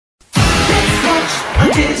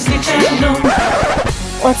Disney Channel.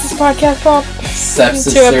 What's this podcast called?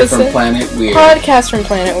 Stepsister from Planet Weird. Podcast from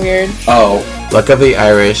Planet Weird. Oh, Luck of the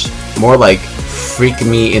Irish. More like Freak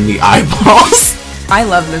Me in the Eyeballs. I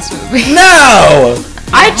love this movie. No!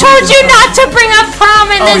 I told you not to bring up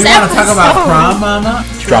prom in this you want episode. to talk about prom, mama?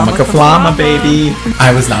 Dramacaflama, baby.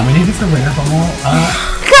 I was nominated for Winner of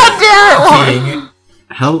God damn it. King.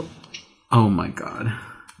 Hell. Oh my god.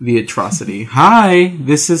 The atrocity. Hi,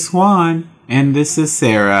 this is Juan, and this is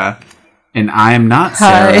Sarah. And I am not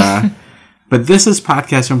Sarah. Hi. But this is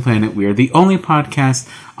Podcast from Planet Weird, the only podcast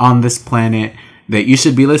on this planet that you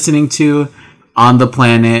should be listening to on the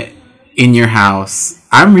planet in your house.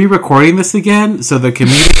 I'm re-recording this again, so the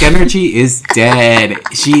comedic energy is dead.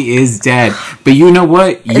 She is dead. But you know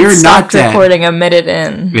what? You're not dead. It stopped recording a minute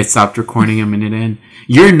in. It stopped recording a minute in.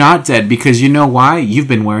 You're not dead because you know why? You've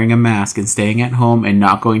been wearing a mask and staying at home and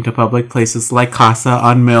not going to public places like Casa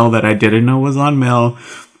on Mill that I didn't know was on Mill.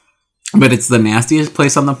 But it's the nastiest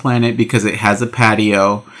place on the planet because it has a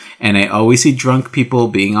patio. And I always see drunk people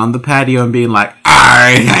being on the patio and being like,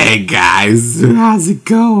 "Alright, hey guys, how's it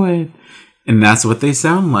going?" And that's what they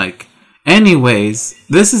sound like. Anyways,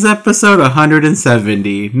 this is episode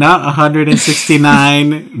 170, not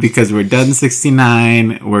 169, because we're done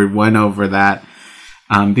 69. We're one over that.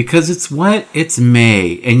 Because it's what? It's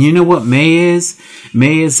May. And you know what May is?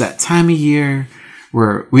 May is that time of year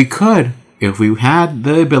where we could, if we had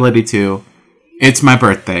the ability to, it's my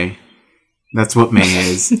birthday. That's what May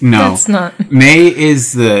is. No. That's not. May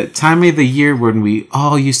is the time of the year when we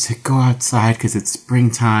all used to go outside because it's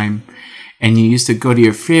springtime. And you used to go to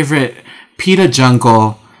your favorite pita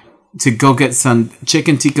jungle to go get some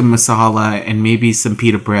chicken tikka masala and maybe some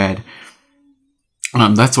pita bread.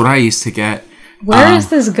 That's what I used to get. Where is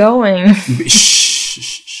this going?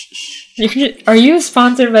 Are you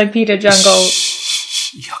sponsored by Pita Jungle?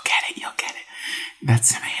 You'll get it. That's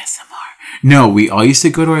some ASMR. No, we all used to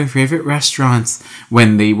go to our favorite restaurants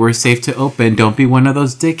when they were safe to open. Don't be one of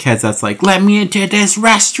those dickheads that's like, let me into this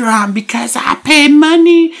restaurant because I pay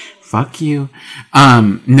money. Fuck you.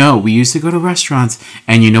 No, we used to go to restaurants,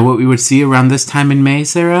 and you know what we would see around this time in May,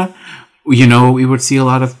 Sarah? You know what we would see a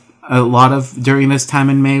lot of during this time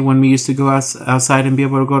in May when we used to go outside and be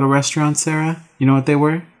able to go to restaurants, Sarah? You know what they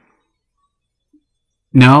were?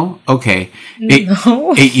 No? Okay.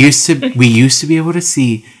 No. We used to be able to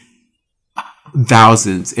see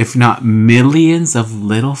thousands, if not millions of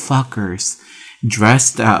little fuckers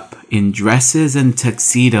dressed up in dresses and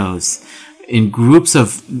tuxedos in groups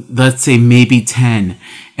of, let's say, maybe 10.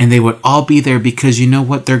 And they would all be there because you know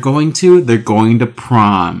what they're going to? They're going to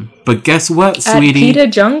prom. But guess what, sweetie? At Pita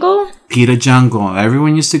Jungle? Pita Jungle.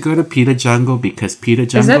 Everyone used to go to Pita Jungle because Pita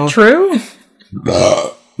Jungle... Is that true?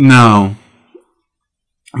 No.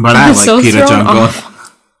 But I like so Pita Jungle.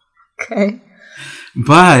 Okay.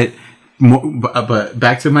 But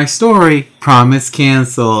back to my story. Prom is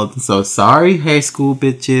canceled. So sorry, high school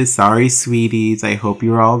bitches. Sorry, sweeties. I hope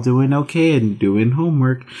you're all doing okay and doing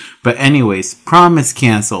homework. But anyways, prom is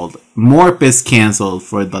canceled. Morp is canceled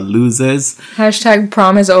for the losers. #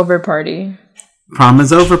 prom is over party. Prom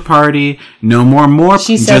is over party. No more Morp.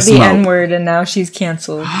 She said just the mope. N-word and now she's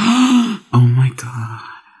canceled. Oh my god.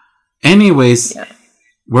 Anyways,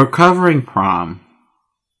 we're covering prom.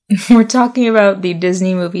 We're talking about the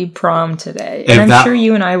Disney movie Prom today. And I'm sure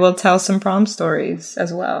you and I will tell some prom stories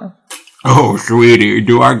as well. Oh, sweetie,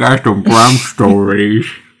 do I got some prom stories?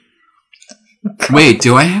 Wait,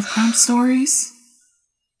 do I have prom stories?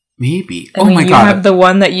 Maybe. My god. You have the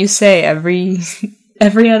one that you say every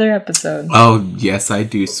other episode. Oh, yes, I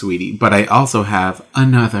do, sweetie. But I also have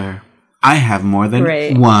another. I have more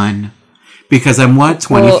than one. Because I'm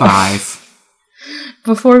 25?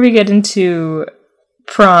 Well, before we get into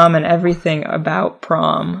prom and everything about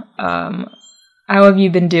prom, how have you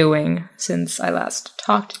been doing since I last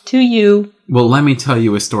talked to you? Well, let me tell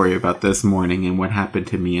you a story about this morning and what happened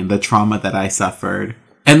to me and the trauma that I suffered.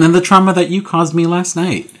 And then the trauma that you caused me last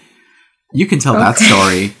night. You can tell that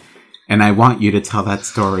story. And I want you to tell that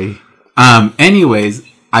story. Anyways,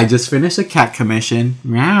 I just finished a cat commission.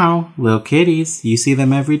 Meow, little kitties. You see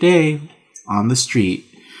them every day on the street.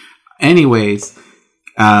 Anyways,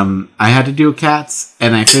 I had to do cats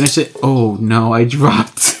and I finished it. Oh no, I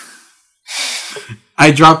dropped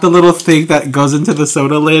the little thing that goes into the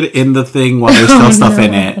soda lid in the thing while there's still stuff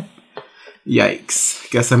in it. Yikes.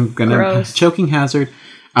 Guess I'm gonna choking hazard.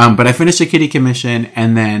 But I finished a kitty commission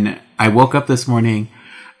and then I woke up this morning.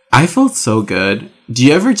 I felt so good. Do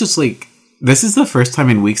you ever just this is the first time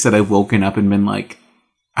in weeks that I've woken up and been like,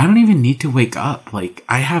 I don't even need to wake up. Like,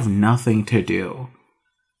 I have nothing to do.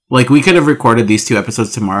 Like, we could have recorded these 2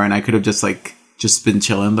 episodes tomorrow and I could have just just been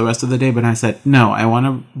chilling the rest of the day. But I said, no, I want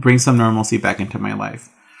to bring some normalcy back into my life.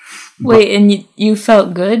 Wait, and you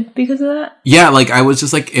felt good because of that? Yeah, like I was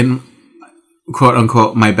just like in quote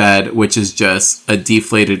unquote my bed, which is just a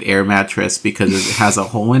deflated air mattress because it has a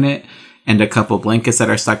hole in it and a couple blankets that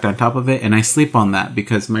are stacked on top of it, and I sleep on that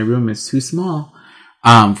because my room is too small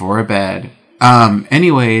for a bed.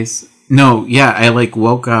 Anyways, no, yeah, I like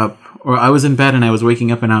woke up, or I was in bed and I was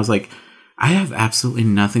waking up and I was like, I have absolutely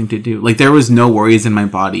nothing to do. Like there was no worries in my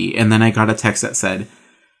body, and then I got a text that said,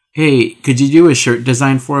 hey, could you do a shirt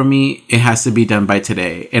design for me? It has to be done by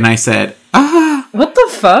today. And I said, what the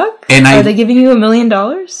fuck? And Are they giving you $1 million?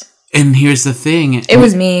 And here's the thing. It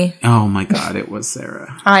was me. Oh my God, it was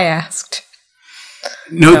Sarah. I asked.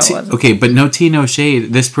 Okay, but no tea, no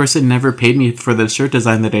shade. This person never paid me for the shirt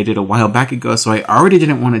design that I did a while back ago, so I already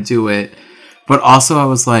didn't want to do it. But also I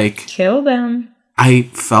was like... Kill them. I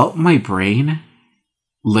felt my brain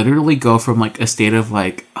literally go from like a state of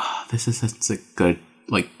like, oh, this is such a good...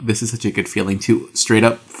 Like, this is such a good feeling to straight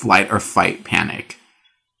up flight or fight panic.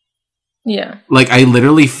 Yeah. Like, I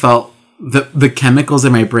literally felt the chemicals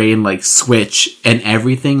in my brain, like, switch, and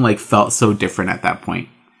everything, like, felt so different at that point.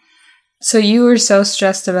 So you were so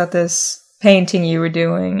stressed about this painting you were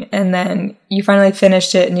doing, and then you finally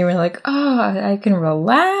finished it, and you were like, oh, I can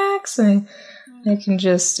relax, and I can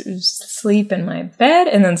just sleep in my bed,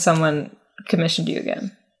 and then someone commissioned you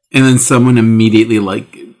again. And then someone immediately,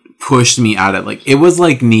 like... pushed me out of, like, it was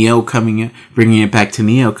like Neo bringing it back to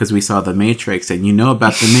Neo because we saw The Matrix, and you know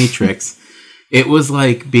about The Matrix. It was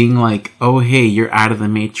like being like, oh, hey, you're out of The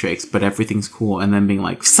Matrix, but everything's cool. And then being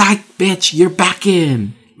like, psych, bitch, you're back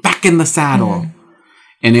in the saddle.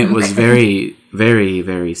 And it was very, very,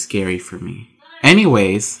 very scary for me.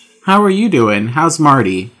 Anyways, how are you doing? How's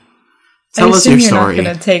Marty? Tell us your story. You're not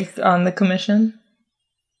going to take on the commission?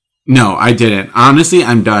 No, I didn't. Honestly,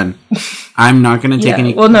 I'm done. I'm not going to take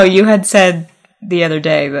any... Well, no, you had said the other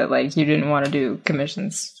day that, like, you didn't want to do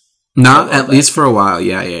commissions. Not at least for a while.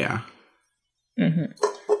 Yeah. Mm-hmm.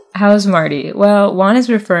 How's Marty? Well, Juan is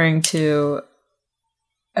referring to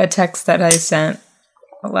a text that I sent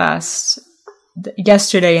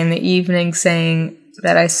yesterday in the evening saying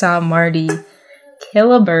that I saw Marty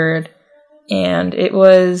kill a bird, and it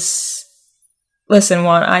was... Listen,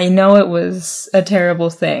 Juan, I know it was a terrible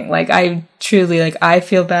thing. Like, I truly, like, I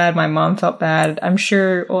feel bad. My mom felt bad. I'm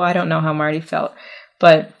sure, well, I don't know how Marty felt.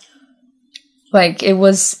 But, like, it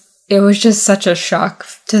was just such a shock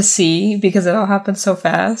to see because it all happened so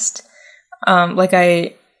fast.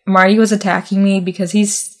 Marty was attacking me because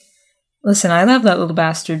listen, I love that little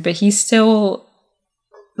bastard, but he still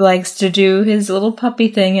likes to do his little puppy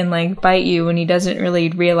thing and, like, bite you, and he doesn't really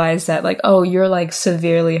realize that, like, oh, you're, like,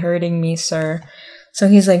 severely hurting me, sir. So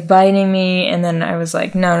he's, like, biting me, and then I was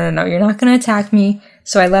like, no, you're not gonna attack me.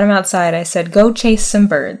 So I let him outside. I said, go chase some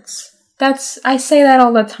birds. I say that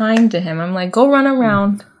all the time to him. I'm like, go run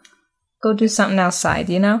around. Go do something outside,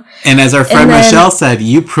 you know? And as our friend Michelle said,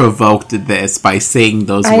 you provoked this by saying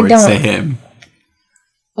those words to him.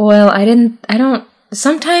 Well, I don't...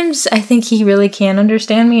 Sometimes I think he really can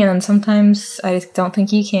understand me, and then sometimes I don't think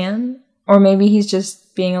he can. Or maybe he's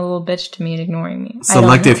just being a little bitch to me and ignoring me.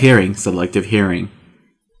 Selective hearing.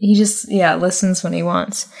 He just, listens when he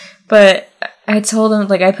wants. But I told him,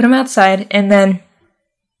 like, I put him outside, and then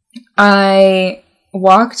I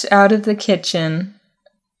walked out of the kitchen.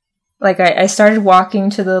 Like, I started walking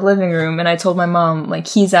to the living room, and I told my mom, like,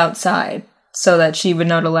 he's outside, so that she would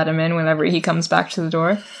know to let him in whenever he comes back to the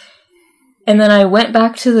door. And then I went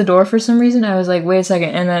back to the door for some reason. I was like, wait a second.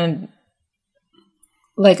 And then,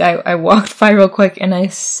 like, I walked by real quick, and I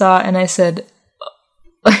saw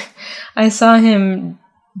him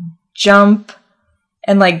jump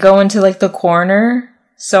and, like, go into, like, the corner.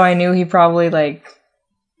 So I knew he probably, like,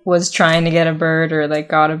 was trying to get a bird or, like,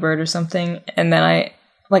 got a bird or something. And then I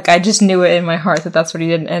just knew it in my heart that that's what he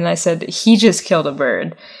did. And I said, he just killed a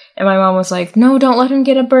bird. And my mom was like, no, don't let him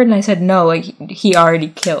get a bird. And I said, no, like, he already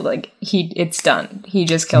killed. Like, it's done. He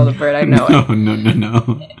just killed a bird. I know it.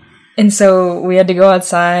 No. And so we had to go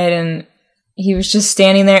outside, and he was just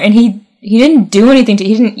standing there. And he didn't do anything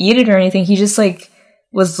he didn't eat it or anything. He just, like,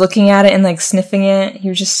 was looking at it and, like, sniffing it. He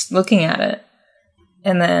was just looking at it.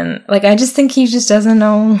 And then, like, I just think he just doesn't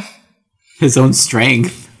know his own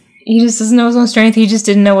strength. He just doesn't know his own strength. He just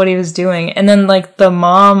didn't know what he was doing. And then, like, the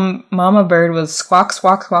mama bird was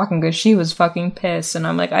squawking because she was fucking pissed. And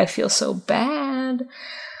I'm like, I feel so bad,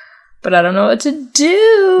 but I don't know what to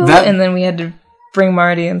do. And then we had to bring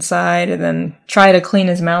Marty inside and then try to clean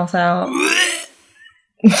his mouth out.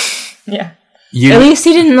 Yeah. At least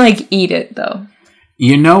he didn't, like, eat it, though.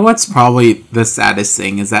 You know what's probably the saddest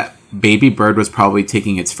thing is that baby bird was probably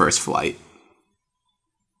taking its first flight.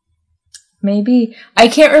 Maybe. I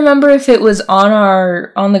can't remember if it was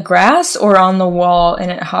on the grass or on the wall and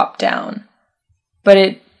it hopped down.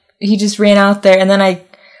 But he just ran out there, and then I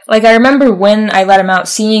remember when I let him out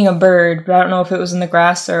seeing a bird, but I don't know if it was in the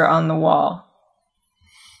grass or on the wall.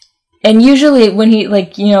 And usually when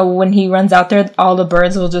he runs out there, all the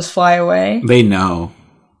birds will just fly away. They know.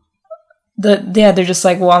 They're just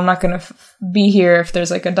like, well, I'm not going to be here if there's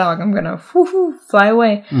like a dog. I'm going to fly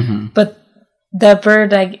away. Mm-hmm. But that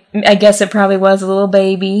bird, I guess it probably was a little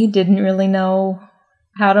baby, didn't really know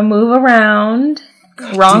how to move around.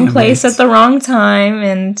 Wrong place at the wrong time,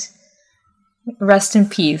 and rest in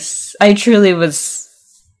peace. I truly was...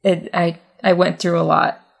 I went through a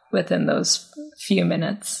lot within those few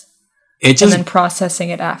minutes. And then processing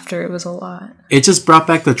it after, it was a lot. It just brought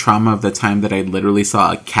back the trauma of the time that I literally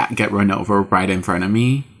saw a cat get run over right in front of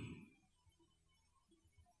me.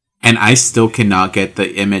 And I still cannot get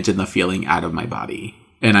the image and the feeling out of my body.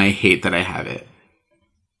 And I hate that I have it.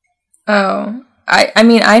 Oh. I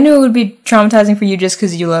mean, I knew it would be traumatizing for you just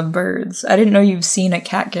because you love birds. I didn't know you've seen a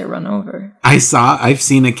cat get run over. I've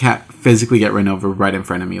seen a cat physically get run over right in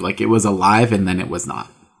front of me. Like, it was alive and then it was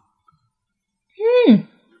not.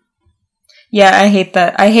 Yeah, I hate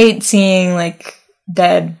that. I hate seeing, a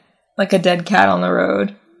dead cat on the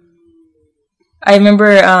road. I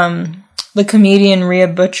remember, the comedian Rhea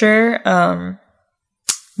Butcher,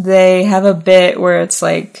 they have a bit where it's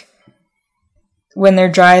like, when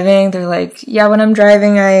they're driving, they're like, yeah, when I'm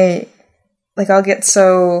driving, I'll get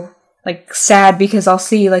so, sad because I'll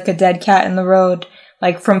see, a dead cat in the road,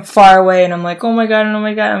 from far away, and I'm like, oh my god,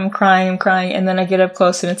 I'm crying, and then I get up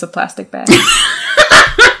close and it's a plastic bag.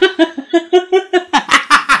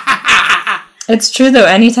 It's true, though.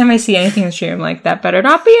 Anytime I see anything in the street, I'm like, that better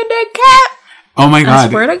not be a dead cat. Oh my god. I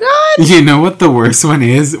swear to God. You know what the worst one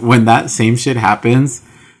is? When that same shit happens,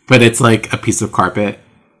 but it's like a piece of carpet.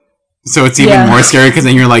 So it's even more scary because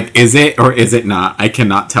then you're like, is it or is it not? I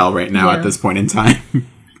cannot tell right now at this point in time.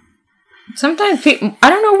 Sometimes I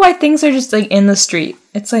don't know why things are just in the street.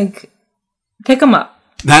 It's like, pick them up.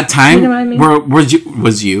 That time, you know what I mean?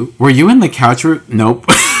 Were you in the couch room? Nope.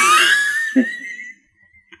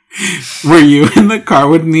 Were you in the car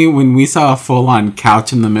with me when we saw a full-on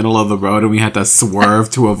couch in the middle of the road and we had to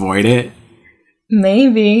swerve to avoid it?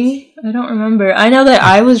 Maybe. I don't remember. I know that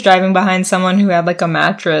I was driving behind someone who had a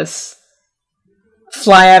mattress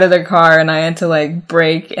fly out of their car and I had to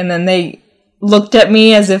brake, and then they looked at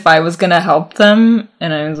me as if I was gonna help them,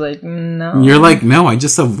 and I was like, no. You're like, no, I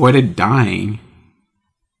just avoided dying.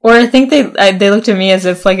 Or I think they looked at me as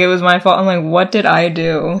if it was my fault. I'm like, what did I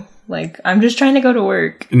do? I'm just trying to go to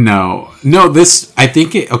work. No, I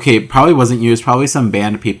think it probably wasn't you. It was probably some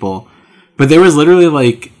band people. But there was literally,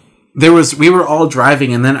 we were all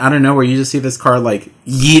driving, and then out of nowhere, you just see this car,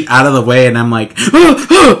 yeet out of the way, and I'm like, ah,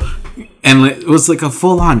 ah! And it was a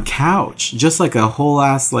full-on couch. Just a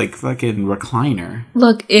whole-ass, fucking recliner.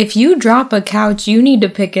 Look, if you drop a couch, you need to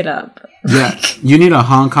pick it up. Yeah, you need a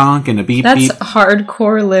honk and a beep. That's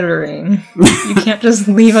hardcore littering. You can't just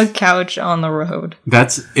leave a couch on the road.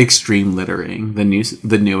 That's extreme littering, the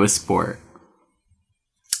newest sport.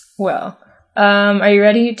 Well, are you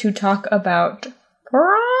ready to talk about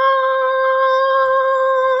prom?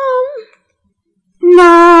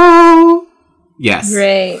 No. Yes.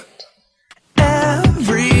 Great.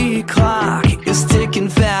 Every clock is ticking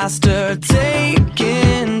faster,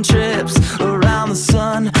 taking trips around the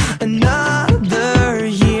sun. Another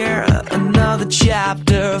year, another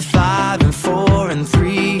chapter. 5 and 4 and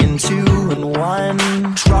 3 and 2 and 1.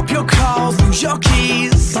 Drop your calls, lose your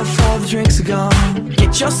keys before the drinks are gone.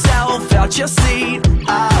 Get yourself out your seat.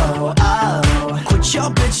 Oh, quit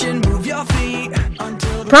your bitching, move your feet.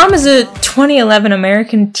 Prom is a 2011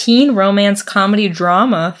 American teen romance comedy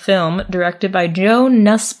drama film directed by Joe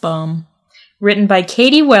Nussbaum, written by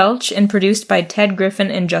Katie Welch and produced by Ted Griffin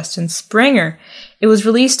and Justin Springer. It was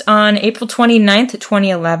released on April 29th,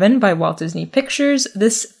 2011 by Walt Disney Pictures.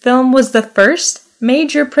 This film was the first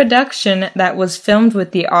major production that was filmed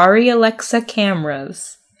with the Arri Alexa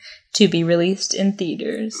cameras to be released in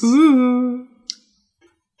theaters. Ooh.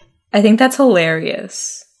 I think that's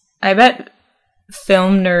hilarious. I bet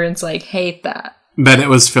film nerds hate that. That it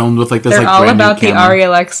was filmed with this They're all brand new about the camera. Arri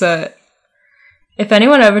Alexa. If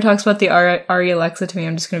anyone ever talks about the Arri Alexa to me,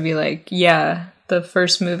 I'm just gonna be like, yeah, the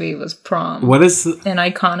first movie was Prom. What is an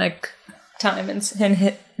iconic time in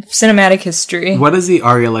cinematic history? What is the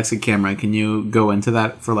Arri Alexa camera? Can you go into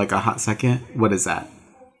that for a hot second? What is that?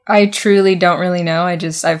 I truly don't really know.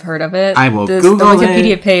 I've heard of it. I will Google the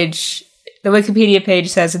Wikipedia page. The Wikipedia page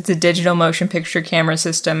says it's a digital motion picture camera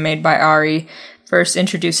system made by Arri First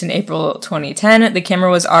introduced in April 2010, the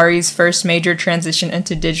camera was ARRI's first major transition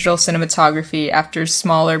into digital cinematography after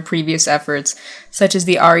smaller previous efforts, such as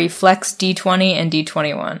the ARRI Flex D20 and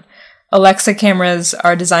D21. Alexa cameras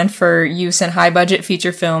are designed for use in high-budget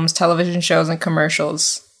feature films, television shows, and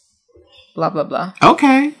commercials. Blah, blah, blah.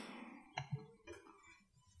 Okay.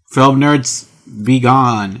 Film nerds, be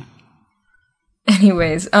gone.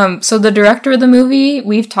 Anyways, so the director of the movie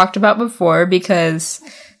we've talked about before because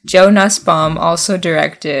Joe Nussbaum also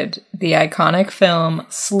directed the iconic film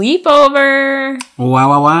Sleepover.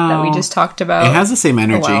 Wow. That we just talked about. It has the same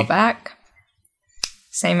energy. A while back.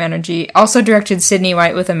 Same energy. Also directed Sydney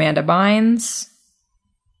White with Amanda Bynes.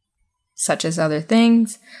 Such as other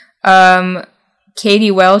things. Katie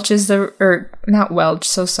Welch is not Welch,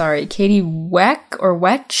 so sorry. Katie Weck or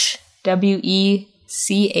Wetch,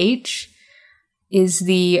 Wech, is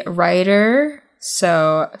the writer.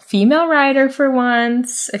 So, female writer for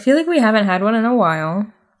once. I feel like we haven't had one in a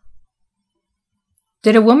while.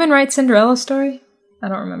 Did a woman write Cinderella story? I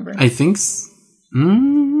don't remember. I think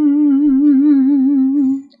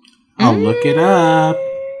I'll look it up.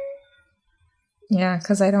 Yeah,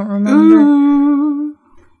 because I don't remember.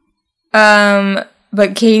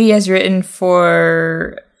 But Katie has written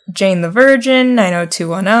for Jane the Virgin,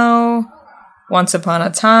 90210, Once Upon a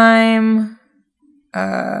Time,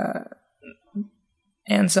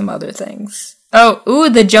 and some other things.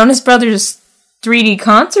 The Jonas Brothers 3D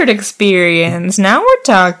concert experience. Now we're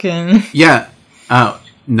talking. Yeah. Oh,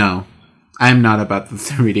 no. I'm not about the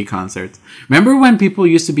 3D concerts. Remember when people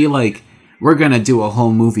used to be like, we're gonna do a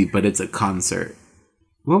whole movie, but it's a concert?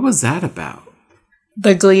 What was that about?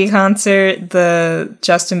 The Glee concert, the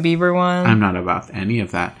Justin Bieber one. I'm not about any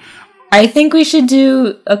of that. I think we should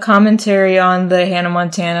do a commentary on the Hannah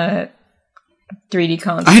Montana 3D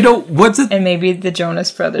concert. What's a... And maybe the Jonas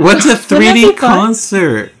Brothers. What's a 3D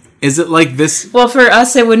concert? Is it like this... Well, for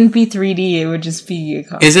us, it wouldn't be 3D. It would just be a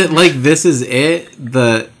concert. Is it like This Is It?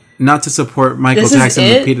 Not to support Michael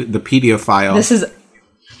Jackson, the pedophile. This is...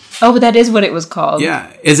 Oh, but that is what it was called.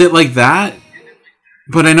 Yeah. Is it like that?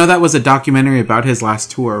 But I know that was a documentary about his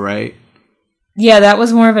last tour, right? Yeah, that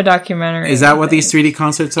was more of a documentary. Is that what these 3D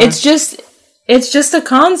concerts are? It's just a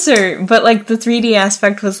concert, but like the 3D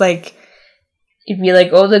aspect was like, you'd be like,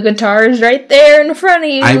 oh, the guitar is right there in front of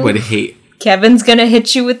you. I would hate... Kevin's gonna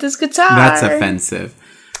hit you with this guitar. That's offensive.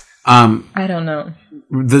 I don't know.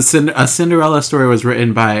 A Cinderella story was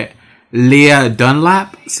written by Leah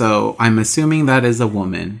Dunlap, so I'm assuming that is a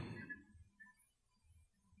woman.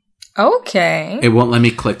 Okay. It won't let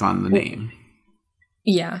me click on the name.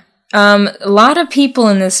 Yeah. A lot of people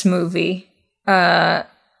in this movie.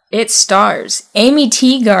 It stars Amy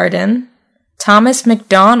Teagarden, Thomas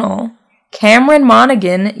McDonnell, Cameron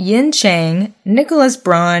Monaghan, Yin Chang, Nicholas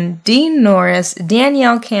Braun, Dean Norris,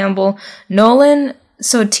 Danielle Campbell, Nolan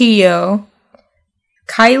Sotillo,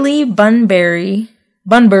 Kylie Bunbury,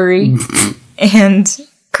 and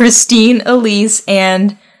Christine Elise,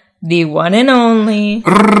 and the one and only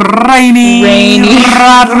Rainy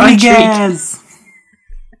Rodriguez.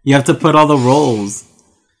 You have to put all the roles.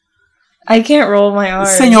 I can't roll my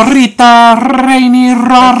R's. Señorita Rainy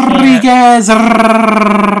Rodriguez.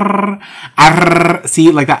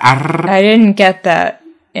 See, like that. I didn't get that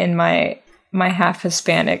in my half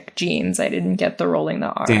Hispanic genes. I didn't get the rolling the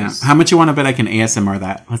R's. Damn. How much you want to bet I can ASMR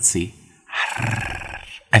that? Let's see.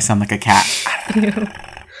 I sound like a cat.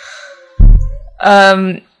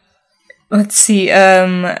 Let's see.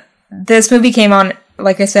 This movie came on,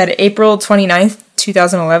 like I said, April 29th,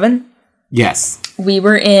 2011. Yes. We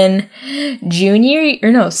were in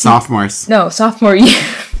sophomores. No, sophomore year.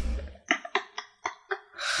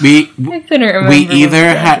 I couldn't remember.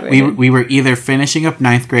 We were either finishing up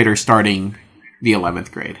 9th grade or starting the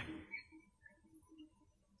 11th grade.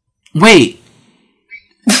 Wait.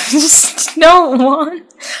 No, Juan.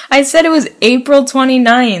 I said it was April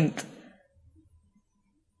 29th.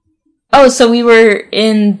 Oh, so we were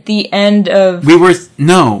in the end of...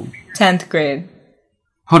 10th grade.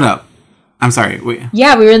 Hold up. I'm sorry.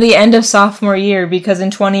 Yeah, we were in the end of sophomore year because in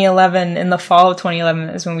 2011, in the fall of 2011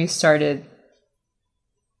 is when we started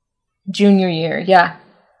junior year. Yeah.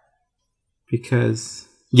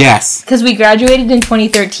 Yes. Because we graduated in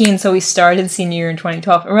 2013, so we started senior year in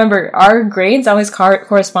 2012. Remember, our grades always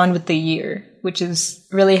correspond with the year, which is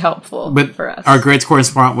really helpful for us. Our grades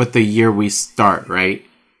correspond with the year we start, right?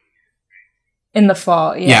 In the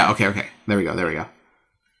fall, yeah. Yeah, okay. There we go.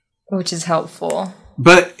 Which is helpful.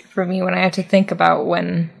 But for me, when I have to think about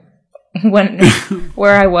when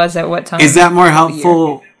where I was at what time. Is that more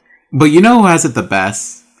helpful? But you know who has it the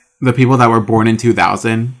best? The people that were born in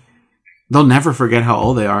 2000. They'll never forget how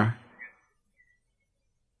old they are.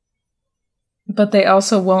 But they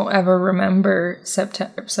also won't ever remember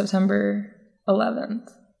September 11th.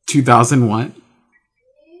 2001.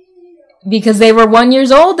 Because they were 1 year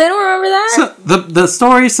old, they don't remember that. So the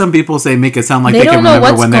story, some people say, make it sound like they can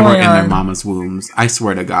remember when they were in their mama's wombs. I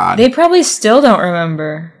swear to God. They probably still don't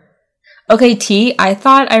remember. Okay, T, I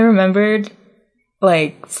thought I remembered,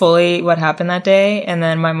 like, fully what happened that day, and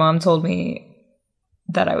then my mom told me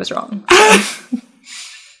that I was wrong.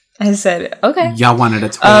 I said, okay. Y'all wanted a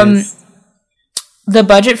twist. The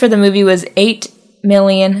budget for the movie was $8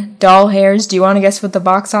 million doll hairs. Do you want to guess what the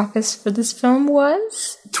box office for this film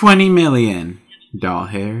was? 20 million doll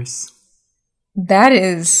hairs. That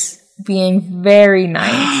is being very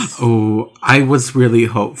nice. Oh, I was really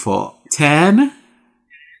hopeful. 10?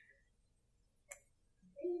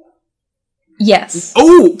 Yes.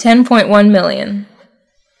 Oh! 10.1 million.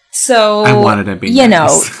 So, I wanted to be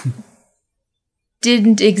nice.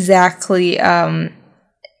 Didn't exactly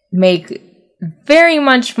make very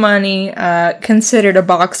much money, considered a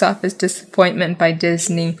box office disappointment by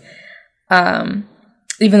Disney, even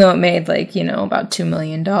though it made, like, about $2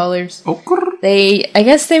 million. I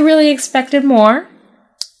guess they really expected more.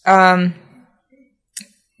 The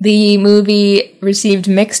movie received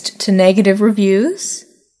mixed to negative reviews.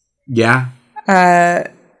 Yeah.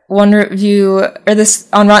 One review,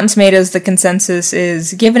 on Rotten Tomatoes, the consensus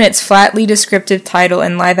is, given its flatly descriptive title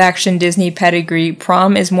and live-action Disney pedigree,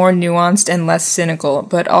 Prom is more nuanced and less cynical,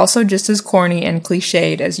 but also just as corny and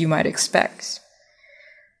cliched as you might expect.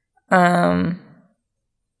 Another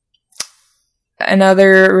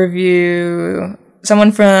review,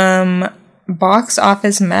 someone from Box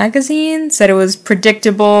Office Magazine said it was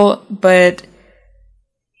predictable, but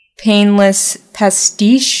painless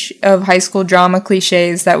pastiche of high school drama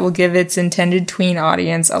cliches that will give its intended tween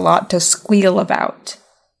audience a lot to squeal about.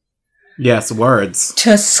 Yes, words.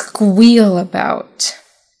 To squeal about.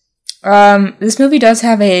 This movie does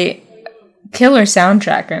have a killer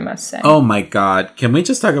soundtrack, I must say. Oh my God. Can we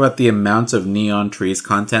just talk about the amount of Neon Trees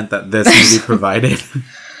content that this movie provided?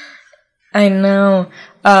 I know.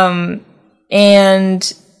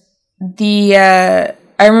 And I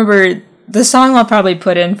remember the song I'll probably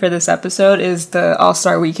put in for this episode is the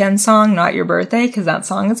All-Star Weekend song, Not Your Birthday, because that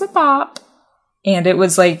song is a bop. And it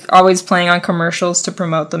was, like, always playing on commercials to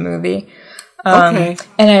promote the movie. Okay.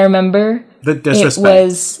 And I remember the disrespect. It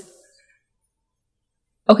was...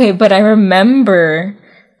 Okay, but I remember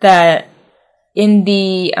that in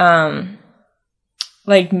the,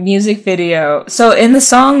 music video... So, in the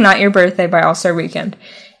song Not Your Birthday by All-Star Weekend,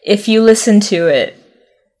 if you listen to it,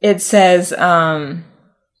 it says...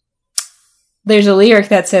 there's a lyric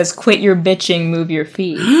that says, quit your bitching, move your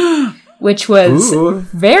feet, which was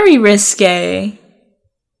very risque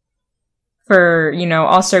for,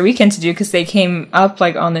 All-Star Weekend to do because they came up,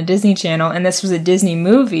 like, on the Disney Channel, and this was a Disney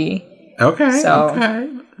movie. Okay,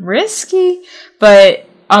 so, risky. But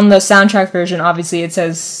on the soundtrack version, obviously, it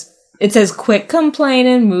says, quit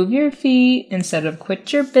complaining, move your feet, instead of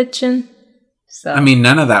quit your bitching. So, I mean,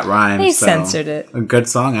 none of that rhymes. They censored it. A good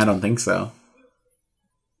song? I don't think so.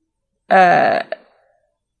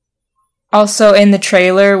 Also in the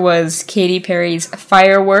trailer was Katy Perry's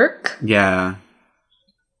Firework. Yeah.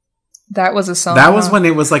 That was a song. That was when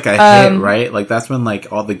it was like a hit, right? Like that's when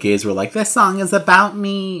like all the gays were like, this song is about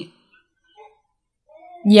me.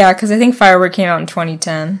 Yeah, because I think Firework came out in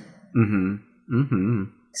 2010. Mm-hmm. Mm-hmm.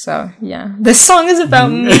 So, yeah. This song is about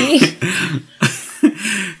me.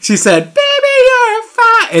 She said, baby, you're a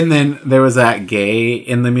fire. And then there was that gay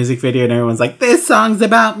in the music video, and everyone's like, this song's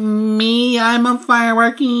about me. I'm a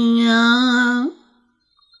firework. Yeah.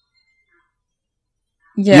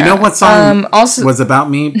 You know what song was about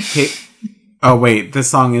me? Oh, wait. This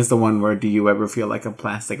song is the one where Do You Ever Feel Like a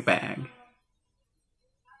Plastic Bag?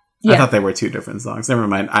 Yeah. I thought they were two different songs. Never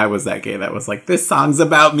mind. I was that gay that was like, this song's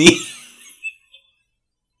about me.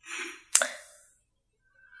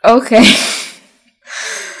 Okay.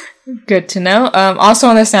 Good to know. Also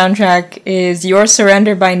on the soundtrack is Your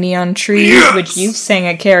Surrender by Neon Trees, which you've sang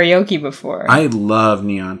at karaoke before. I love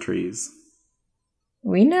Neon Trees.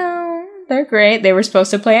 We know. They're great. They were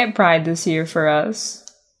supposed to play at Pride this year for us.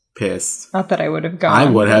 Pissed. Not that I would have gone. I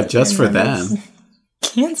would have just for them.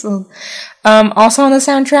 Cancelled. Also on the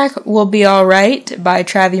soundtrack, We'll Be Alright by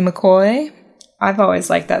Travie McCoy. I've always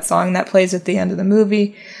liked that song. That plays at the end of the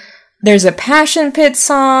movie. There's a Passion Pit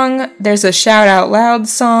song. There's a Shout Out Loud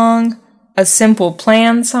song. A Simple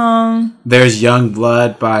Plan song. There's Young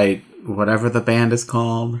Blood by whatever the band is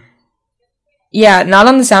called. Yeah, not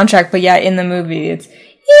on the soundtrack, but yeah, in the movie. It's yeah.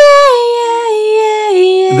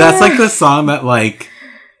 That's like the song that like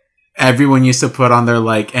everyone used to put on their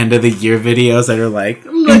like end of the year videos that are like,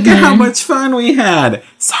 look at how much fun we had.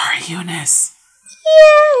 Sorry, Eunice.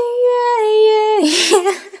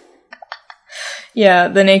 yeah. Yeah,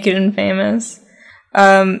 The Naked and Famous.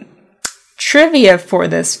 Trivia for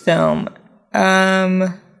this film.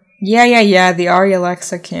 The Arri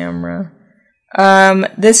Alexa camera.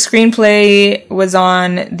 This screenplay was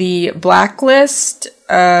on the Blacklist,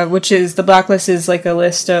 which is, the Blacklist is like a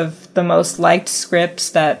list of the most liked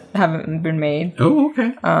scripts that haven't been made. Oh,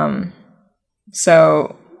 okay.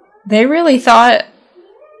 So they really thought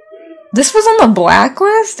this was on the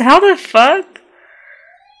Blacklist? How the fuck?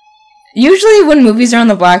 Usually when movies are on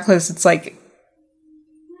the Blacklist, it's like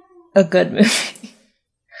a good movie.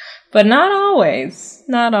 But not always.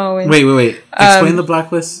 Not always. Wait. Explain the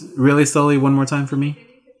Blacklist really slowly one more time for me.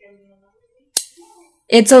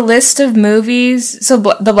 It's a list of movies. So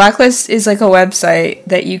the Blacklist is like a website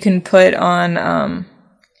that you can put on.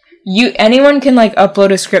 Anyone can like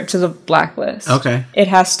upload a script to the Blacklist. Okay. It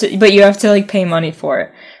has to, but you have to like pay money for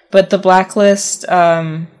it. But the Blacklist,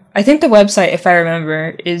 I think the website, if I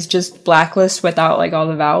remember, is just Blacklist without like all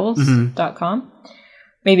the vowels .com.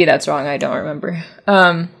 Maybe that's wrong. I don't remember.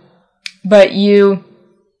 But you,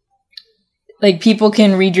 like, people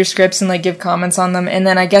can read your scripts and like give comments on them, and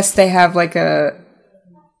then I guess they have like a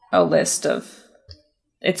list of,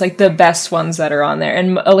 it's like the best ones that are on there,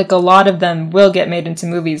 and like a lot of them will get made into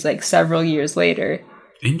movies like several years later.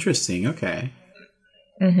 Interesting. Okay.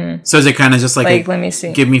 Mm-hmm. So is it kind of just like let me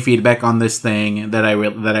see. Give me feedback on this thing that I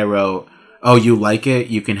wrote. Oh, you like it?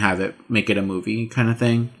 You can have it. Make it a movie, kind of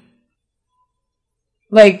thing.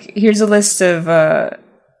 Like, here's a list of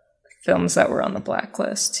films that were on the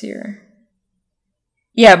Blacklist here.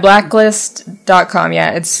 Yeah, blacklist.com.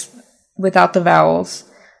 Yeah, it's without the vowels.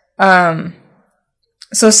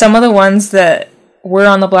 So some of the ones that were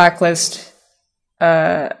on the Blacklist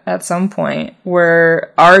at some point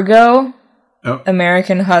were Argo,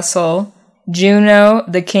 American Hustle, Juno,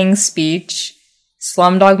 The King's Speech,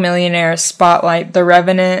 Slumdog Millionaire, Spotlight, The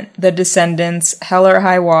Revenant, The Descendants, Hell or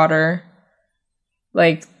High Water.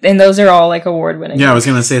 Like, and those are all like award winning. Yeah, I was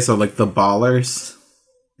gonna say, so like the ballers,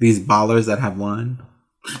 these ballers that have won.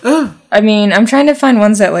 I mean, I'm trying to find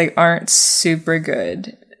ones that like aren't super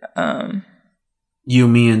good. You,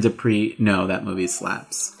 Me, and Dupree. No, that movie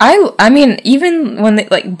slaps. I mean, even when they,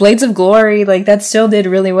 like Blades of Glory, like that still did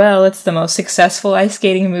really well. It's the most successful ice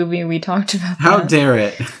skating movie. We talked about. How dare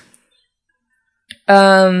it?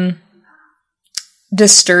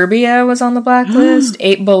 Disturbia was on the Blacklist.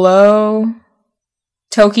 8 Below,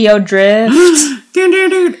 Tokyo Drift,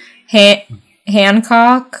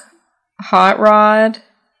 Hancock, Hot Rod.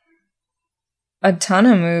 A ton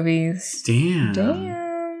of movies.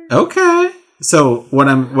 Damn. Okay. So what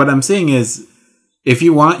I'm seeing is, if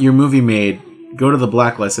you want your movie made, go to the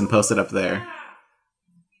Blacklist and post it up there.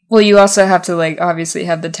 Well, you also have to like obviously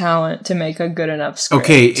have the talent to make a good enough script.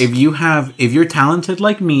 Okay, if you're talented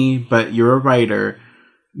like me, but you're a writer,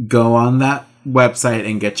 go on that website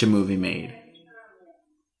and get your movie made.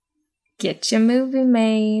 Get your movie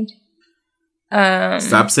made.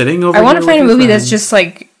 Stop sitting over. I want to find a movie that's just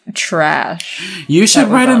like trash. You should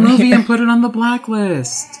write a movie and put it on the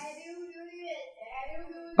Blacklist.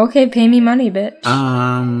 Okay, pay me money, bitch.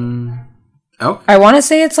 Oh. I want to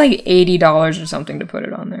say it's like $80 or something to put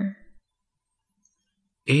it on there.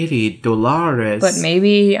 $80. But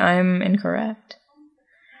maybe I'm incorrect.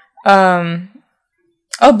 Booksmart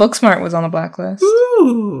was on the Blacklist.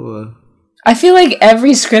 Ooh. I feel like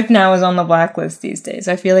every script now is on the Blacklist these days.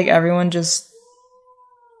 I feel like everyone just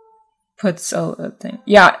puts a thing.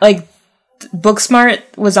 Yeah, like Booksmart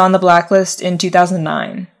was on the Blacklist in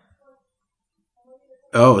 2009.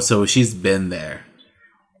 Oh, so she's been there.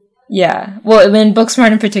 Yeah. Well, I mean,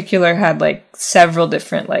 Booksmart in particular had like several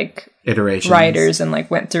different like iterations, writers, and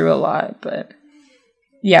like went through a lot. But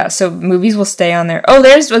yeah, so movies will stay on there. Oh,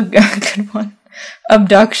 there's a good one.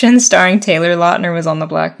 Abduction, starring Taylor Lautner, was on the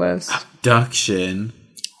Blacklist. Abduction.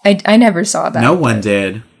 I never saw that. No one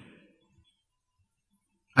did.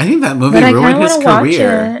 I think that movie ruined his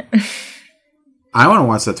career. I want to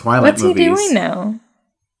watch the Twilight movies. What's he doing now?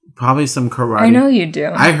 Probably some karate. I know you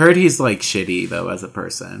do. I heard he's like shitty though as a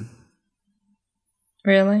person.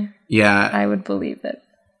 Really? Yeah. I would believe it.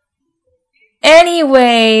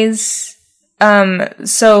 Anyways,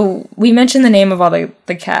 so we mentioned the name of all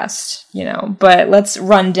the cast, but let's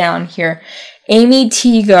run down here. Amy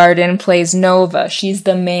Teagarden plays Nova. She's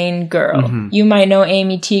the main girl. Mm-hmm. You might know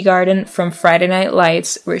Amy Teagarden from Friday Night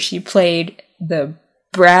Lights, where she played the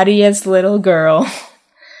brattiest little girl,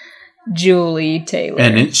 Julie Taylor.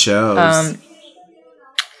 And it shows.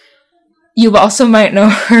 You also might know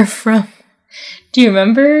her from... Do you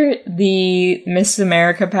remember the Miss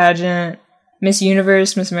America pageant? Miss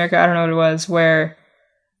Universe, Miss America, I don't know what it was, where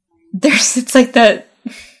it's like that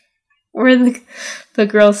where the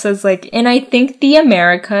girl says like, and I think the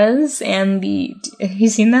Americas and the, have you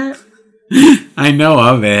seen that? I know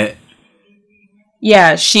of it.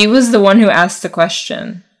 Yeah, she was the one who asked the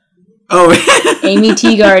question. Oh. Amy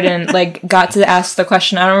Teagarden like got to ask the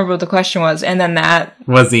question. I don't remember what the question was, and then that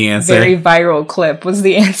was the answer. Very viral clip was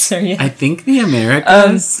the answer. Yeah. I think the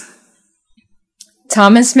Americas.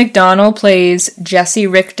 Thomas McDonald plays Jesse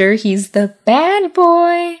Richter. He's the bad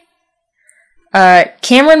boy.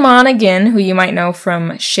 Cameron Monaghan, who you might know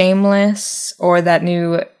from Shameless or that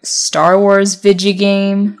new Star Wars video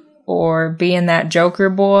game, or being that Joker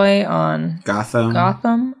boy on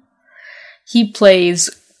Gotham. He plays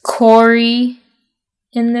Corey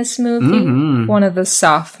in this movie, one of the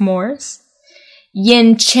sophomores.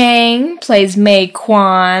 Yin Chang plays Mei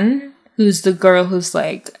Kwan, who's the girl who's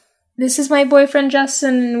like, this is my boyfriend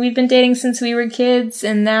Justin, and we've been dating since we were kids,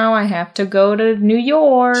 and now I have to go to New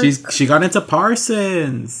York. She got into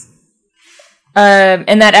Parsons.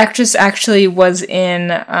 And that actress actually was in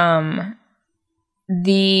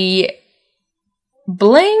the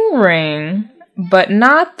Bling Ring, but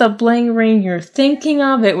not the Bling Ring you're thinking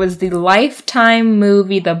of. It was the Lifetime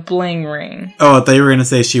movie, The Bling Ring. Oh, I thought you were going to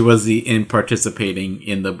say she was participating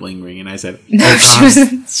in the Bling Ring, and I said, no,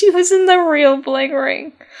 she was in the real Bling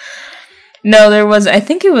Ring. No, there was, I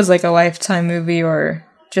think it was like a Lifetime movie or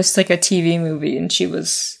just like a TV movie, and she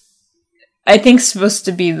was, I think, supposed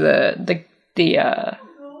to be the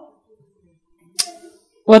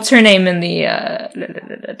what's her name in the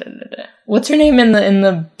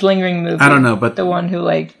Bling Ring movie? I don't know, but the one who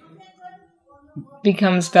like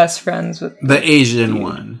becomes best friends with the Asian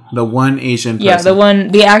one, the one Asian person. Yeah, the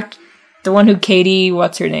one who Katie,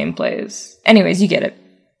 what's her name, plays. Anyways, you get it.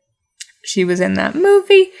 She was in that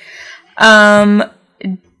movie. And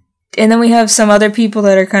then we have some other people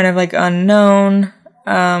that are kind of like unknown.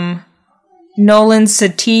 Nolan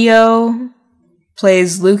Satillo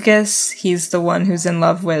plays Lucas. He's the one who's in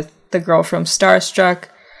love with the girl from Starstruck.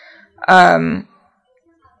 I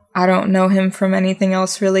don't know him from anything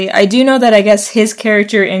else really. I do know that I guess his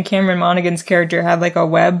character and Cameron Monaghan's character had like a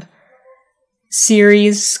web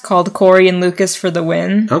series called Corey and Lucas for the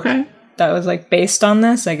Win. Okay. That was like based on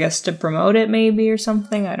this, I guess, to promote it maybe or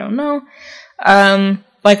something. I don't know.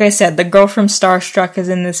 Like I said, the girl from Starstruck is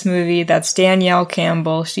in this movie. That's Danielle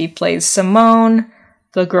Campbell. She plays Simone,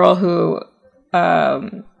 the girl who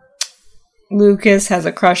Lucas has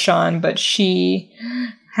a crush on, but she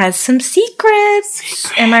has some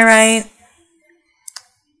secrets. Am I right?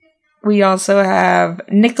 We also have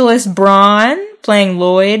Nicholas Braun playing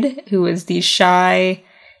Lloyd, who is the shy,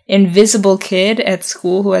 invisible kid at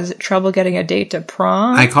school who has trouble getting a date to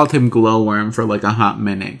prom. I called him Glowworm for like a hot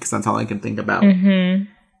minute because that's all I could think about. Mm-hmm.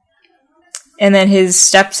 And then his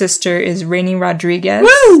stepsister is Rainy Rodriguez.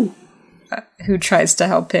 Woo! Who tries to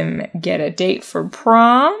help him get a date for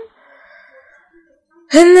prom.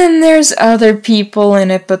 And then there's other people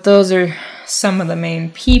in it, but those are some of the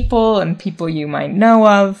main people and people you might know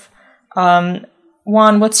of.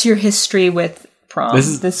 Juan, what's your history with prom?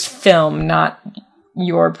 This film, not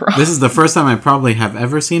your prom. This is the first time I probably have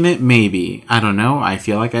ever seen it. Maybe. I don't know. I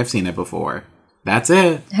feel like I've seen it before. That's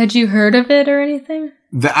it. Had you heard of it or anything?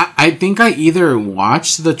 I think I either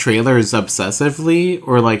watched the trailers obsessively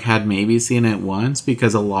or like had maybe seen it once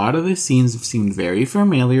because a lot of the scenes seemed very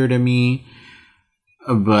familiar to me.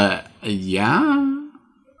 But yeah.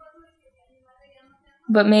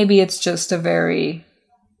 But maybe it's just a very,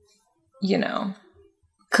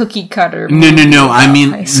 cookie cutter. No. I mean,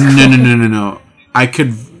 no.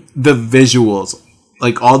 The visuals,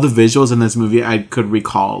 like all the visuals in this movie, I could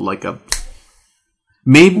recall like a.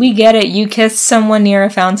 Maybe we get it. You kissed someone near a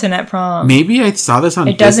fountain at prom. Maybe I saw this on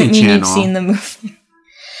Disney Channel. It doesn't mean you've seen the movie.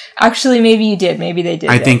 Actually, maybe you did. Maybe they did.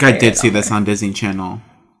 I think I did see this on Disney Channel.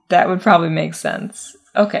 That would probably make sense.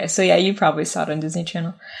 Okay, so yeah, you probably saw it on Disney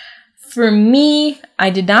Channel. For me, I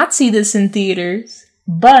did not see this in theaters,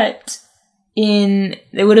 but it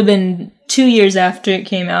would have been 2 years after it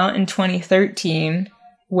came out in 2013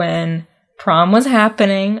 when prom was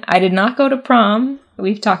happening. I did not go to prom.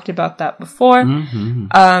 We've talked about that before.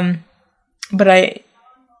 Mm-hmm.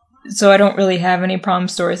 So I don't really have any prom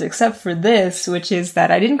stories except for this, which is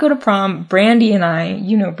that I didn't go to prom. Brandy and I,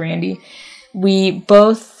 Brandy, we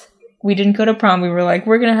didn't go to prom. We were like,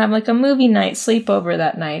 we're going to have like a movie night sleepover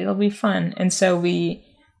that night. It'll be fun. And so we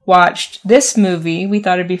watched this movie. We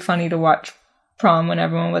thought it'd be funny to watch prom when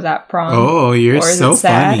everyone was at prom. Oh, you're so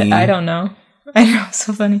funny. I don't know. I know,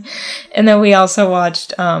 so funny. And then we also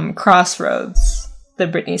watched Crossroads, the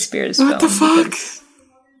Britney Spears film. What the fuck?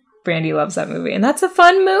 Brandy loves that movie. And that's a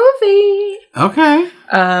fun movie. Okay.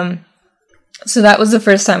 So that was the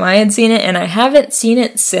first time I had seen it, and I haven't seen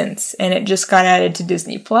it since. And it just got added to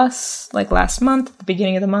Disney Plus, like last month, at the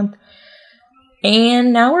beginning of the month.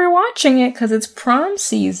 And now we're watching it because it's prom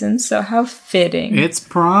season, so how fitting. It's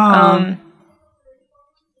prom.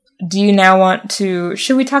 Do you now want to...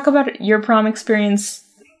 Should we talk about your prom experience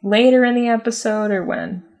later in the episode, or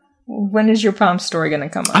when? When is your prom story going to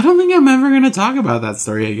come up? I don't think I'm ever going to talk about that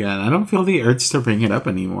story again. I don't feel the urge to bring it up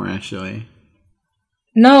anymore, actually.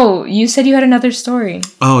 No, you said you had another story.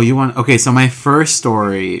 Oh, you want... Okay, so my first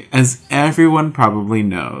story, as everyone probably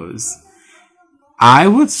knows, I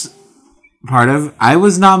was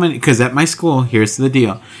nominated... Because at my school, here's the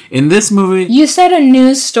deal. In this movie... You said a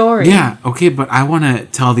new story. Yeah, okay, but I want to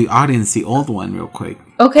tell the audience the old one real quick.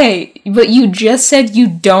 Okay, but you just said you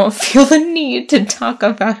don't feel the need to talk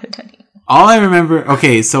about it anymore. All I remember...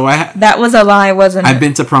 Okay, so That was a lie, wasn't it? I've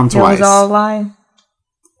been to prom twice. It was all a lie?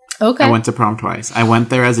 Okay. I went to prom twice. I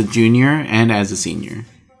went there as a junior and as a senior.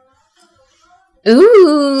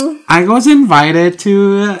 Ooh. I was invited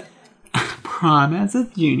to prom as a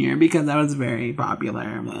junior because I was very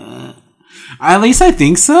popular. At least I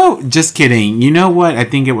think so. Just kidding. You know what? I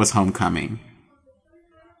think it was homecoming.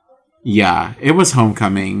 Yeah, it was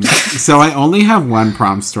homecoming. So I only have one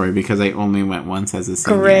prom story because I only went once as a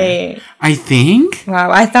senior. Great. I think.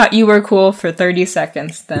 Wow, I thought you were cool for 30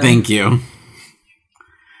 seconds then. Thank you.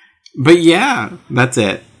 But yeah, that's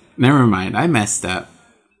it. Never mind. I messed up.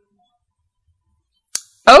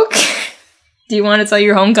 Okay. Do you want to tell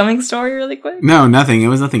your homecoming story really quick? No, nothing. It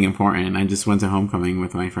was nothing important. I just went to homecoming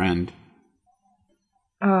with my friend.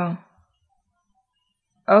 Oh.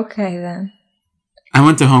 Okay, then. I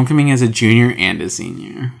went to homecoming as a junior and a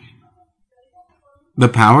senior. The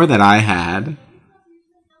power that I had,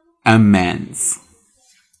 immense.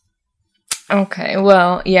 Okay,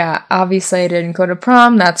 well, yeah, obviously I didn't go to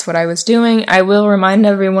prom. That's what I was doing. I will remind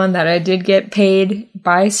everyone that I did get paid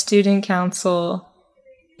by student council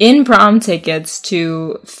in prom tickets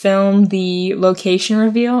to film the location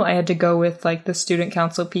reveal. I had to go with, like, the student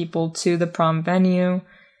council people to the prom venue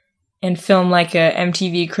and film, like, a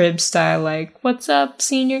MTV Crib style, like, what's up,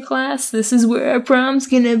 senior class? This is where our prom's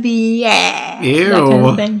gonna be. Yeah! Ew. That kind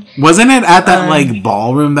of thing. Wasn't it at that, like,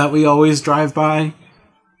 ballroom that we always drive by?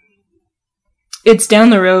 It's down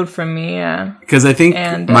the road from me, yeah. Because I think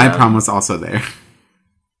my prom was also there.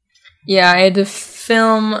 Yeah, I had to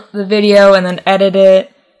film the video and then edit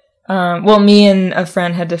it. Well, me and a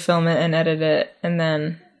friend had to film it and edit it. And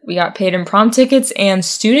then we got paid in prom tickets and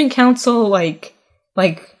student council, like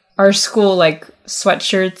our school, like,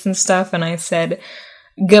 sweatshirts and stuff. And I said,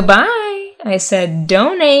 goodbye. I said,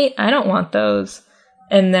 donate. I don't want those.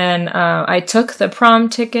 And then I took the prom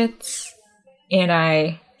tickets and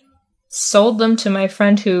I sold them to my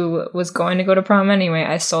friend who was going to go to prom anyway.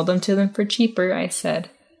 I sold them to them for cheaper. I said,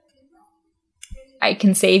 I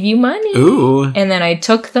can save you money. Ooh. And then I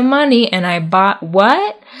took the money and I bought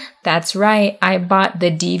what? That's right. I bought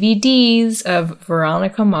the DVDs of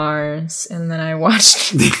Veronica Mars. And then I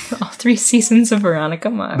watched all 3 seasons of Veronica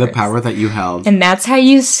Mars. The power that you held. And that's how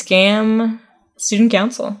you scam student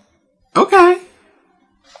council. Okay.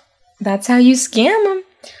 That's how you scam them.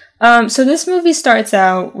 So this movie starts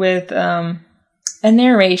out with a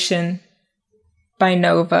narration by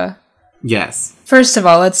Nova. Yes. First of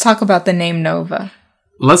all, let's talk about the name Nova.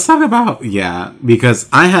 Let's talk about, because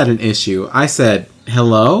I had an issue. I said,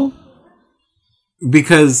 hello?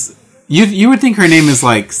 Because you would think her name is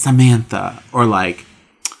like Samantha or like,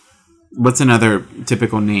 what's another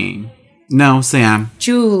typical name? No, Sam.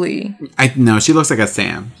 Julie. No, she looks like a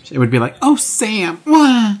Sam. It would be like, oh, Sam.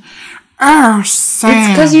 What? Oh, Sam. It's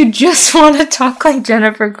because you just want to talk like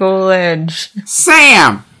Jennifer Coolidge.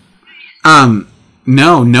 Sam!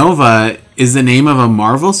 No, Nova is the name of a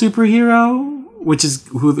Marvel superhero, which is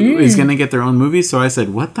who is going to get their own movie. So I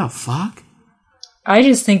said, what the fuck? I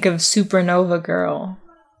just think of Supernova Girl.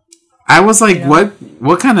 I was like,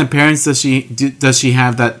 what kind of parents does she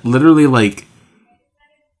have that literally, like,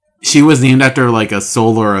 she was named after, like, a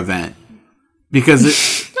solar event? Because a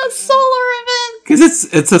solar event?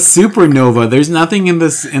 Because it's a supernova. There's nothing in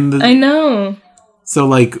I know. So,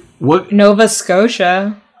 like, what? Nova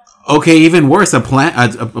Scotia. Okay, even worse, a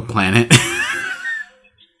planet. A planet.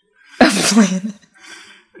 A planet.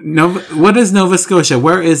 What is Nova Scotia?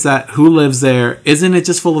 Where is that? Who lives there? Isn't it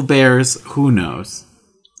just full of bears? Who knows?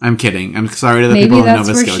 I'm kidding. I'm sorry to the people of Nova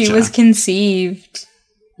Scotia. Maybe that's where she was conceived.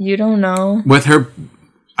 You don't know. With her,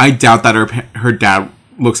 I doubt that her dad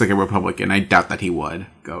looks like a Republican. I doubt that he would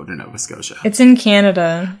go to Nova Scotia. It's in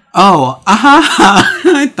Canada. Oh,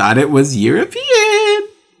 I thought it was European.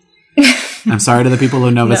 I'm sorry to the people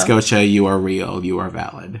of Nova Scotia. You are real. You are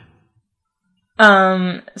valid.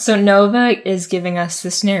 So Nova is giving us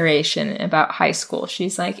this narration about high school.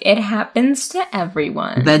 She's like, it happens to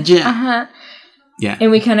everyone. Yeah.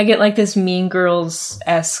 And we kind of get like this Mean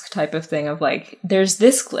Girls-esque type of thing of like, there's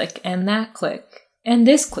this clique and that clique and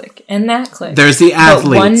this clique and that clique. There's the athletes.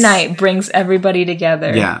 But one night brings everybody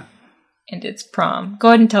together. Yeah. And it's prom. Go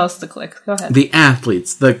ahead and tell us the clique. Go ahead. The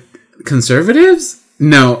athletes. The conservatives?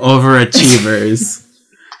 No, overachievers.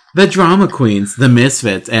 The drama queens. The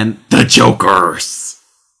misfits. And the jokers.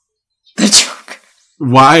 The Joker.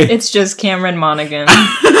 Why? It's just Cameron Monaghan.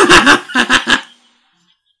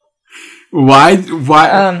 Why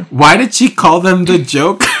did she call them the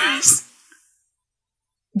jokers?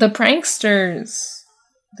 The pranksters.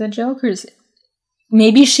 The jokers.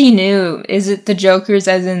 Maybe she knew. Is it the jokers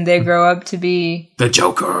as in they grow up to be the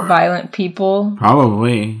Joker? Violent people?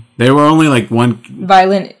 Probably. They were only like one.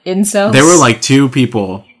 Violent incels? There were like 2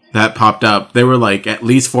 people that popped up. There were like at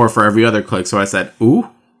least 4 for every other clique. So I said, ooh.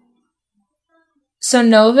 So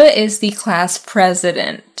Nova is the class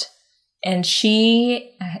president. And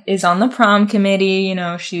she is on the prom committee, you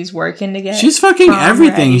know, she's working to get She's fucking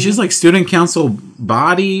everything. ready. She's like student council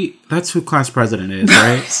body. That's who class president is,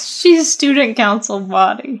 right? She's student council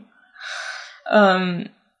body.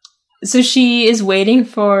 So she is waiting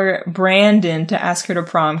for Brandon to ask her to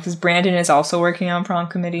prom, because Brandon is also working on prom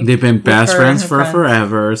committee. They've been best friends for friends.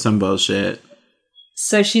 forever. Some bullshit.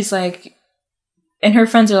 So she's like, and her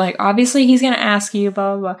friends are like, obviously he's going to ask you,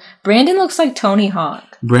 blah, blah, blah. Brandon looks like Tony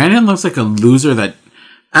Hawk. Brandon looks like a loser that...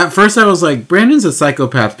 At first I was like, Brandon's a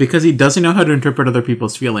psychopath because he doesn't know how to interpret other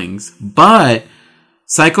people's feelings. But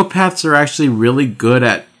psychopaths are actually really good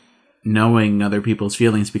at knowing other people's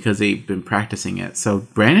feelings because they've been practicing it. So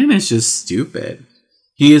Brandon is just stupid.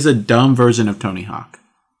 He is a dumb version of Tony Hawk.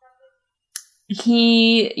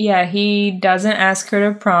 He doesn't ask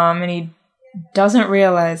her to prom, and he doesn't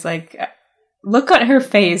realize, like... Look at her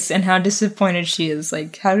face and how disappointed she is.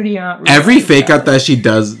 Like, how did he not realize Every fake out that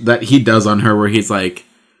he does on her where he's like,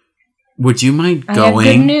 would you mind going?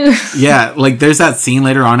 I have good news. Yeah, like there's that scene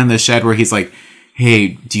later on in the shed where he's like, hey,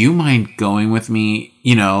 do you mind going with me,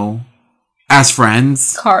 you know, as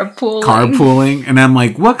friends? Carpooling. And I'm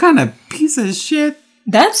like, what kind of piece of shit?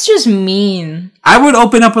 That's just mean. I would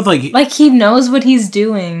open up with like he knows what he's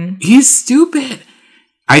doing. He's stupid.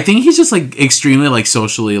 I think he's just like extremely like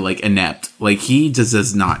socially like inept. Like he just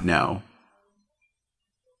does not know.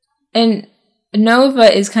 And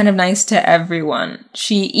Nova is kind of nice to everyone.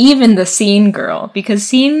 Even the scene girl, because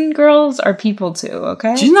scene girls are people too,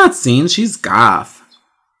 okay? She's not scene, she's goth.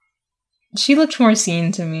 She looked more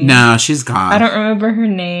scene to me. No, she's goth. I don't remember her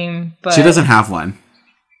name, but she doesn't have one.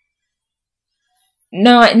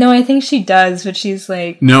 No, I think she does, but she's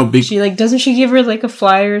like... she like, doesn't she give her like a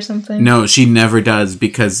flyer or something? No, she never does,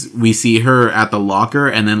 because we see her at the locker,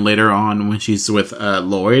 and then later on when she's with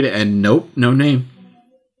Lloyd, and nope, no name.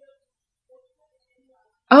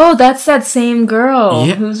 Oh, that's that same girl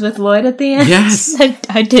who's with Lloyd at the end? Yes.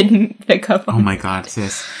 I didn't pick up on. Oh my god,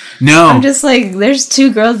 sis. No. I'm just like, there's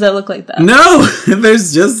 2 girls that look like that. No,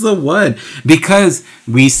 there's just the one. Because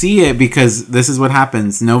we see it, because this is what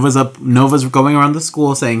happens. Nova's going around the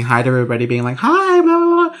school saying hi to everybody, being like, hi, blah,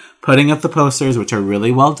 blah, blah. Putting up the posters, which are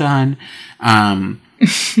really well done. From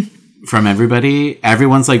everybody.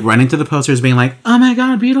 Everyone's like running to the posters being like, oh my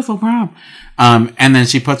god, beautiful prom. And then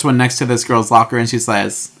she puts one next to this girl's locker and she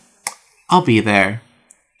says, I'll be there.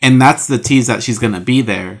 And that's the tease that she's going to be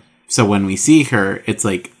there. So when we see her, it's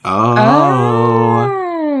like, oh.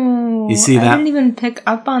 You see that? I didn't even pick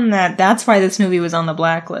up on that. That's why this movie was on the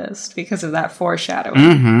blacklist, because of that foreshadowing.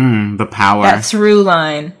 Mm-hmm. The power. That through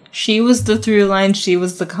line. She was the through line. She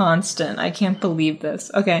was the constant. I can't believe this.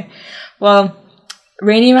 Okay. Well,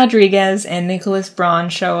 Rainy Rodriguez and Nicholas Braun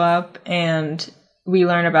show up, and we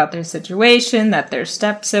learn about their situation, that they're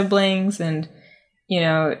step siblings, and, you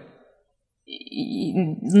know,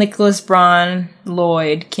 Nicholas Braun,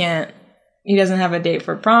 Lloyd, he doesn't have a date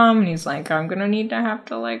for prom, and he's like, I'm gonna need to have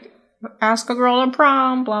to, like, ask a girl to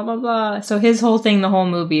prom, blah, blah, blah. So his whole thing, the whole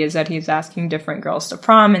movie, is that he's asking different girls to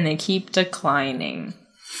prom, and they keep declining.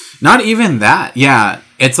 Not even that. Yeah.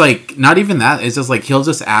 It's like, not even that. It's just like, he'll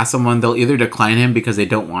just ask someone, they'll either decline him because they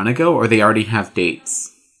don't want to go, or they already have dates.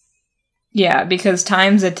 Yeah, because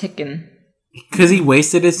time's a ticking. Because he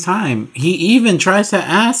wasted his time. He even tries to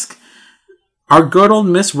ask our good old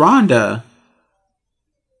Miss Rhonda.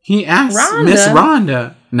 He asks Miss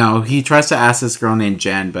Rhonda. No, he tries to ask this girl named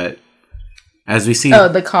Jen, but as we see... Oh,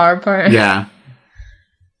 the car part? Yeah.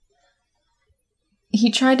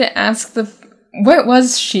 He tried to ask the... What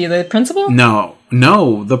was she? The principal? No,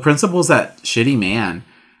 the principal's that shitty man.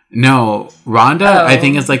 No, Rhonda, I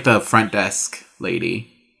think, is like the front desk lady.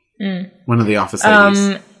 One of the office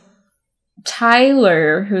ladies.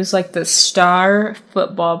 Tyler, who's like the star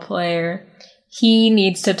football player, he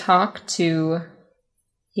needs to talk to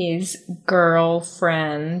his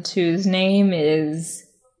girlfriend, whose name is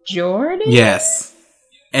Jordan? Yes.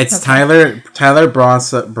 It's Tyler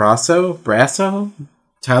Brasso?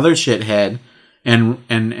 Tyler Shithead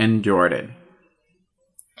and Jordan.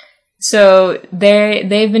 So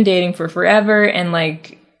they've been dating for forever, and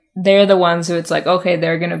like they're the ones who it's like, okay,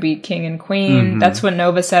 they're gonna be king and queen. That's what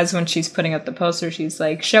Nova says when she's putting up the poster. She's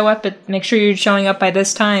like, make sure you're showing up by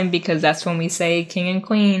this time, because that's when we say king and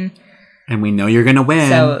queen. And we know you're gonna win.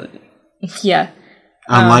 So, yeah.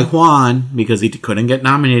 Unlike Juan, because he couldn't get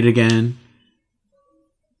nominated again.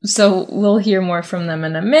 So we'll hear more from them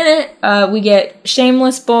in a minute. We get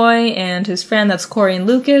Shameless Boy and his friend, that's Corey and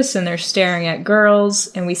Lucas, and they're staring at girls,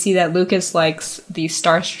 and we see that Lucas likes the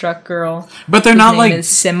starstruck girl. But they're not like is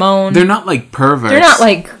Simone. They're not like perverts. They're not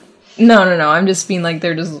like no. I'm just being like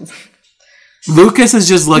they're just Lucas is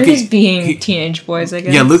just looking. They're just being teenage boys, I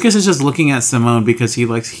guess. Yeah, Lucas is just looking at Simone because he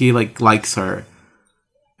likes her,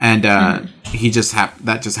 and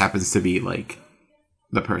that just happens to be like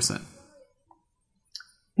the person.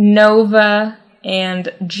 Nova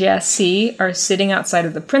and Jesse are sitting outside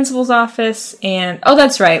of the principal's office, and oh,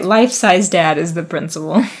 that's right, Life-Size Dad is the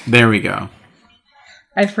principal. There we go.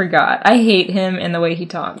 I forgot. I hate him and the way he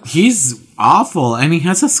talks. He's awful, and he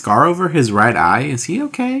has a scar over his right eye. Is he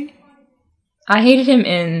okay? I hated him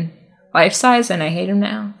in Life-Size, and I hate him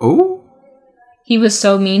now. Oh? He was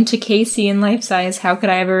so mean to Casey in Life-Size. How could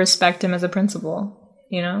I ever respect him as a principal?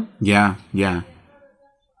 You know? Yeah.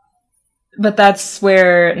 But that's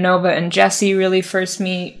where Nova and Jesse really first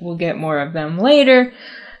meet. We'll get more of them later.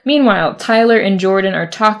 Meanwhile, Tyler and Jordan are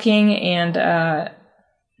talking, and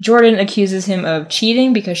Jordan accuses him of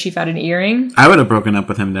cheating because she found an earring. I would have broken up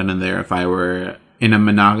with him then and there if I were in a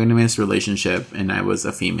monogamous relationship and I was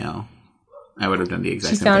a female. I would have done the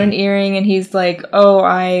exact same thing. She found an earring, and he's like, oh,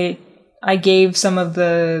 I gave some of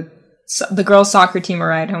the girls' soccer team a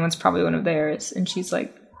ride home. It's probably one of theirs. And she's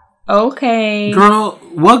like, okay. Girl,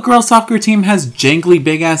 what girl soccer team has jangly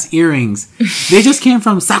big ass earrings? They just came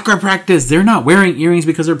from soccer practice. They're not wearing earrings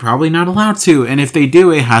because they're probably not allowed to. And if they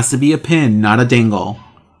do, it has to be a pin, not a dangle.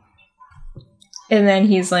 And then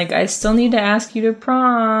he's like, I still need to ask you to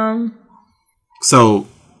prom. So,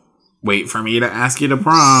 wait for me to ask you to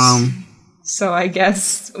prom. So I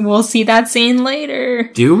guess we'll see that scene later.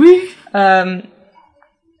 Do we?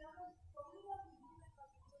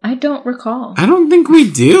 I don't recall. I don't think we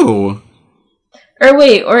do. Or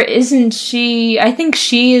wait, or isn't she... I think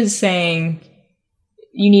she is saying,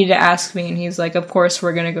 you need to ask me. And he's like, of course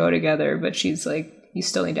we're going to go together. But she's like, you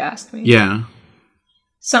still need to ask me. Yeah.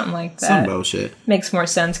 Something like that. Some bullshit. Makes more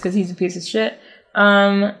sense because he's a piece of shit.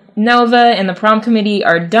 Nova and the prom committee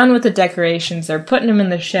are done with the decorations. They're putting them in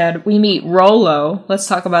the shed. We meet Rolo. Let's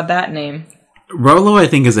talk about that name. Rolo, I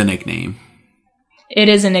think, is a nickname. It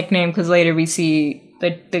is a nickname because later we see...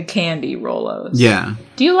 The candy Rolos. Yeah.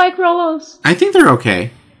 Do you like Rolos? I think they're okay.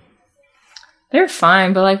 They're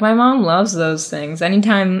fine, but like my mom loves those things.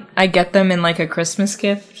 Anytime I get them in like a Christmas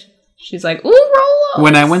gift, she's like, ooh, Rolos!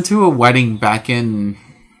 When I went to a wedding back in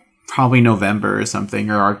probably November or something,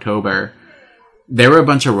 or October, there were a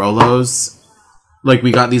bunch of Rolos. Like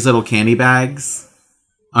we got these little candy bags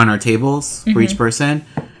on our tables for each person.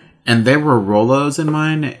 And there were Rolos in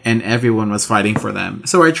mine, and everyone was fighting for them.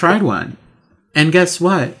 So I tried one. And guess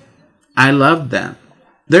what? I loved them.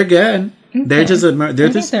 They're good. Okay. They're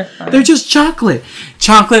just chocolate.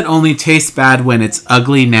 Chocolate only tastes bad when it's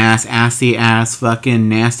ugly, nasty ass, fucking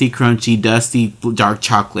nasty, crunchy, dusty, dark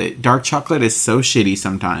chocolate. Dark chocolate is so shitty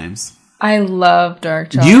sometimes. I love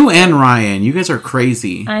dark chocolate. You and Ryan, you guys are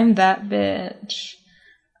crazy. I'm that bitch.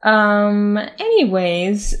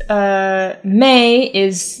 Anyways, May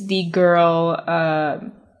is the girl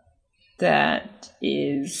that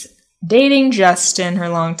is dating Justin, her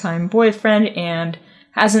longtime boyfriend, and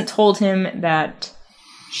hasn't told him that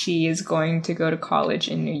she is going to go to college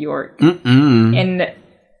in New York. And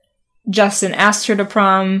Justin asked her to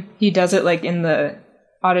prom. He does it like in the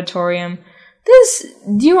auditorium.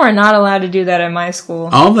 You are not allowed to do that at my school.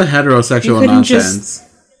 All the heterosexual nonsense.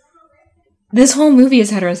 This whole movie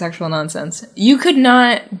is heterosexual nonsense. You could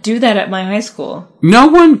not do that at my high school. No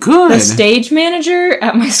one could. The stage manager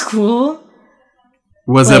at my school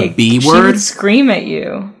was a B word? She would scream at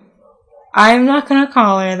you. I'm not going to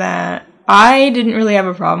call her that. I didn't really have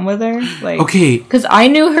a problem with her. Okay. Because I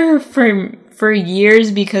knew her for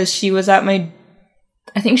years because she was at my...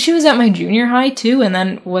 I think she was at my junior high too, and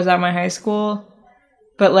then was at my high school.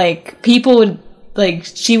 But people would...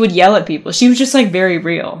 she would yell at people. She was just very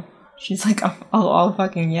real. She's like, I'll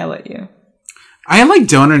fucking yell at you. I like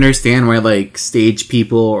don't understand why like stage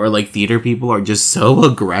people or like theater people are just so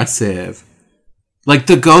aggressive. Like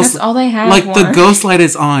the ghost, That's all they have. like the ghost light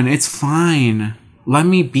is on. It's fine. Let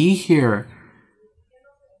me be here.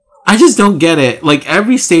 I just don't get it. Like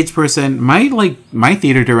every stage person, my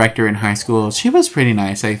theater director in high school, she was pretty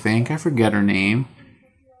nice. I think I forget her name,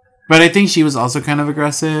 but I think she was also kind of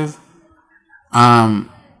aggressive. Some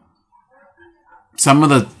of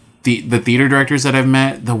the theater directors that I've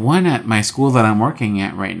met, the one at my school that I'm working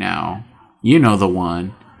at right now, you know the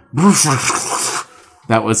one.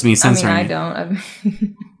 That was me censoring. I mean, I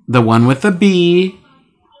don't. The one with the B.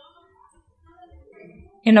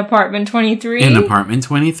 In apartment 23? In apartment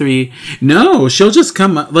 23. No, she'll just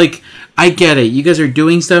come up. Like, I get it. You guys are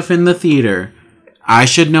doing stuff in the theater. I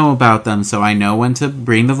should know about them, so I know when to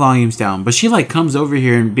bring the volumes down. But she, like, comes over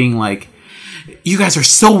here and being like, you guys are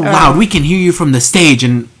so loud. We can hear you from the stage,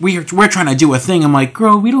 and we're trying to do a thing. I'm like,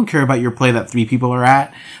 girl, we don't care about your play that 3 people are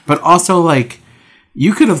at. But also, like,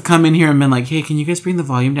 you could have come in here and been like, hey, can you guys bring the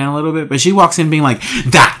volume down a little bit? But she walks in being like,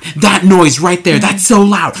 that noise right there, that's so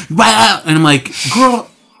loud. And I'm like, girl,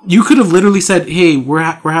 you could have literally said, hey, we're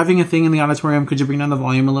having a thing in the auditorium. Could you bring down the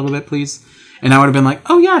volume a little bit, please? And I would have been like,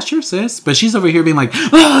 oh, yeah, sure, sis. But she's over here being like,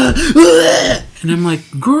 and I'm like,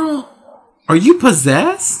 girl, are you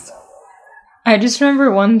possessed? I just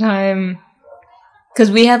remember one time, because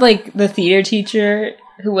we had, like, the theater teacher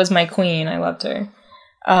who was my queen. I loved her.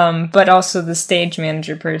 But also the stage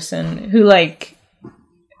manager person who, like,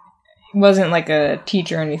 wasn't, like, a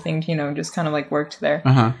teacher or anything, you know, just kind of, like, worked there.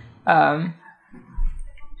 Uh-huh.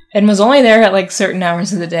 And was only there at, like, certain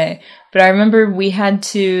hours of the day. But I remember we had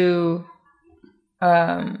to,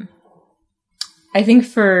 I think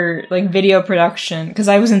for, like, video production, because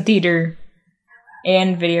I was in theater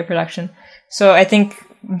and video production. So I think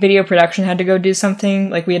video production had to go do something.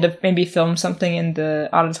 Like, we had to maybe film something in the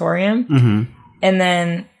auditorium. Mm-hmm. And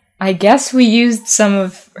then I guess we used some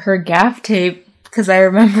of her gaff tape, because I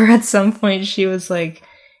remember at some point she was like,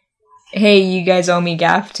 hey, you guys owe me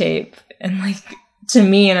gaff tape. And, like, to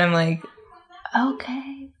me, and I'm like,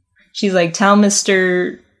 okay. She's like, tell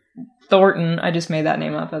Mr. Thornton, I just made that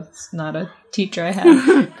name up, that's not a teacher I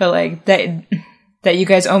had, but, like, that you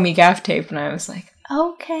guys owe me gaff tape. And I was like,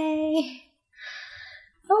 okay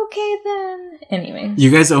then. Anyway. You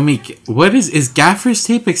guys owe me, what is gaffer's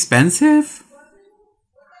tape expensive?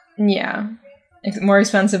 Yeah. More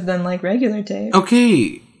expensive than, like, regular tape.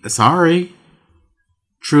 Okay, sorry.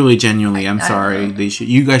 Truly, genuinely, I'm sorry.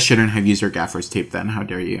 You guys shouldn't have used her gaffer's tape then. How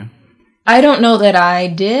dare you? I don't know that I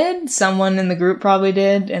did. Someone in the group probably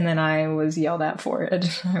did, and then I was yelled at for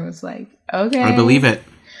it. I was like, okay. I believe it.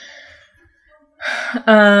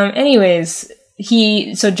 Anyways,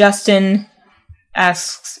 so Justin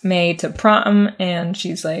asks May to prom, and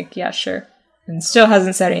she's like, yeah, sure. And still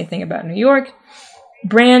hasn't said anything about New York.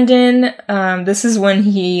 Brandon, this is when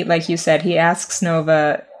he, like you said, he asks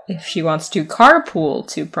Nova if she wants to carpool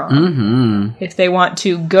to prom. Mm-hmm. If they want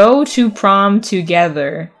to go to prom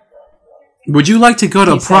together. Would you like to go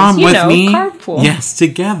to prom with me? Carpool. Yes,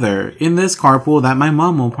 together. In this carpool that my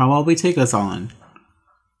mom will probably take us on.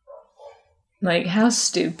 Like, how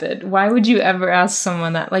stupid. Why would you ever ask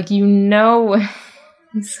someone that? Like, you know...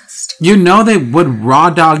 He's so stupid. You know they would raw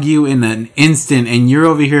dog you in an instant, and you're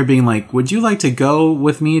over here being like, would you like to go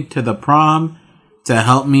with me to the prom to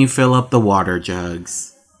help me fill up the water jugs?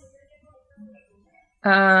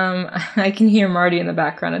 I can hear Marty in the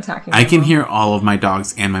background attacking. I can hear all of my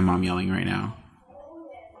dogs and my mom yelling right now.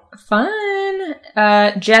 Fun.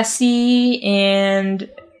 Jesse and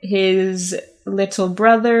his little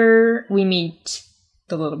brother. We meet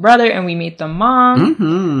the little brother and we meet the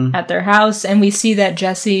mom at their house, and we see that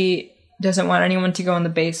Jesse doesn't want anyone to go in the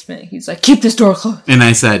basement. He's like, keep this door closed. And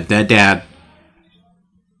I said, dead dad.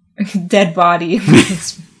 Dead body.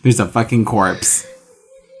 There's a fucking corpse.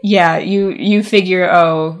 Yeah, you figure,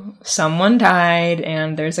 oh, someone died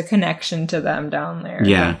and there's a connection to them down there.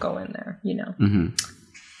 Yeah. Don't go in there, you know. Mm-hmm.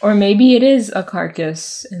 Or maybe it is a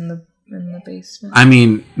carcass in the basement. I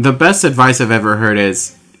mean, the best advice I've ever heard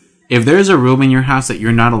is, if there's a room in your house that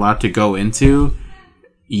you're not allowed to go into,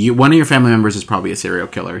 one of your family members is probably a serial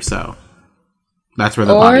killer, so that's where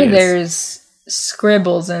the body is. Or there's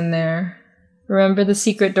scribbles in there. Remember the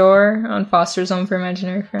secret door on Foster's Home for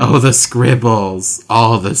Imaginary Friends? Oh, the scribbles.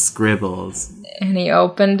 All the scribbles. And he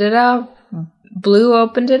opened it up. Blue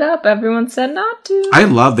opened it up. Everyone said not to. I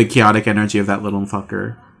love the chaotic energy of that little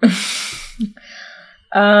fucker.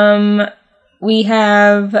 We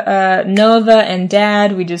have Nova and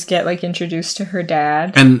Dad. We just get, like, introduced to her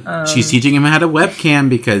dad. And she's teaching him how to webcam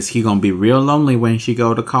because he gonna be real lonely when she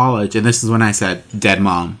go to college. And this is when I said, dead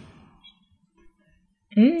mom.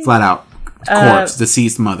 Flat out. Corpse,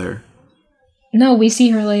 deceased mother. No, we see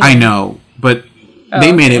her later. I know, but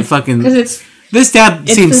they made it fucking... Because this dad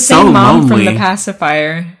it's seems the so same mom lonely. from the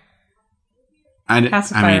pacifier. I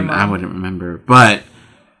Pacifier mom. wouldn't remember. But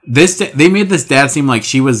they made this dad seem like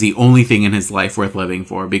she was the only thing in his life worth living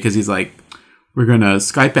for. Because he's like, we're going to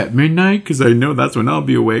Skype at midnight because I know that's when I'll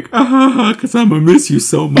be awake. Because I'm going to miss you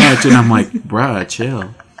so much. And I'm like, bruh,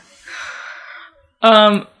 chill.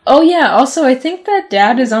 Oh yeah, also I think that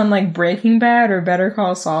dad is on like Breaking Bad or Better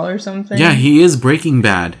Call Saul or something. Yeah, he is Breaking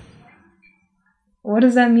Bad. What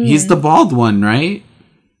does that mean? He's the bald one, right?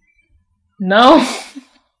 No.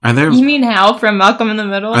 Are there... You mean Hal from Malcolm in the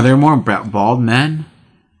Middle? Are there more bald men?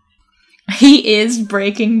 He is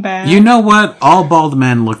Breaking Bad. You know what? All bald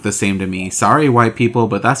men look the same to me. Sorry, white people,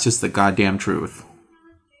 but that's just the goddamn truth.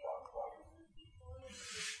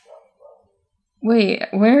 Wait,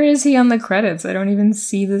 where is he on the credits? I don't even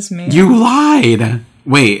see this man. You lied!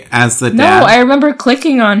 Wait, as the dad? No, I remember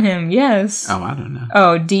clicking on him, yes. Oh, I don't know.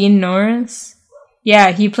 Oh, Dean Norris?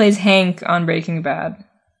 Yeah, he plays Hank on Breaking Bad.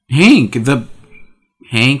 Hank the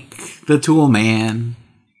tool man.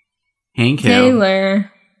 Hank Hill.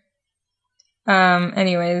 Taylor.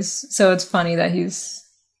 Anyways, so it's funny that he's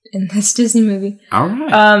in this Disney movie.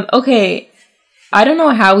 Alright. Okay. I don't know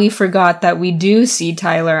how we forgot that we do see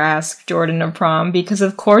Tyler ask Jordan to prom, because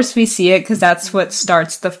of course we see it, because that's what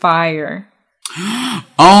starts the fire.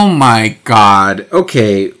 Oh my god.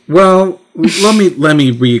 Okay, well, let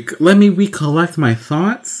me recollect my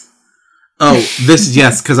thoughts. Oh,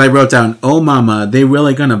 yes, because I wrote down, oh mama, they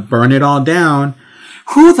really gonna burn it all down.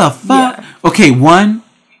 Who the fuck? Yeah. Okay, one,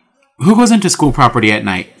 who goes into school property at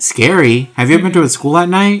night? Scary. Have you ever been to a school at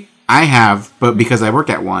night? I have, but because I work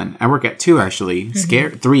at one. I work at two, actually.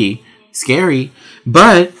 Three. Scary.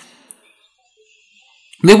 But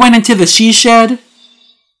they went into the she shed.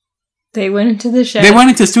 They went into the shed. They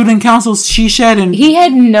went into student council's she shed, and he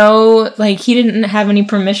had he didn't have any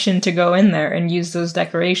permission to go in there and use those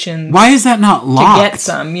decorations. Why is that not locked? To get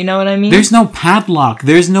some, you know what I mean? There's no padlock.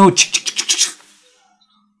 There's no...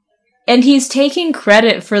 And he's taking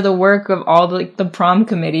credit for the work of all the prom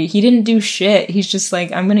committee. He didn't do shit. He's just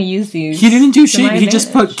like, I'm gonna use these. He didn't do shit. He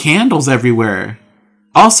just put candles everywhere.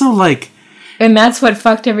 Also, like... And that's what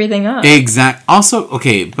fucked everything up. Also,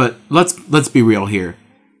 okay, but let's be real here.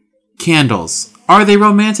 Candles. Are they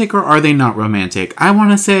romantic or are they not romantic? I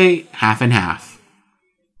want to say half and half.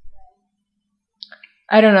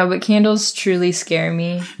 I don't know, but candles truly scare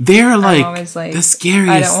me. They're like, the scariest thing.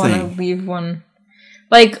 I don't want to leave one.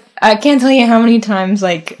 Like, I can't tell you how many times,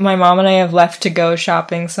 like, my mom and I have left to go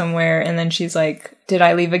shopping somewhere, and then she's like, did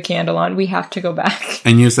I leave a candle on? We have to go back.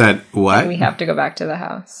 And you said, what? And we have to go back to the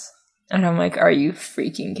house. And I'm like, are you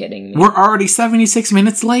freaking kidding me? We're already 76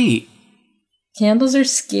 minutes late. Candles are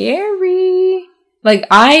scary. Like,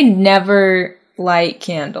 I never light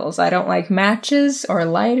candles. I don't like matches or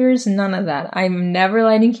lighters, none of that. I'm never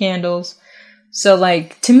lighting candles. So,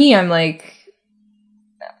 like, to me, I'm like...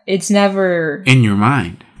 It's never in your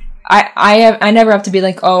mind. I never have to be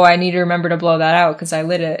like, oh, I need to remember to blow that out because I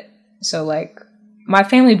lit it. So like, my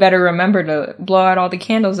family better remember to blow out all the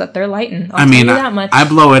candles that they're lighting. I'll tell you that much. I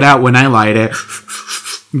blow it out when I light it.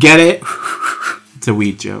 Get it? It's a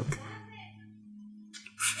weed joke.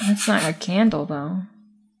 That's not a candle though.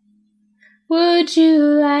 Would you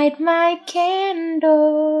light my candle?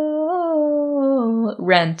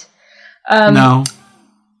 Rent. No.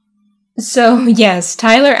 So, yes,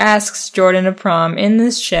 Tyler asks Jordan to prom in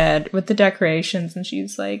this shed with the decorations, and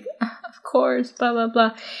she's like, of course, blah, blah,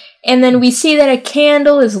 blah. And then we see that a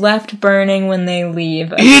candle is left burning when they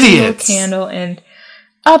leave. Idiots! A candle, and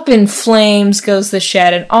up in flames goes the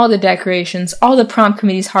shed, and all the decorations, all the prom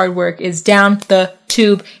committee's hard work is down the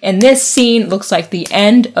tube. And this scene looks like the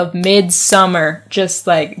end of Midsummer. Just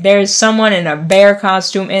like there's someone in a bear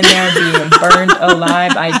costume in there being burned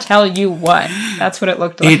alive. I tell you what, that's what it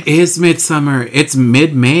looked like. It is Midsummer. It's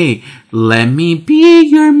mid-May. Let me be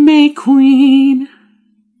your May queen.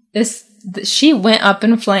 She went up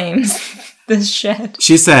in flames. This shed.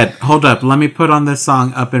 She said, hold up, let me put on this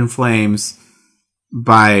song Up in Flames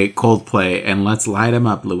by Coldplay, and let's light him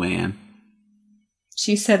up, Luann.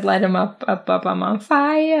 She said, light him up, I'm on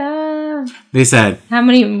fire. They said... How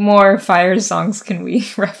many more fire songs can we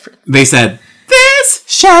reference? They said, this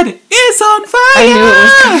shed is on fire! I knew it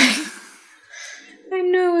was coming. I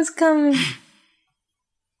knew it was coming.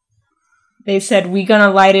 They said, we gonna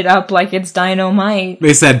light it up like it's dynamite.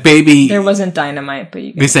 They said, baby... There wasn't dynamite, but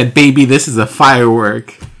you They said, baby, this is a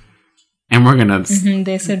firework. And we're gonna...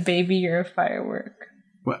 They said, baby, you're a firework.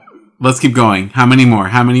 Let's keep going. How many more?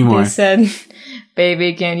 They said,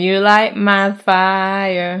 baby, can you light my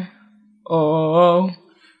fire? Oh,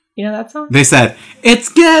 You know that song? They said, "It's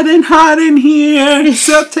getting hot in here,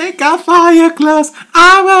 so take off all your clothes.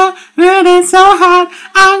 It's so hot,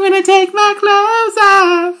 I'm gonna take my clothes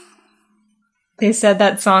off." They said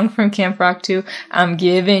that song from Camp Rock too. I'm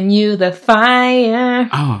giving you the fire.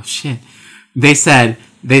 Oh shit! They said,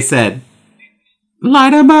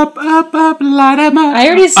 "Light 'em up, light 'em up." I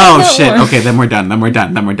already said Oh that shit! one. Okay, then we're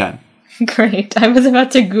done. Great. I was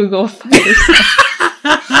about to Google fire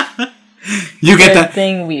song. You get Good that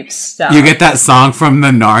thing we've stopped. You get that song from the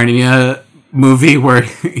Narnia movie where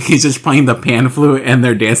he's just playing the pan flute and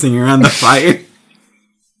they're dancing around the fire.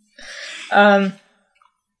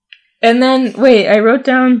 And then, wait, I wrote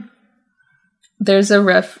down, there's a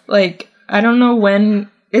like, I don't know when,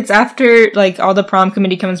 it's after, like, all the prom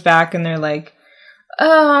committee comes back and they're like,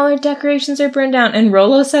 oh, all our decorations are burned down. And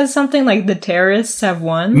Rolo says something like, the terrorists have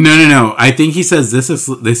won. No. I think he says this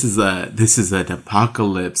is an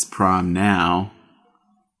apocalypse prom now.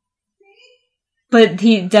 But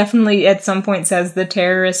he definitely at some point says the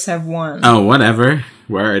terrorists have won. Oh, whatever.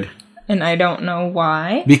 Word. And I don't know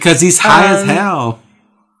why. Because he's high as hell.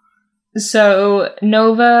 So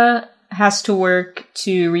Nova has to work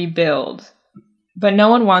to rebuild. But no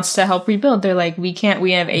one wants to help rebuild. They're like, we can't,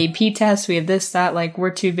 we have AP tests, we have this, that, like,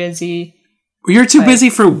 we're too busy. You're too busy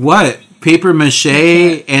for what? Paper mache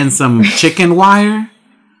and some chicken wire?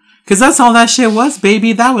 Because that's all that shit was,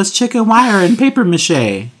 baby. That was chicken wire and paper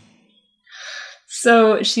mache.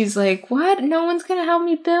 So she's like, what? No one's going to help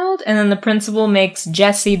me build? And then the principal makes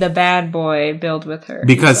Jesse, the bad boy, build with her.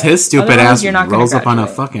 Because He's his like, stupid ass you're not gonna rolls up on a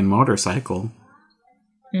graduate. fucking motorcycle.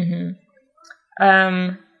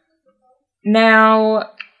 Mm-hmm. Now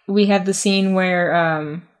we have the scene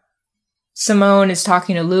where Simone is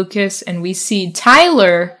talking to Lucas, and we see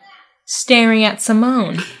Tyler staring at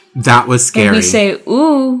Simone. That was scary. And we say,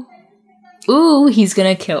 ooh, he's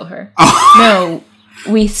gonna kill her. No,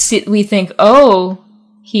 we think, oh,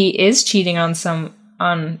 he is cheating on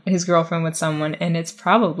his girlfriend with someone, and it's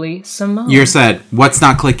probably Simone. You said, what's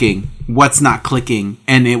not clicking?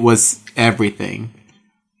 And it was everything.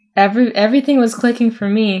 Everything was clicking for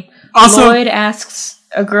me. Also, Lloyd asks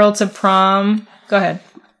a girl to prom. Go ahead.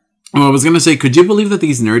 Well, I was going to say, could you believe that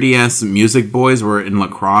these nerdy-ass music boys were in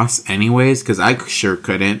lacrosse anyways? Because I sure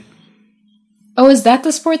couldn't. Oh, is that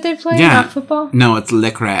the sport they play? Yeah. Not football? No, it's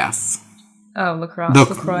lacrosse. Oh, lacrosse.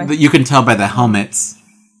 LaCroix. You can tell by the helmets.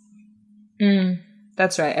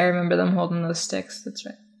 That's right. I remember them holding those sticks. That's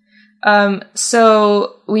right.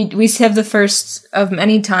 So we have the first of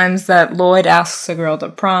many times that Lloyd asks a girl to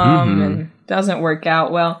prom and doesn't work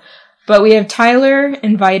out well. But we have Tyler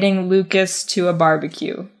inviting Lucas to a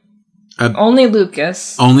barbecue. Only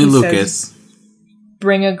Lucas. Only He Lucas. says,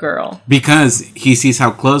 bring a girl. Because he sees how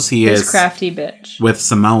close he This is crafty bitch. with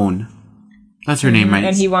Simone. That's her name, right?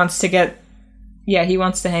 And he wants to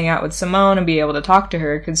hang out with Simone and be able to talk to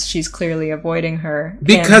her because she's clearly avoiding her.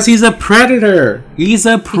 Because he's a predator. He's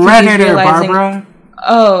a predator, Barbara.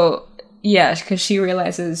 Oh, yeah, because she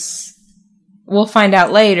realizes... We'll find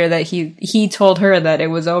out later that he told her that it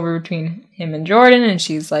was over between him and Jordan, and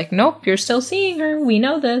she's like, nope, you're still seeing her. We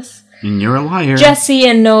know this. And you're a liar. Jesse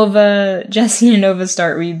and Nova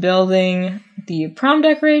start rebuilding the prom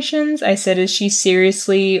decorations. I said, is she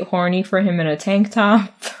seriously horny for him in a tank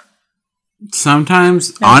top?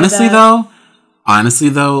 Sometimes, honestly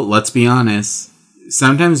though, let's be honest.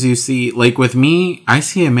 Sometimes you see, like with me, I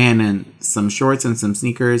see a man in some shorts and some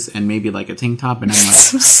sneakers and maybe like a tank top, and I'm like,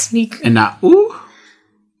 Some sneakers. and not ooh.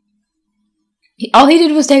 All he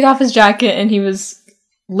did was take off his jacket, and he was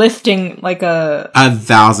lifting like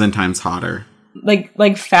 1,000 times hotter.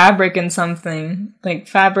 like fabric and something, like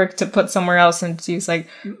fabric to put somewhere else, and she's like,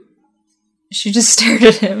 she just stared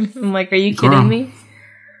at him. I'm like, are you kidding me?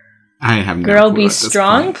 I have no Girl, clue be at this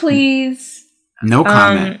strong, point. please. No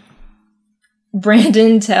comment.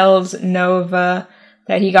 Brandon tells Nova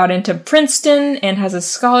that he got into Princeton and has a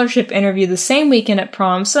scholarship interview the same weekend at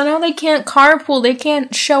prom, so now they can't carpool, they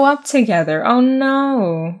can't show up together. Oh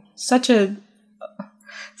no. Such a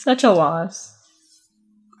loss.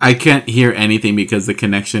 I can't hear anything because the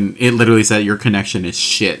connection, it literally said your connection is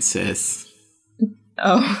shit, sis.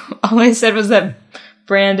 Oh, all I said was that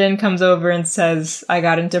Brandon comes over and says, I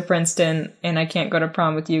got into Princeton and I can't go to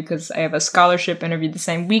prom with you because I have a scholarship interview the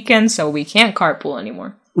same weekend, so we can't carpool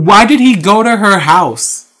anymore. Why did he go to her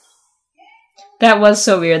house? That was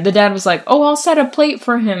so weird. The dad was like, oh, I'll set a plate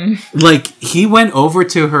for him. Like, he went over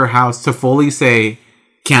to her house to fully say,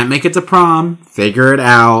 can't make it to prom, figure it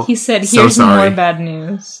out. He said, So here's sorry. more bad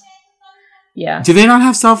news. Yeah. Do they not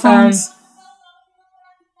have cell phones?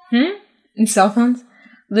 And cell phones?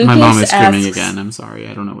 Lucas My mom is screaming asks, again. I'm sorry.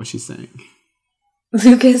 I don't know what she's saying.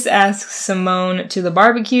 Lucas asks Simone to the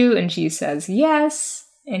barbecue, and she says yes.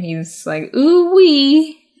 And he's like, ooh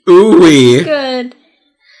wee. Ooh wee. Good.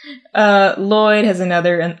 Lloyd has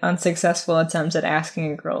another unsuccessful attempt at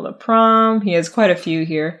asking a girl to prom. He has quite a few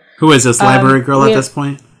here. Who is this library girl at this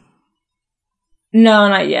point? No,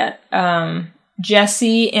 not yet.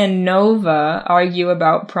 Jesse and Nova argue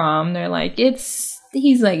about prom. They're like,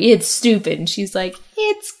 he's like, it's stupid. And she's like,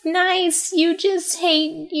 it's nice. You're just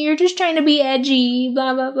trying to be edgy,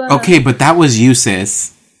 blah, blah, blah. Okay, but that was you,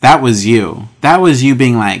 sis. That was you. That was you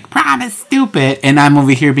being like, prom is stupid. And I'm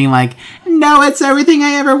over here being like, no, it's everything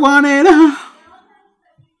I ever wanted.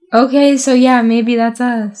 Okay, so yeah, maybe that's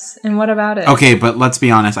us. And what about it? Okay, but let's be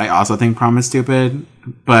honest. I also think prom is stupid.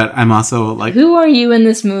 But I'm also like... Who are you in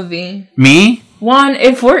this movie? Me? One,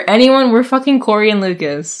 if we're anyone, we're fucking Corey and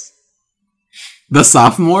Lucas. The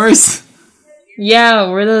sophomores? Yeah,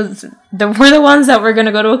 we're the ones that were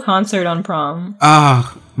gonna go to a concert on prom.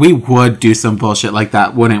 We would do some bullshit like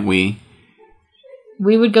that, wouldn't we?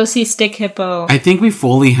 We would go see Stick Hippo. I think we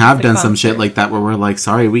fully have done some shit like that where we're like,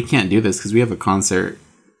 sorry, we can't do this because we have a concert.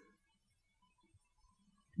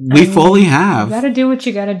 We fully have. You gotta do what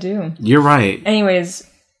you gotta do. You're right. Anyways,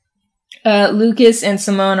 Lucas and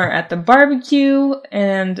Simone are at the barbecue,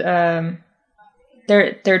 and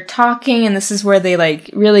they're talking, and this is where they like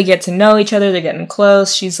really get to know each other. They're getting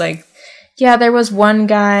close. She's like, yeah, there was one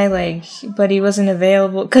guy, like, but he wasn't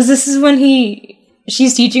available. Because this is when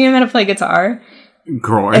she's teaching him how to play guitar.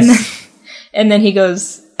 Gross. And then he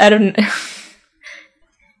goes, I don't know.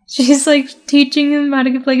 She's like teaching him how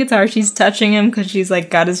to play guitar. She's touching him because she's like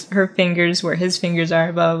got her fingers where his fingers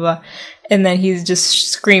are, blah, blah, blah. And then he just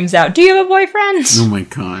screams out, do you have a boyfriend? Oh my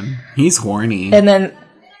god. He's horny. And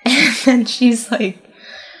then she's like,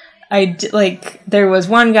 there was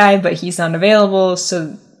one guy, but he's not available,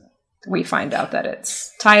 so we find out that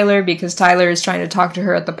it's Tyler, because Tyler is trying to talk to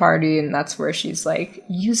her at the party, and that's where she's like,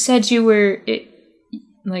 you said you were...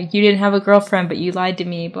 Like, you didn't have a girlfriend, but you lied to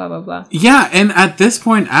me, blah, blah, blah. Yeah, and at this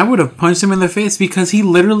point, I would have punched him in the face because he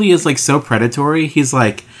literally is, like, so predatory. He's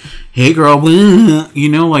like, hey, girl, you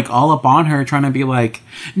know, like, all up on her, trying to be like,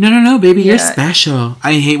 no, baby, you're special.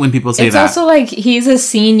 I hate when people say that. It's also, like, he's a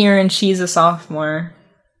senior and she's a sophomore.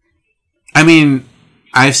 I mean,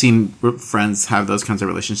 I've seen friends have those kinds of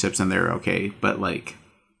relationships and they're okay, but, like...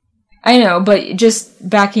 I know, but just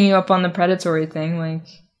backing you up on the predatory thing, like...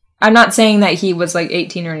 I'm not saying that he was, like,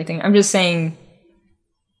 18 or anything. I'm just saying...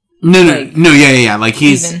 No, yeah. Like,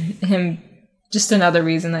 he's... Even him... Just another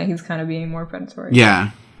reason that he's kind of being more predatory.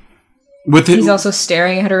 Yeah. He's also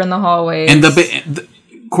staring at her in the hallways. And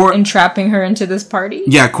and trapping her into this party.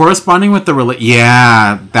 Yeah, corresponding with the...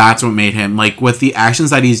 Yeah, that's what made him... Like, with the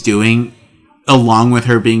actions that he's doing, along with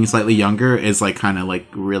her being slightly younger, is, like, kind of, like,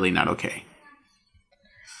 really not okay.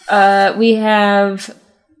 We have...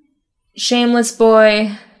 Shameless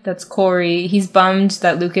Boy... That's Corey. He's bummed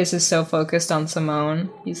that Lucas is so focused on Simone.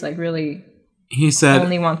 He's like really... He said...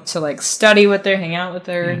 Only wants to like study with her, hang out with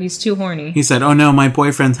her. Yeah. He's too horny. He said, oh no, my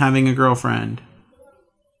boyfriend's having a girlfriend.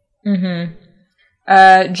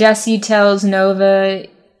 Jesse tells Nova...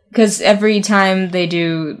 Because every time they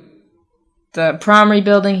do the prom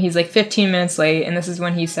rebuilding, he's like 15 minutes late. And this is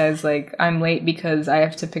when he says like, I'm late because I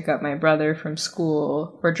have to pick up my brother from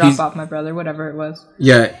school. Or drop off my brother, whatever it was.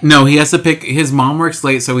 Yeah, no, he has to pick... His mom works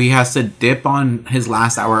late, so he has to dip on his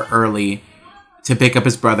last hour early to pick up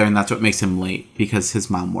his brother. And that's what makes him late, because his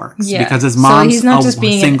mom works. Yeah. Because his mom's he's not just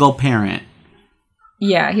being single parent.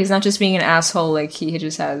 Yeah, he's not just being an asshole. Like, he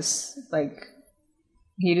just has, like...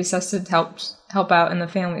 He just has to help out in the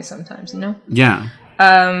family sometimes, you know? Yeah.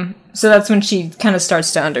 So that's when she kind of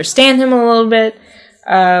starts to understand him a little bit.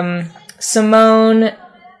 Simone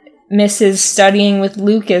misses studying with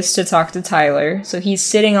Lucas to talk to Tyler. So he's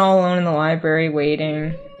sitting all alone in the library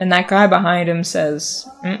waiting. And that guy behind him says,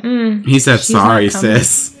 He said, sorry,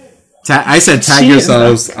 sis. I said, tag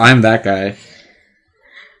yourselves. I'm that guy.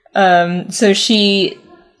 So she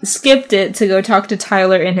skipped it to go talk to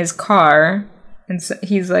Tyler in his car. And so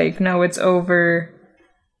he's like, no, it's over.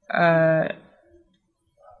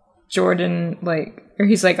 Jordan, like, or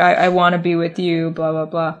he's like, I want to be with you, blah, blah,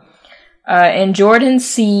 blah. And Jordan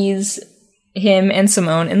sees him and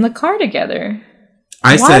Simone in the car together.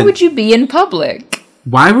 Why would you be in public?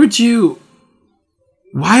 Why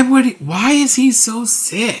is he so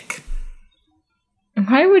sick?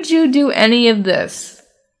 Why would you do any of this?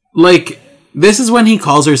 Like, this is when he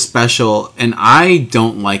calls her special, and I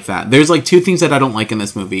don't like that. There's, like, two things that I don't like in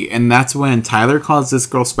this movie, and that's when Tyler calls this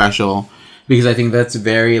girl special, because I think that's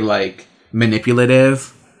very, like,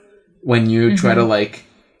 manipulative when you try to, like,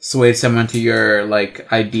 sway someone to your,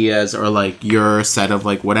 like, ideas or, like, your set of,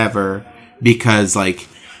 like, whatever. because like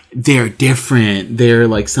they're different. They're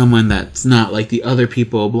like someone that's not like the other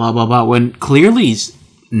people, blah, blah, blah. When clearly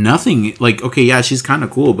nothing, like, okay, yeah, she's kind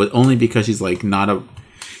of cool, but only because she's like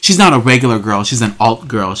she's not a regular girl. She's an alt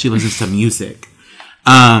girl. She listens to music.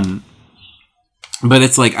 But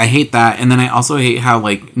it's like, I hate that. And then I also hate how,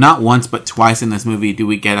 like, not once but twice in this movie do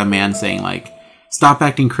we get a man saying, like, stop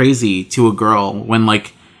acting crazy to a girl when,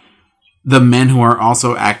 like, the men who are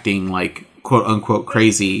also acting, like, quote unquote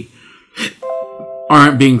crazy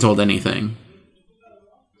aren't being told anything.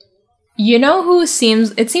 You know who it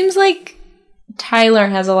seems like Tyler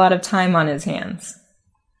has a lot of time on his hands.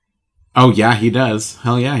 Oh, yeah, he does.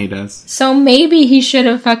 Hell yeah, he does. So maybe he should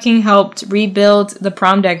have fucking helped rebuild the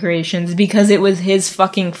prom decorations because it was his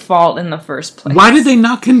fucking fault in the first place. Why did they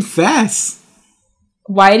not confess?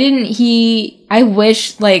 Why didn't he... I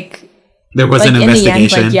wish, like... There was an investigation. In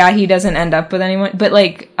the end, like, yeah, he doesn't end up with anyone. But,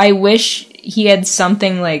 like, I wish he had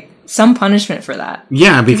something, like, some punishment for that.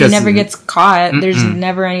 Yeah, because... he never gets caught. There's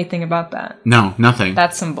never anything about that. No, nothing.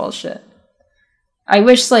 That's some bullshit. I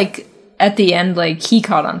wish, like... at the end, like, he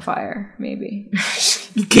caught on fire, maybe.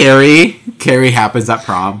 Carrie happens at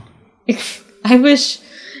prom. I wish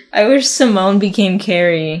Simone became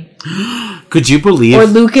Carrie. Could you believe? Or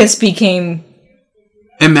Lucas became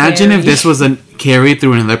Imagine Carrie. if this was a Carrie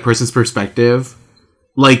through another person's perspective.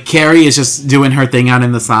 Like, Carrie is just doing her thing out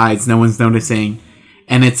in the sides, no one's noticing.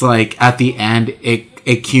 And it's like, at the end, it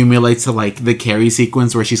accumulates to, like, the Carrie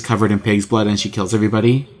sequence where she's covered in pig's blood and she kills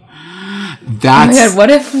everybody. That's... Oh my god, what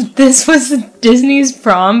if this was Disney's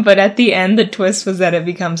prom, but at the end the twist was that it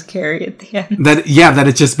becomes Carrie at the end? That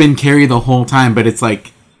it's just been Carrie the whole time, but it's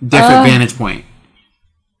like different vantage point.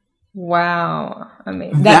 Wow. I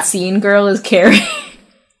mean, that scene girl is Carrie.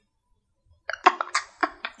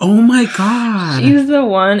 Oh my god. She's the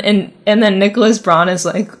one, and then Nicholas Braun is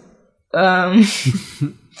like, hello?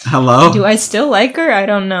 do I still like her? I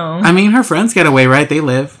don't know. I mean, her friends get away, right? They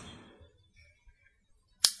live.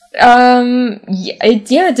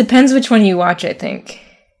 It depends which one you watch, I think.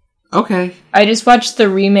 Okay. I just watched the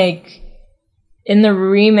remake. In the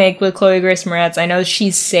remake with Chloe Grace Moretz, I know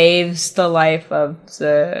she saves the life of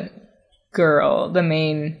the girl, the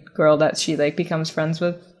main girl that she, like, becomes friends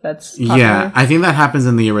with. That's popular. Yeah, I think that happens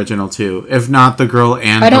in the original, too. If not, the girl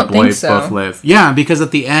and the boy both live. Yeah, because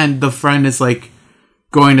at the end, the friend is, like,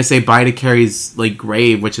 going to say bye to Carrie's, like,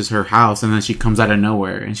 grave, which is her house, and then she comes out of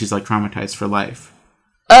nowhere, and she's, like, traumatized for life.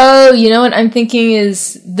 Oh, you know what I'm thinking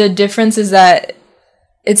is the difference is that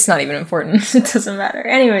it's not even important. It doesn't matter.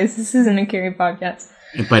 Anyways, this isn't a Carrie podcast.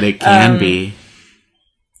 But it can be.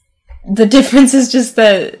 The difference is just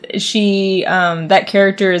that she, that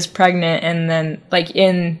character is pregnant, and then, like,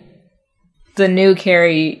 in the new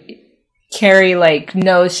Carrie, like,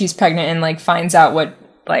 knows she's pregnant and, like, finds out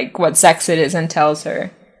what sex it is and tells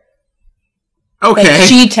her. Okay. Like,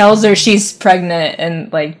 she tells her she's pregnant,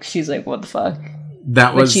 and, like, she's like, what the fuck?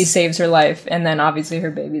 But she saves her life, and then obviously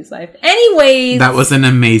her baby's life. Anyways! That was an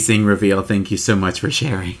amazing reveal. Thank you so much for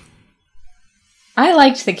sharing. I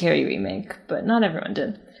liked the Carrie remake, but not everyone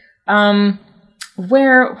did.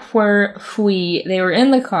 Where were we? They were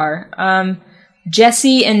in the car.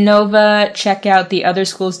 Jesse and Nova check out the other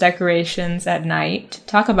school's decorations at night.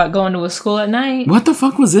 Talk about going to a school at night. What the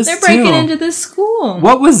fuck was this? They're breaking into this school.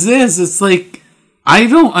 What was this? It's like... I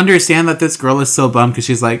don't understand that this girl is so bummed because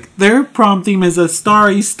she's like, their prom theme is a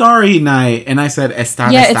starry night. And I said,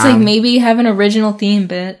 Estar. Yeah, it's like, maybe have an original theme,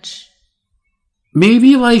 bitch.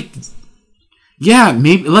 Maybe like, yeah,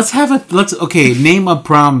 maybe okay, name a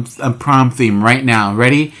prom theme right now.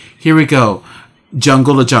 Ready? Here we go.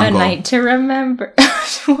 Jungle to Jungle. A Night to Remember.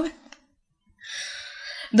 What?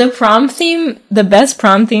 The prom theme, the best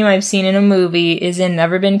prom theme I've seen in a movie is in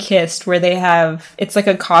Never Been Kissed, where it's like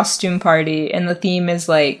a costume party, and the theme is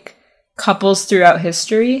like couples throughout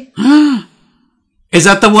history. Is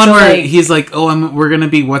that the one where he's like, oh, we're gonna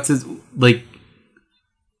be, like,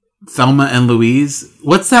 Thelma and Louise?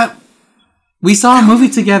 What's that? We saw a movie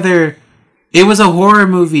together. It was a horror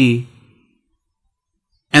movie.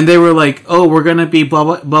 And they were like, oh, we're gonna be blah,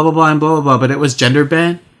 blah, blah, blah, blah, and blah, blah, blah, but it was gender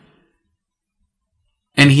bent.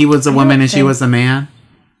 And he was a woman and she was a man?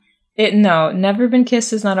 No, Never Been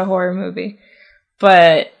Kissed is not a horror movie.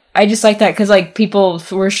 But I just like that because, like, people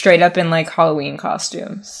were straight up in, like, Halloween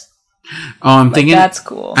costumes. Oh, I'm thinking... That's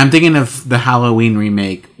cool. I'm thinking of the Halloween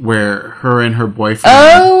remake where her and her boyfriend...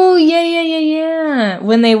 Oh, yeah.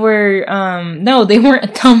 When they were... no, they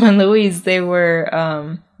weren't Thelma and Louise. They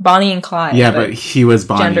were Bonnie and Clyde. Yeah, but he was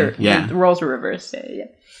Bonnie. The roles were reversed.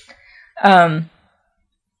 Yeah.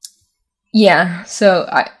 Yeah, so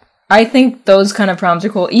I think those kind of proms are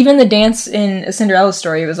cool. Even the dance in A Cinderella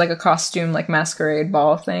Story, it was like a costume, like masquerade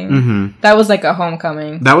ball thing. Mm-hmm. That was like a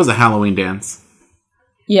homecoming. That was a Halloween dance.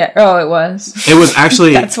 Yeah. Oh, it was. It was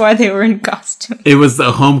actually... That's why they were in costume. It was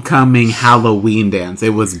the homecoming Halloween dance.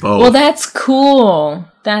 It was both. Well, that's cool.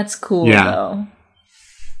 That's cool, though.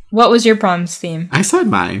 What was your prom's theme? I said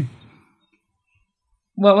mine.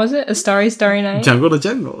 What was it? A Starry, Starry Night? Jungle to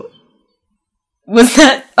Jungle. Was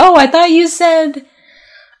that... Oh, I thought you said...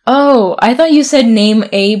 Oh, I thought you said name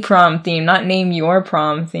a prom theme, not name your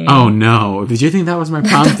prom theme. Oh, no. Did you think that was my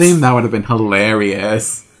prom theme? That would have been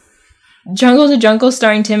hilarious. Jungle to Jungle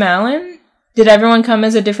starring Tim Allen? Did everyone come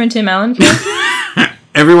as a different Tim Allen character?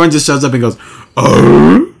 Everyone just shows up and goes,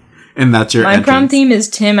 oh, and that's your My entrance. prom theme is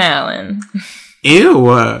Tim Allen.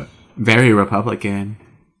 Ew. Very Republican.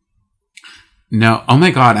 No. Oh my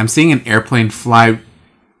god, I'm seeing an airplane fly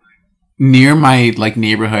near my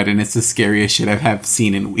neighborhood, and it's the scariest shit I've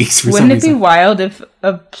seen in weeks. Wouldn't it be wild if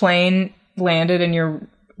a plane landed in your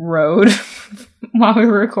road while we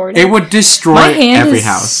were recording? It would destroy my hand every is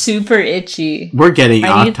house. Super itchy. We're getting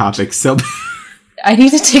off topic so bad. I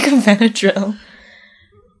need to take a Benadryl.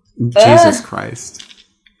 Jesus Christ.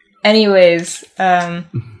 Anyways,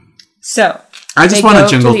 so I just want a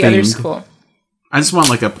jungle the other themed. School. I just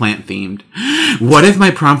want a plant themed. What if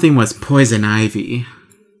my prom theme was poison ivy?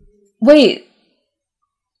 Wait.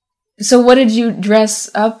 So what did you dress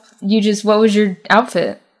up? What was your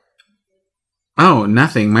outfit? Oh,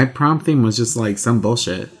 nothing. My prom theme was just some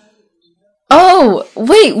bullshit. Oh,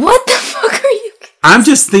 wait, what the fuck are you? I'm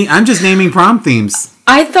just naming prom themes.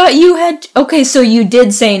 I thought you had... Okay, so you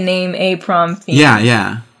did say name a prom theme.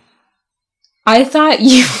 Yeah. I thought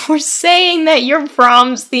you were saying that your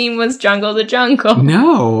prom's theme was Jungle to Jungle.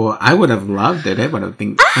 No, I would have loved it.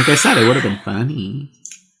 Like I said, it would have been funny.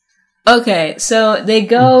 Okay, so they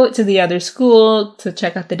go to the other school to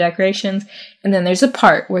check out the decorations, and then there's a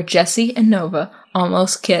part where Jessie and Nova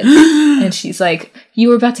almost kiss, and she's like, you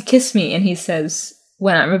were about to kiss me, and he says,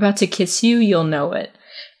 when I'm about to kiss you, you'll know it.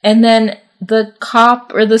 And then the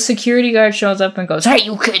cop or the security guard shows up and goes, hey,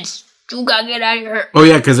 you kids, you gotta get out of here. Oh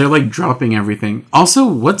yeah, because they're dropping everything.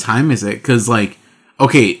 Also, what time is it? Because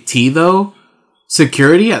okay, T though,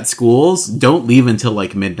 security at schools don't leave until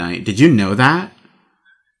midnight. Did you know that?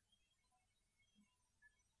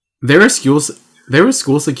 There was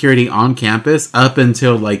school security on campus up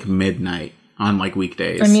until midnight on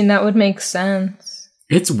weekdays. I mean, that would make sense.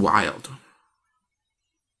 It's wild.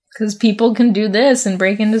 Because people can do this and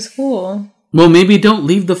break into school. Well, maybe don't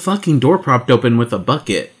leave the fucking door propped open with a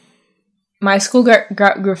bucket. My school got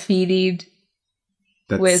graffitied.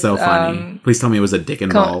 That's so funny. Please tell me it was a dick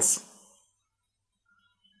and balls.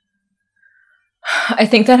 I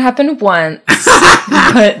think that happened once.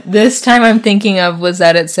 But this time I'm thinking of was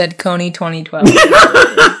that it said Coney 2012.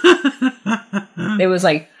 It was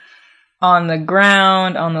on the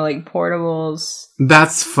ground, on the portables.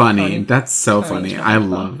 That's funny. Coney, that's so Coney funny. I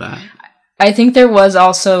love that. I think there was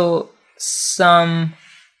also some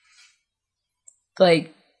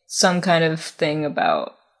kind of thing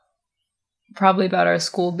about our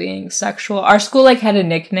school being sexual. Our school had a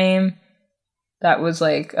nickname that was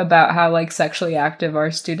about how sexually active our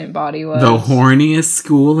student body was. The horniest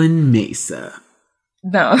school in Mesa.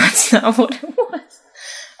 No, that's not what it was.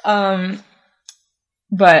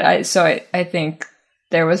 But I think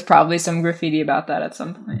there was probably some graffiti about that at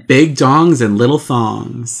some point. Big dongs and little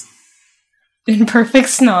thongs. In perfect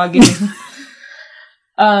snogging.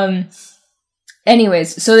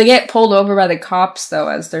 Anyways, so they get pulled over by the cops though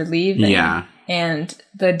as they're leaving. Yeah. And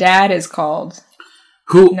the dad is called.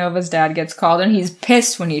 Nova's dad gets called, and he's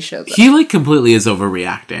pissed when he shows up. He completely is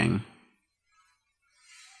overreacting.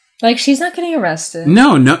 She's not getting arrested.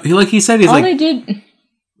 No. He said, he's all they did.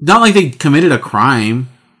 Not they committed a crime.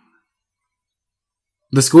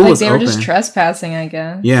 The school was they open. were just trespassing, I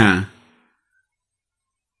guess. Yeah.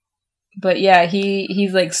 But yeah,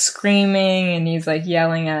 he's screaming and he's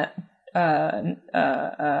yelling at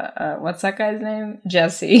what's that guy's name?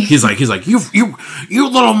 Jesse. He's like, you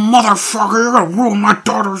little motherfucker, you're gonna ruin my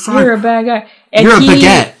daughter's life. You're a bad guy. And you're a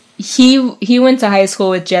baguette. He went to high school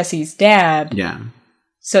with Jesse's dad. Yeah.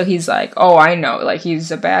 So he's like, oh, I know,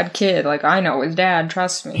 he's a bad kid. I know his dad,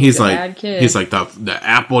 trust me. He's a bad kid. He's the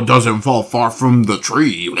apple doesn't fall far from the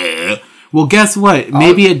tree. Well, guess what?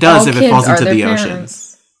 Maybe it does if it falls into the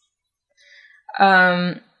oceans.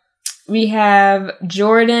 We have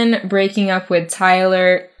Jordan breaking up with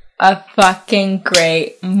Tyler. A fucking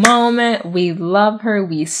great moment. We love her.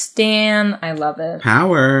 We stan. I love it.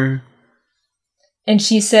 Power. And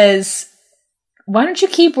she says, why don't you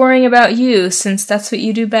keep worrying about you since that's what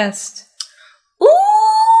you do best? Ooh!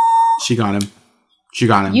 She got him. She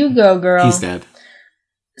got him. You go, girl. He's dead.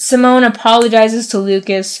 Simone apologizes to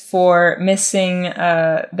Lucas for missing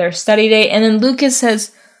their study date, and then Lucas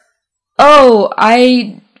says, "Oh,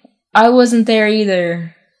 I wasn't there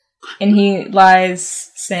either," and he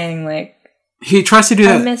lies, saying like, he tries to do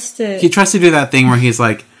that. I missed it. He tries to do that thing where he's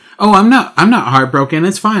like, "Oh, I'm not heartbroken.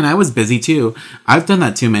 It's fine. I was busy too." I've done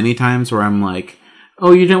that too many times where I'm like,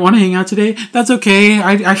 "Oh, you didn't want to hang out today? That's okay.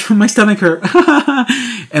 I my stomach hurt,"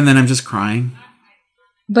 and then I'm just crying.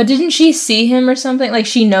 But didn't she see him or something? Like,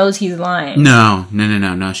 she knows he's lying. No,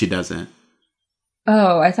 she doesn't.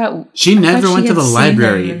 Oh, I thought... She never went to the had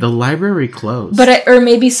library. seen him. The library closed. But, or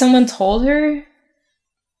maybe someone told her?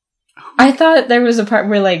 I thought there was a part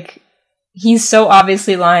where, like, he's so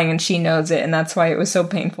obviously lying and she knows it, and that's why it was so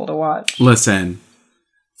painful to watch. Listen,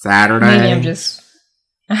 Saturday... Maybe I'm just...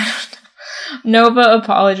 I don't know. Nova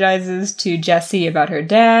apologizes to Jessie about her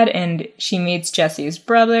dad, and she meets Jessie's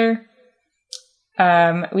brother.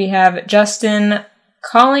 We have Justin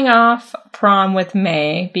calling off prom with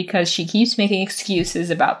May because she keeps making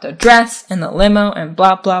excuses about the dress and the limo and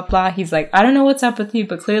blah, blah, blah. He's like, I don't know what's up with you,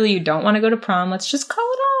 but clearly you don't want to go to prom. Let's just call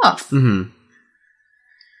it off. Mm-hmm.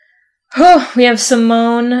 Oh, we have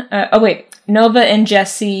Simone. Nova and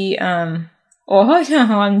Jessie. I'm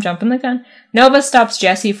jumping the gun. Nova stops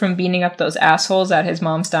Jessie from beating up those assholes at his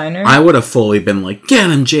mom's diner. I would have fully been like,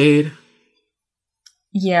 get him, Jade.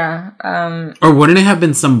 Yeah. Or wouldn't it have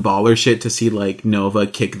been some baller shit to see, like, Nova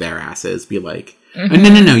kick their asses? Be like, mm-hmm.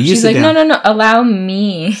 Oh, no, you She's sit like, down. No, allow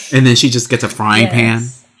me. And then she just gets a frying pan.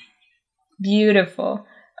 Beautiful.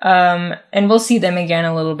 And we'll see them again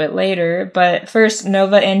a little bit later. But first,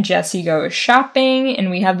 Nova and Jessie go shopping,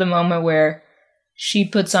 and we have the moment where she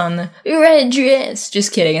puts on the red dress.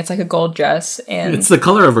 Just kidding. It's like a gold dress. And it's the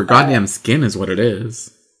color of her goddamn skin is what it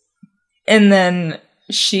is. And then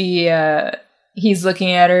he's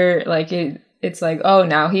looking at her like it's like, oh,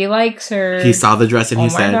 now he likes her. He saw the dress and he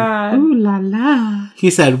said, God. Ooh la la. He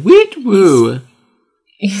said, weet woo.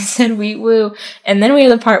 He said, weet woo. And then we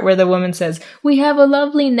have the part where the woman says, we have a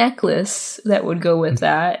lovely necklace that would go with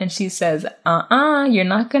that. And she says, you're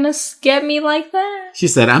not gonna get me like that. She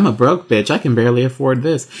said, I'm a broke bitch. I can barely afford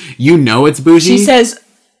this. You know it's bougie. She says,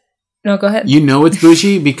 no, go ahead. You know it's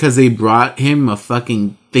bougie because they brought him a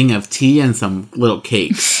fucking thing of tea and some little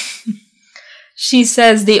cakes. She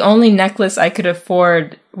says, the only necklace I could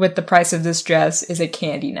afford with the price of this dress is a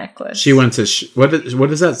candy necklace. She went to, what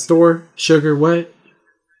is that store? Sugar what?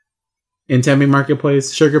 In Tempe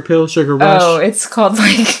Marketplace? Sugar Pill? Sugar Rush? Oh, it's called,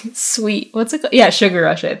 like, Sweet. What's it called? Yeah, Sugar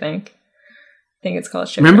Rush, I think. I think it's called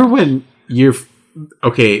Sugar Remember Rush. when you're...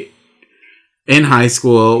 Okay, in high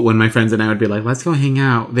school, when my friends and I would be like, let's go hang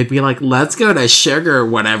out, they'd be like, let's go to Sugar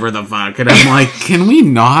whatever the fuck. And I'm like, can we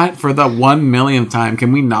not, for the 1 millionth time,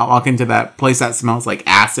 can we not walk into that place that smells like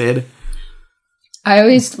acid? I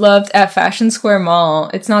always loved at Fashion Square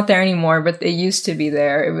Mall. It's not there anymore, but it used to be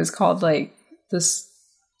there. It was called, like, this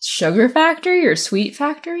Sugar Factory or Sweet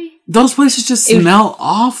Factory. Those places just smell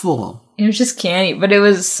awful. It was just candy, but it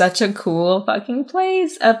was such a cool fucking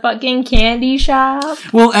place. A fucking candy shop.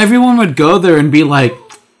 Well, everyone would go there and be like,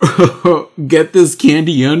 get this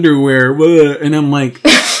candy underwear. And I'm like,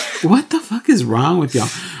 what the fuck is wrong with y'all?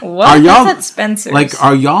 What? Are y'all That's at Spencer's. Like,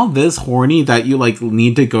 are y'all this horny that you, like,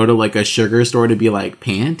 need to go to, like, a sugar store to be like,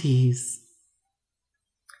 panties?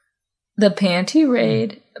 The panty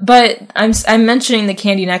raid. But I'm mentioning the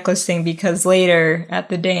candy necklace thing because later at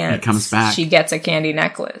the dance, it comes back. She gets a candy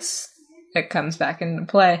necklace. It comes back into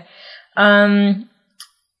play.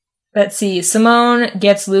 Let's see. Simone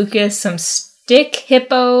gets Lucas some Stick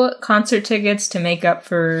Hippo concert tickets to make up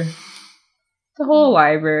for the whole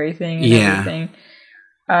library thing and everything.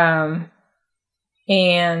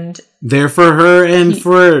 And they're for her and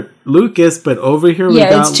for Lucas, but over here we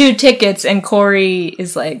got... it's 2 tickets, and Corey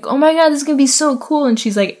is like, oh my god, this is gonna be so cool, and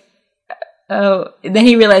she's like, oh, then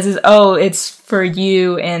he realizes, oh, it's for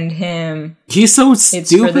you and him. He's so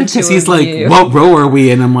stupid because he's like, you. what row are we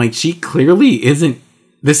in? I'm like, she clearly isn't,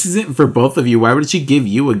 this isn't for both of you. Why would she give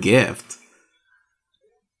you a gift?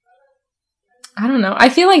 I don't know. I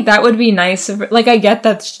feel like that would be nice. Like, I get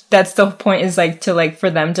that's the point is like to like for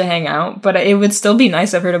them to hang out, but it would still be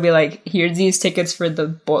nice of her to be like, here's these tickets for the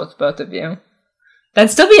both of you. That'd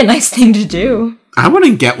still be a nice thing to do. I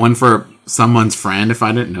wouldn't get one for someone's friend if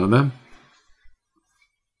I didn't know them.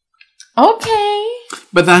 Okay.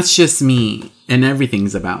 But that's just me, and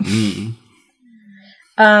everything's about me.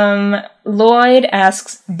 Lloyd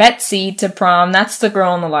asks Betsy to prom. That's the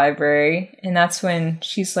girl in the library, and that's when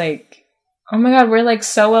she's like, oh my god, we're like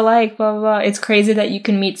so alike, blah, blah, blah. It's crazy that you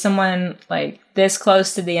can meet someone like this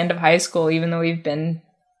close to the end of high school, even though we've been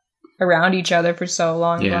around each other for so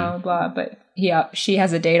long, blah, blah, blah. But she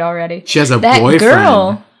has a date already. She has a that boyfriend.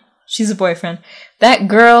 Girl, she's a boyfriend. That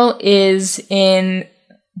girl is in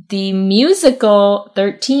the musical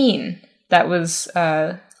 13. That was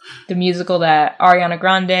the musical that Ariana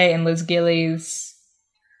Grande and Liz Gillies,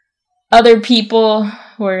 other people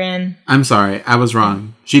were in. I'm sorry, I was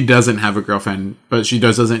wrong. She doesn't have a girlfriend, but she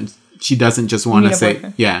doesn't just want to say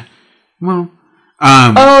boyfriend? yeah. Well,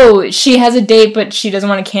 oh, she has a date, but she doesn't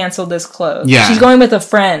want to cancel this close. Yeah. She's going with a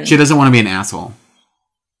friend. She doesn't want to be an asshole.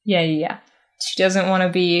 Yeah. She doesn't want to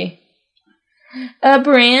be a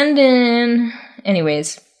Brandon.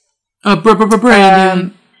 Anyways.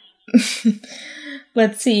 Brandon.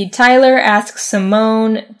 Let's see. Tyler asks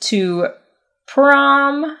Simone to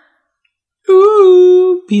prom.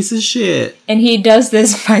 Ooh, piece of shit. And he does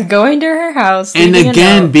this by going to her house. And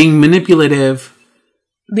again, being manipulative.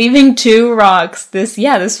 Leaving 2 rocks. This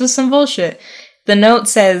was some bullshit. The note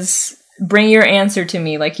says, bring your answer to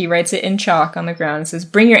me. Like, he writes it in chalk on the ground. It says,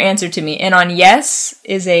 bring your answer to me. And on yes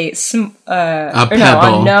is a pebble. No,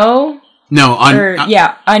 on no. No, on...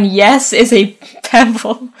 on yes is a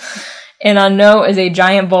pebble. And on no is a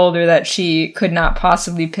giant boulder that she could not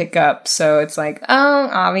possibly pick up. So it's like, oh,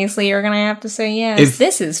 obviously you're going to have to say yes.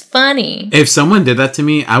 This is funny. If someone did that to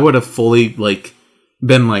me, I would have fully,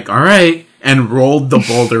 been like, all right, and rolled the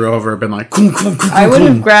boulder over, been like, coom, coom, coom, I would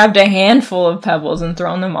have grabbed a handful of pebbles and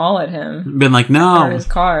thrown them all at him. Been like, no. Out of his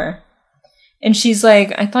car. And she's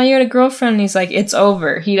like, I thought you had a girlfriend. And he's like, it's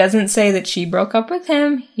over. He doesn't say that she broke up with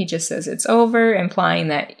him. He just says it's over, implying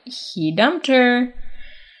that he dumped her.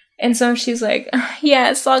 And so she's like,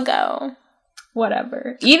 yes, I'll go.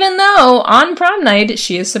 Whatever. Even though on prom night,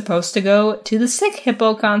 she is supposed to go to the Sick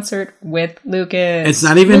Hippo concert with Lucas. It's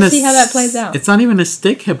not even we'll see how that plays out. It's not even a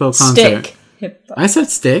Stick Hippo concert. Stick Hippo. I said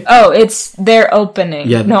Stick. Oh, it's their opening.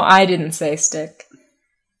 Yeah. No, I didn't say Stick.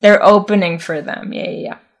 They're opening for them.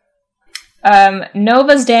 Yeah.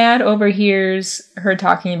 Nova's dad overhears her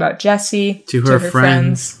talking about Jesse to her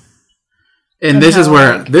friends. And this is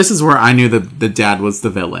where I knew the dad was the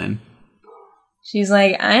villain. She's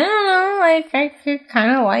like, I don't know, I could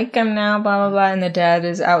kind of like him now, blah, blah, blah. And the dad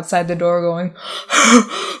is outside the door going,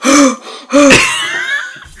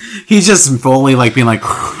 he's just fully being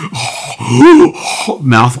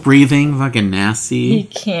mouth breathing, fucking nasty. He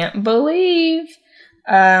can't believe.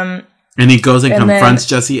 And he goes and confronts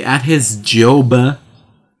Jesse at his job.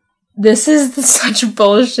 This is such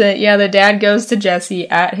bullshit. Yeah, the dad goes to Jesse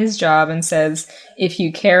at his job and says, if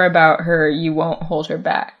you care about her, you won't hold her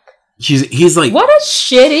back. He's like, what a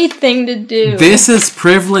shitty thing to do. This is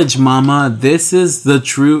privilege, mama. This is the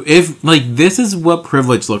true, this is what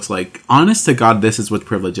privilege looks like. Honest to God, this is what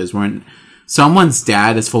privilege is. When someone's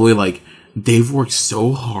dad is fully they've worked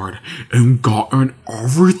so hard and gotten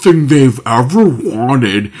everything they've ever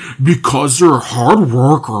wanted because they're hard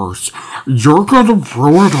workers. You're gonna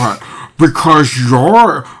ruin it because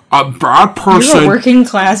you're a bad person. You're a working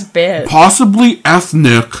class bitch. Possibly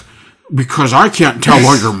ethnic, because I can't tell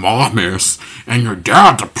what your mom is. And your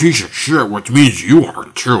dad's a piece of shit, which means you are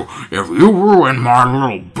too. If you ruin my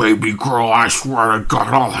little baby girl, I swear to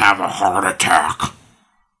God, I'll have a heart attack.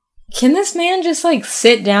 Can this man just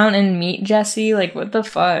sit down and meet Jesse? What the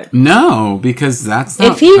fuck? No, because that's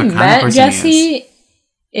not the kind of person he is.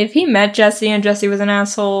 If he met Jesse and Jesse was an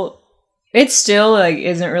asshole, it still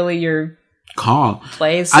isn't really your call.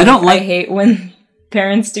 Place. I hate when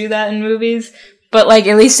parents do that in movies, but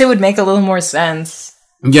at least it would make a little more sense.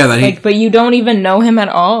 Yeah, that but you don't even know him at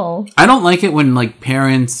all. I don't like it when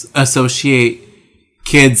parents associate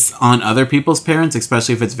kids on other people's parents,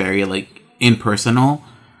 especially if it's very impersonal.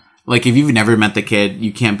 If you've never met the kid,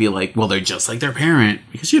 you can't be well, they're just like their parent,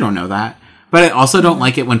 because you don't know that. But I also don't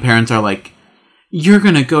like it when parents are you're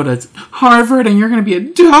going to go to Harvard and you're going to be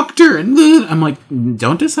a doctor. And I'm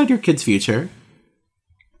don't decide your kid's future.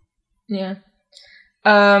 Yeah.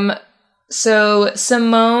 So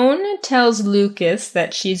Simone tells Lucas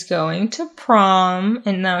that she's going to prom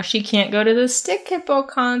and now she can't go to the Stick Hippo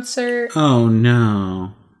concert. Oh,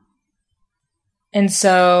 no. And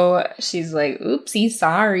so she's like, oopsie,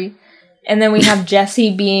 sorry. And then we have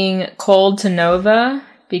Jesse being cold to Nova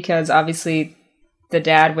because obviously the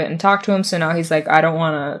dad went and talked to him. So now he's like, I don't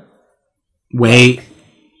want to wait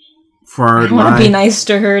for her. I want to be nice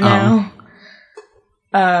to her now.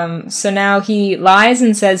 So now he lies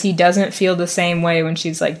and says he doesn't feel the same way when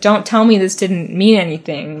she's like, don't tell me this didn't mean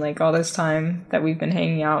anything. All this time that we've been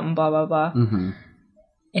hanging out and blah, blah, blah. Mm-hmm.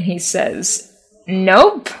 And he says,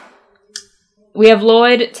 nope. We have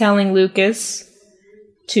Lloyd telling Lucas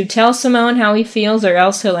to tell Simone how he feels or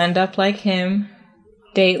else he'll end up like him,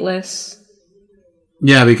 dateless.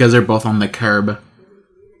 Yeah, because they're both on the curb.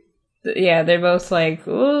 Yeah, they're both like,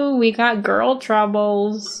 ooh, we got girl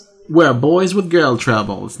troubles. We're boys with girl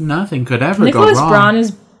troubles. Nothing could ever Nicholas go wrong.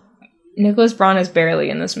 Nicholas Braun is barely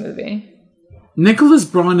in this movie. Nicholas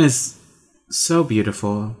Braun is so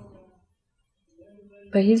beautiful.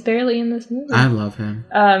 But he's barely in this movie. I love him.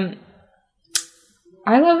 I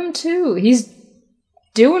love him too. He's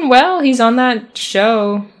doing well. He's on that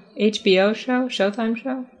show, HBO show, Showtime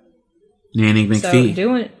show. Nanny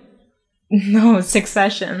McPhee. No,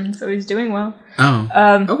 Succession. So he's doing well.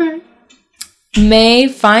 Oh. Okay. May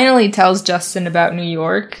finally tells Justin about New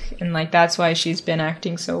York, and like that's why she's been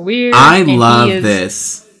acting so weird. I love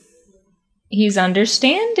this. He's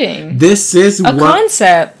understanding. This is a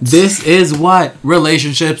concept. This is what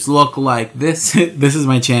relationships look like. This is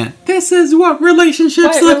my chant. This is what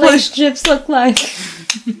relationships look like.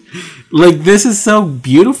 Like, this is so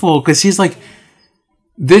beautiful because she's like,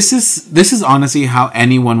 this is honestly how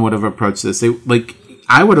anyone would have approached this.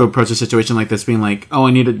 I would have approached a situation like this being like, oh,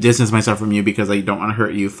 I need to distance myself from you because I don't want to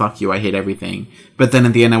hurt you. Fuck you. I hate everything. But then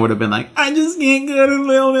at the end, I would have been like, I just can't get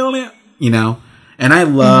it. You know? And I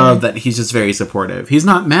love that he's just very supportive. He's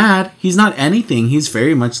not mad. He's not anything. He's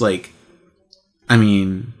very much like, I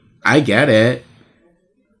mean, I get it.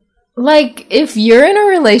 Like, if you're in a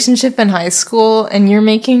relationship in high school and you're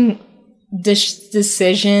making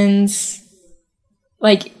decisions,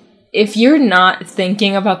 like, if you're not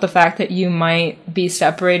thinking about the fact that you might be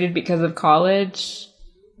separated because of college,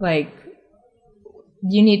 like,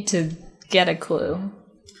 you need to get a clue.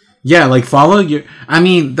 Yeah, like, follow your... I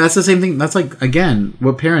mean, that's the same thing. That's, like, again,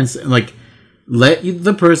 what parents... Like, let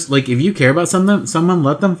the person... Like, if you care about someone,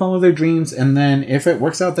 let them follow their dreams, and then if it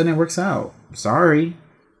works out, then it works out. Sorry.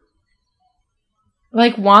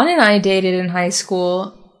 Like, Juan and I dated in high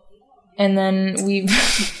school... And then we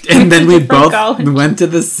both went to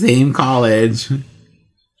the same college.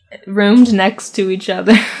 Roomed next to each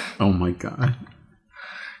other. Oh my god.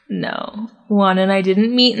 No. Juan and I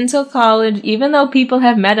didn't meet until college, even though people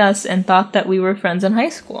have met us and thought that we were friends in high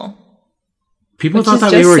school. People thought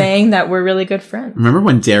that we were... just saying that we're really good friends. Remember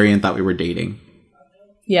when Darian thought we were dating?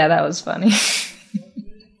 Yeah, that was funny.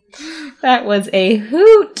 That was a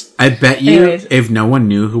hoot. I bet you if no one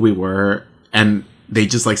knew who we were and... they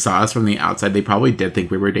just, like, saw us from the outside, they probably did think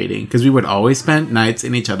we were dating. Because we would always spend nights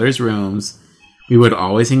in each other's rooms. We would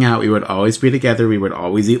always hang out. We would always be together. We would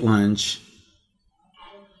always eat lunch.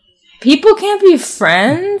 People can't be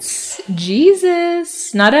friends?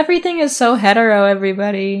 Jesus. Not everything is so hetero,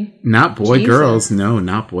 everybody. Not boy-girls. No,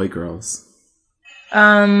 not boy-girls.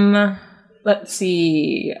 Let's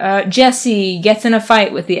see. Jesse gets in a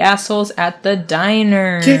fight with the assholes at the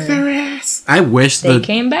diner. Kick their ass. I wish they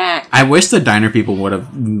came back. I wish the diner people would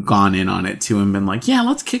have gone in on it too and been like, yeah,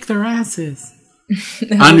 let's kick their asses.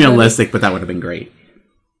 Unrealistic, but that would have been great.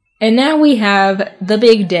 And now we have the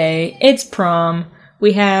big day. It's prom.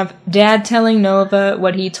 We have Dad telling Nova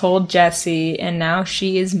what he told Jesse, and now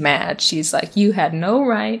she is mad. She's like, you had no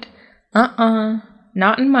right.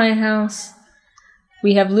 Not in my house.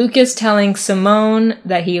 We have Lucas telling Simone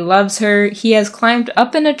that he loves her. He has climbed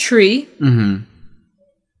up in a tree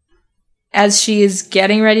as she is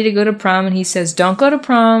getting ready to go to prom, and he says, don't go to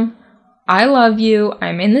prom. I love you.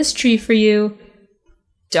 I'm in this tree for you.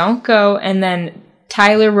 Don't go. And then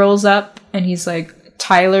Tyler rolls up, and he's like,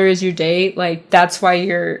 Tyler is your date? Like, that's why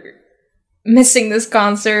you're missing this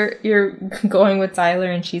concert. You're going with Tyler.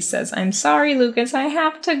 And she says, I'm sorry, Lucas. I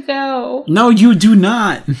have to go. No, you do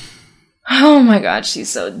not. Oh my god, she's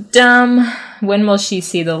so dumb. When will she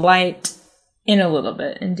see the light? In a little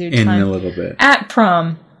bit. In due time. In a little bit. At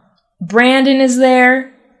prom, Brandon is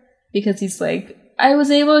there because he's like, I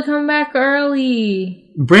was able to come back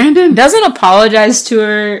early. Brandon doesn't apologize to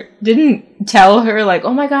her. Didn't tell her like,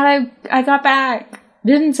 oh my god, I got back.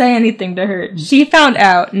 Didn't say anything to her. She found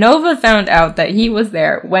out. Nova found out that he was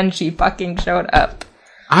there when she fucking showed up.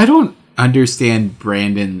 I don't understand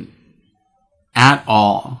Brandon at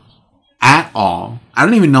all. At all. I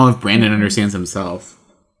don't even know if Brandon understands himself.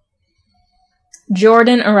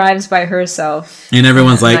 Jordan arrives by herself. And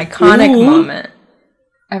everyone's like, an iconic moment.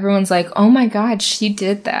 Everyone's like, oh my god, she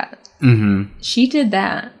did that. Mm-hmm. She did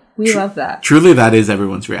that. We love that. Truly, that is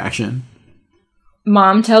everyone's reaction.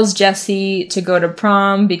 Mom tells Jesse to go to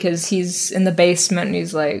prom because he's in the basement and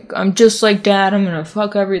he's like, I'm just like Dad, I'm gonna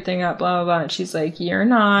fuck everything up, blah, blah, blah. And she's like, you're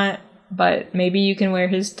not. But maybe you can wear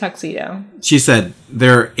his tuxedo. She said,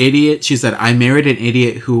 they're idiots. She said, I married an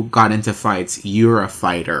idiot who got into fights. You're a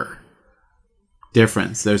fighter.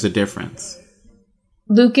 Difference. There's a difference.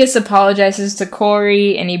 Lucas apologizes to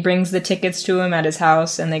Corey, and he brings the tickets to him at his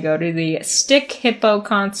house, and they go to the Stick Hippo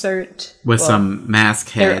concert. With some mask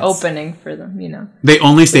heads. They're opening for them, you know. They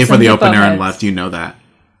only stay for the opener and left. You know that.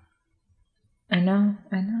 I know.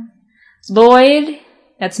 Lloyd,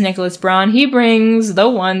 that's Nicholas Braun. He brings the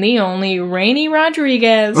one, the only Rainy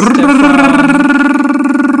Rodriguez to prom.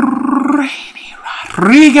 Rainy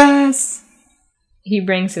Rodriguez. He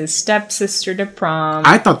brings his stepsister to prom.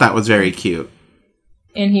 I thought that was very cute.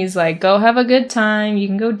 And he's like, go have a good time. You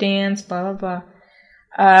can go dance, blah, blah,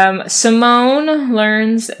 blah. Simone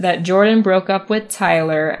learns that Jordan broke up with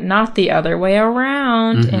Tyler, not the other way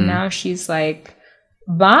around. And now she's like,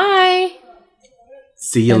 bye.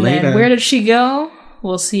 See you and later. Then where did she go?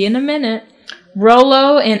 We'll see in a minute.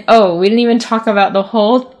 Rolo and... Oh, we didn't even talk about the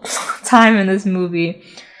whole time in this movie.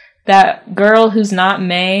 That girl who's not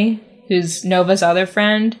May, who's Nova's other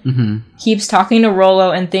friend, keeps talking to Rolo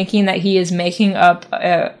and thinking that he is making up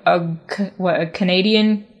a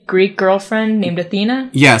Canadian Greek girlfriend named Athena.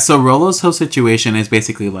 Yeah, so Rolo's whole situation is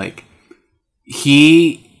basically like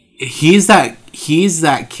he's that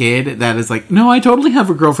kid that is like, no, I totally have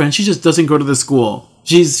a girlfriend. She just doesn't go to the school.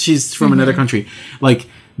 She's from another country. Like,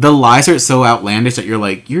 the lies are so outlandish that you're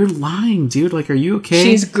like, you're lying, dude. Like, are you okay?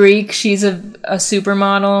 She's Greek. She's a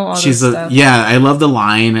supermodel. All this stuff. Yeah. I love the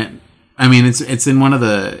line. I mean, it's in one of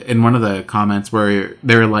the comments where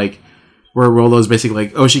they're like, where Rolo's basically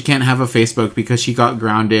like, oh, she can't have a Facebook because she got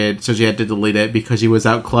grounded, so she had to delete it because she was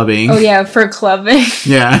out clubbing. Oh yeah, for clubbing.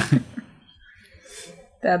 Yeah.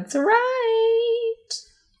 That's right.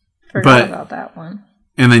 Forgot about that one.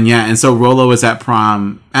 And then, and so Rolo was at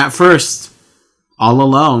prom, at first, all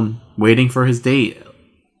alone, waiting for his date.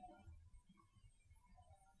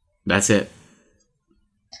 That's it.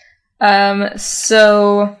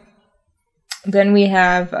 So then we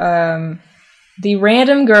have the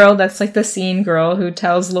random girl that's like the scene girl who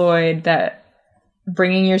tells Lloyd that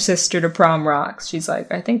bringing your sister to prom rocks. She's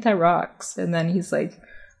like, I think that rocks. And then he's like,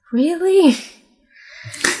 really?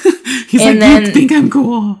 He's and like, you think I'm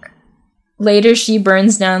cool? Later, she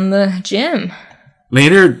burns down the gym.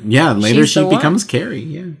 Later she becomes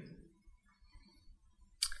Carrie,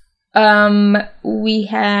 We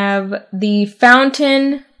have the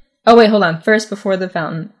fountain. Oh, wait, hold on. First, before the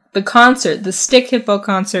fountain. The concert, the Stick Hippo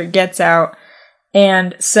concert gets out,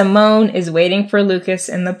 and Simone is waiting for Lucas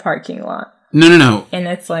in the parking lot. No. And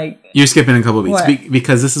it's like... You're skipping a couple beats,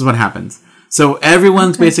 because this is what happens. So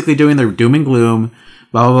everyone's basically doing their doom and gloom,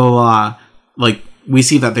 blah, blah, blah, blah. Like, we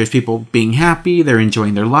see that there's people being happy, they're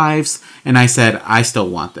enjoying their lives, and I said, I still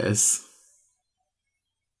want this.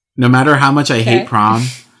 No matter how much I hate prom,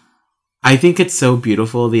 I think it's so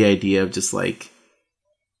beautiful, the idea of just, like,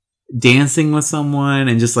 dancing with someone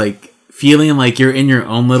and just, like, feeling like you're in your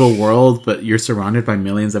own little world, but you're surrounded by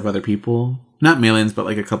millions of other people. Not millions, but,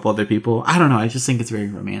 like, a couple other people. I don't know, I just think it's very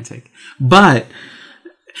romantic. But...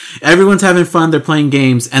 everyone's having fun. They're playing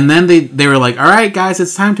games, and then they were like, "All right, guys,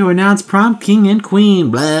 it's time to announce prom king and queen."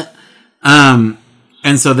 Blah. And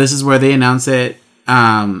so this is where they announce it.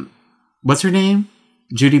 What's her name?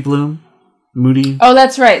 Judy Bloom, Moody. Oh,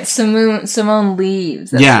 that's right. Simone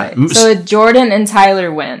leaves. That's right. So Jordan and Tyler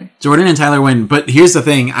win. But here's the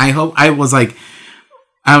thing. I was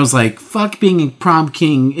like, fuck being a prom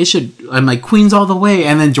king. I'm like, queens all the way.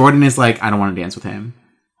 And then Jordan is like, I don't want to dance with him.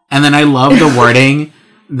 And then I love the wording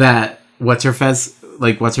that what's her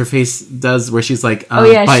face does, where she's like,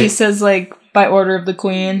 she says like, by order of the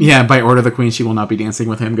queen. Yeah, by order of the queen, she will not be dancing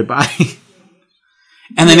with him. Goodbye.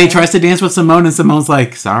 And then he tries to dance with Simone, and Simone's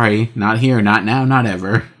like, sorry, not here, not now, not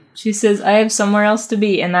ever. She says, I have somewhere else to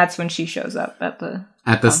be, and that's when she shows up at the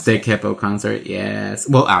Stick Hippo concert. Yes,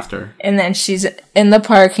 well, after. And then she's in the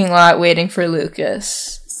parking lot waiting for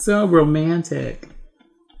Lucas. So romantic.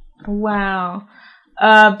 Wow.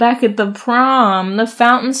 Back at the prom, the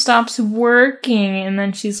fountain stops working, and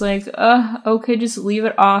then she's like, okay, just leave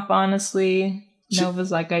it off, honestly.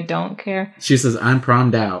 Nova's like, I don't care. She says, I'm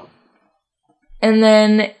prommed out. And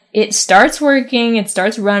then it starts working, it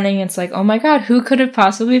starts running, it's like, oh my god, who could have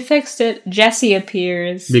possibly fixed it? Jesse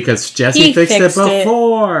appears. Because Jesse fixed it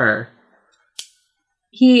before!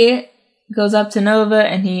 He goes up to Nova,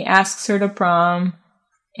 and he asks her to prom.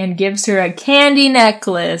 And gives her a candy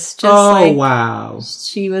necklace. Wow.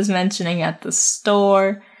 She was mentioning at the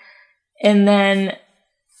store. And then,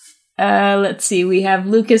 let's see, we have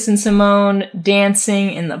Lucas and Simone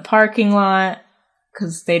dancing in the parking lot.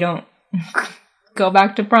 Because they don't go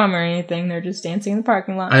back to prom or anything. They're just dancing in the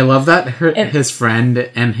parking lot. I love that his friend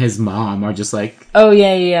and his mom are just like... oh,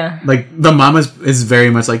 yeah. Like, the mom is very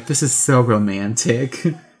much like, this is so romantic.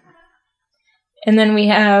 And then we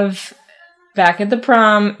have... back at the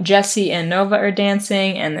prom, Jesse and Nova are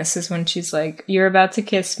dancing, and this is when she's like, you're about to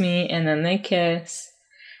kiss me, and then they kiss.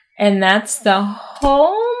 And that's the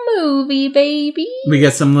whole movie, baby. We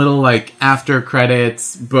get some little, like, after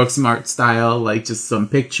credits, Booksmart style, like, just some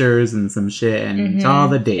pictures and some shit, and it's all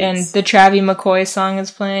the dates. And the Travie McCoy song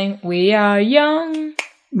is playing. We are young.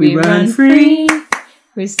 We run free.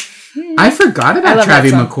 I forgot about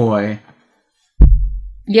Travie McCoy.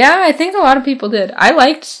 Yeah, I think a lot of people did. I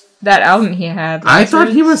liked that album he had. I thought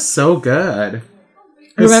he was so good.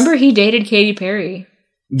 Remember, he dated Katy Perry.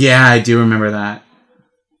 Yeah, I do remember that.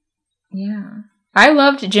 Yeah. I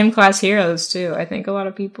loved Gym Class Heroes, too. I think a lot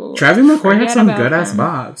of people... Travie McCoy had some good-ass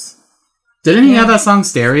bops. Didn't he have that song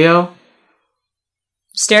Stereo?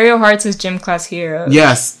 Stereo Hearts is Gym Class Heroes.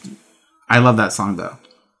 Yes. I love that song, though.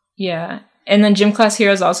 Yeah. And then Gym Class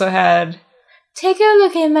Heroes also had... Take a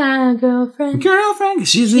look at my girlfriend.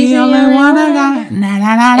 She's the only one I got.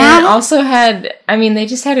 And it also had... I mean, they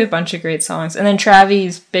just had a bunch of great songs. And then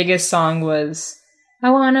Travie's biggest song was... I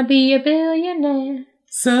wanna be a billionaire.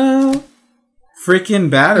 So... freaking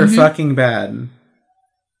bad or fucking bad?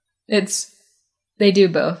 They do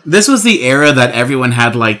both. This was the era that everyone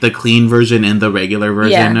had, like, the clean version and the regular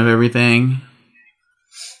version of everything.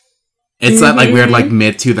 It's not like weird, like,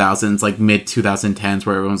 mid-2000s, like, mid-2010s,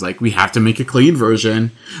 where everyone's like, we have to make a clean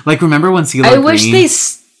version. Like, remember when CeeLo Green... I wish they...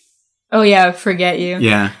 Oh, yeah, Forget You.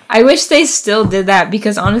 Yeah. I wish they still did that,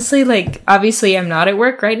 because honestly, like, obviously I'm not at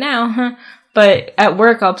work right now, but at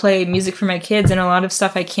work I'll play music for my kids, and a lot of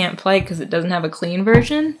stuff I can't play because it doesn't have a clean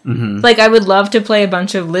version. Mm-hmm. Like, I would love to play a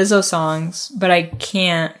bunch of Lizzo songs, but I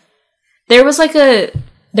can't. There's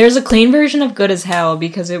a clean version of Good as Hell,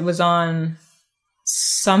 because it was on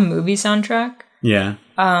some movie soundtrack. Yeah.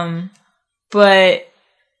 But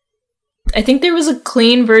I think there was a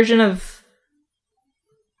clean version of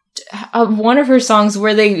one of her songs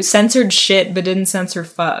where they censored shit but didn't censor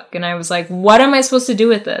fuck. And I was like, what am I supposed to do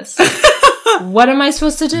with this? What am I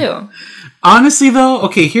supposed to do? Honestly, though,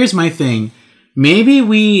 okay, here's my thing. Maybe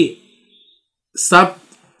we stop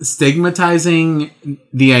stigmatizing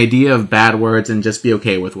the idea of bad words and just be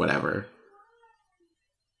okay with whatever.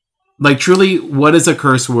 Like, truly, what is a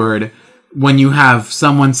curse word when you have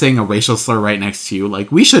someone saying a racial slur right next to you?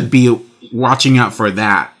 Like, we should be watching out for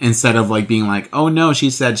that instead of, like, being like, oh, no, she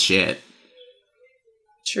said shit.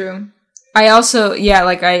 True. I also,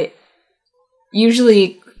 I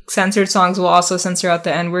usually censored songs will also censor out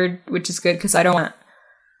the N-word, which is good because I don't want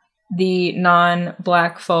the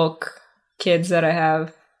non-black folk kids that I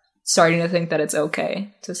have starting to think that it's okay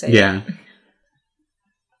to say that.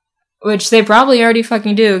 Which they probably already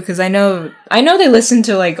fucking do, because I know they listen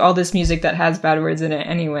to, like, all this music that has bad words in it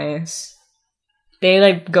anyways. They,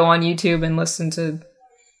 like, go on YouTube and listen to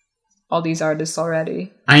all these artists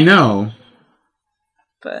already. I know.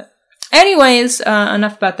 But anyways,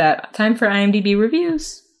 enough about that. Time for IMDb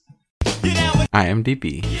reviews.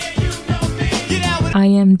 IMDb.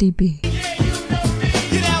 IMDb.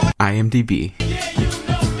 IMDb.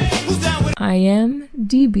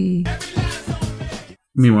 IMDb.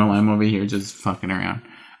 Meanwhile, I'm over here just fucking around.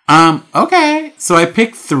 Okay. So I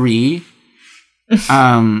picked 3.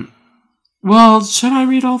 Well, should I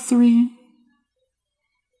read all 3?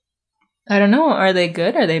 I don't know. Are they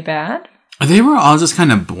good? Are they bad? They were all just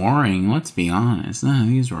kind of boring, let's be honest. None of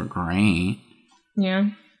these were great. Yeah.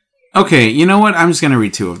 Okay, you know what? I'm just going to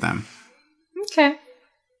read 2 of them. Okay.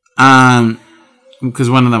 Because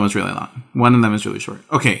one of them was really long. One of them is really short.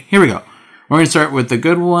 Okay, here we go. We're going to start with the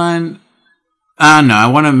good one. No, I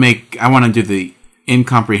want to do the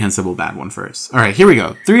incomprehensible bad one first. All right, here we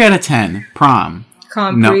go. 3 out of 10. Prom.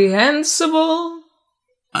 Comprehensible.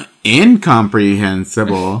 No.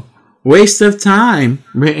 Incomprehensible. Waste of time.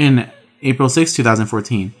 Written April 6,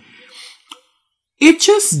 2014. It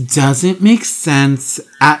just doesn't make sense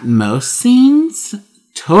at most scenes.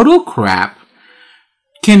 Total crap.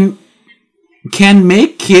 Can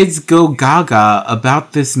make kids go gaga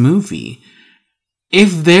about this movie.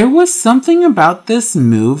 If there was something about this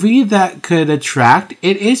movie that could attract,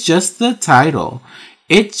 it is just the title.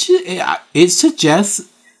 It suggests...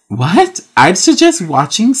 What? I'd suggest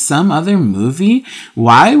watching some other movie.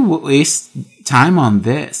 Why waste time on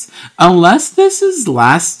this? Unless this is the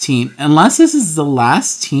last teen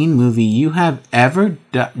movie you have ever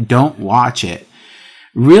don't watch it.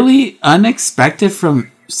 Really unexpected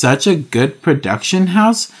from such a good production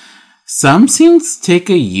house. Some scenes take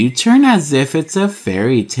a U-turn as if it's a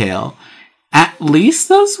fairy tale. At least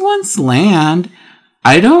those ones land.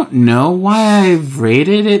 I don't know why I've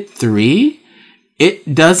rated it 3.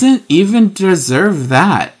 It doesn't even deserve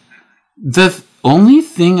that. The only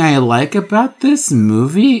thing I like about this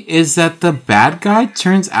movie is that the bad guy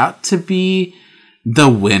turns out to be the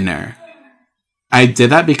winner. I did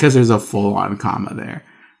that because there's a full-on comma there.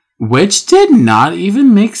 which did not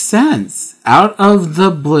even make sense. Out of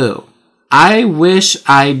the blue. I wish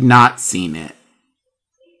I'd not seen it.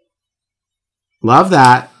 Love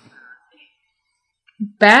that.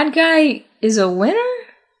 Bad guy is a winner?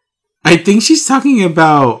 I think she's talking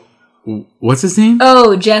about... What's his name?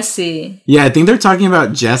 Oh, Jesse. Yeah, I think they're talking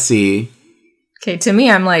about Jesse. Okay, to me,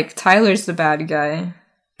 I'm like, Tyler's the bad guy.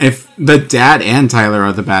 If the dad and Tyler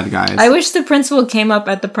are the bad guys. I wish the principal came up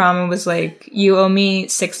at the prom and was like, you owe me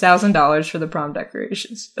 $6,000 for the prom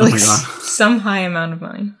decorations. Oh Like, my God. some high amount of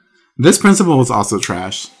money. This principal was also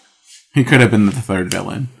trash. He could have been the third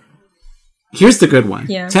villain. Here's the good one.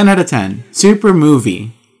 Yeah. 10 out of 10. Super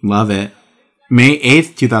movie. Love it. May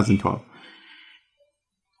 8th, 2012.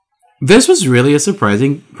 This was really a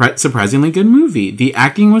surprisingly good movie. The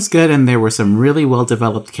acting was good and there were some really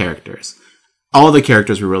well-developed characters. All the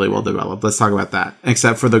characters were really well-developed. Let's talk about that.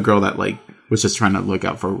 Except for the girl that was just trying to look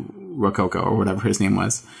out for Rococo or whatever his name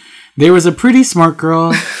was. There was a pretty smart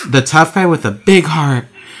girl, the tough guy with a big heart,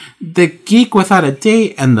 the geek without a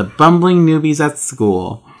date, and the bumbling newbies at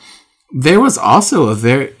school. There were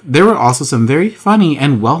also some very funny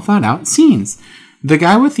and well thought out scenes. The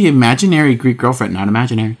guy with the imaginary Greek girlfriend, not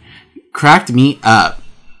imaginary, cracked me up.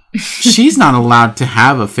 She's not allowed to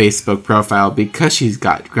have a Facebook profile because she's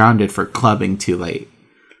got grounded for clubbing too late.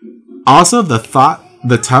 Also, the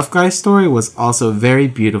tough guy story was also very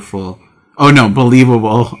beautiful. Oh no,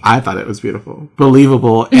 believable. I thought it was beautiful.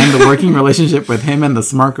 Believable, and the working relationship with him and the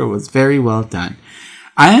smart girl was very well done.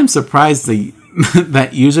 I am surprised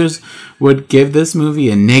that users would give this movie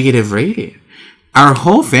a negative rating. Our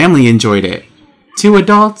whole family enjoyed it. 2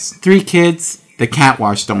 adults, 3 kids. The cat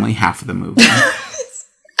watched only half of the movie.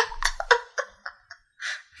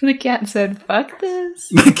 The cat said, fuck this.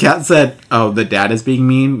 The cat said, oh, the dad is being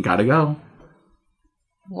mean. Gotta go.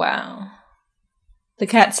 Wow. The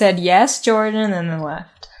cat said, yes, Jordan, and then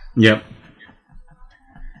left. Yep.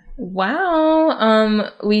 Wow.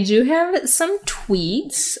 We do have some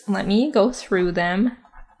tweets. Let me go through them.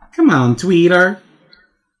 Come on, Tweeter.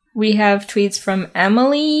 We have tweets from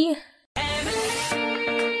Emily.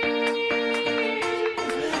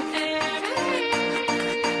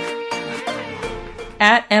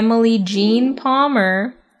 At Emily Jean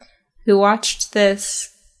Palmer, who watched this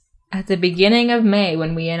at the beginning of May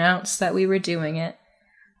when we announced that we were doing it.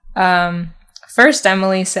 First,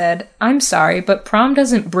 Emily said, I'm sorry, but prom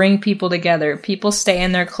doesn't bring people together. People stay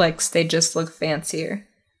in their cliques. They just look fancier.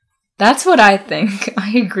 That's what I think.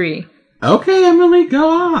 I agree. Okay, Emily, go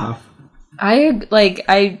off. I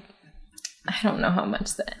don't know how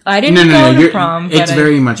much that... I didn't go to prom. It's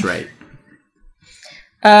very much right.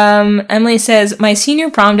 Emily says, my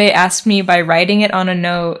senior prom day asked me by writing it on a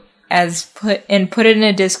note put it in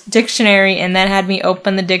a dictionary and then had me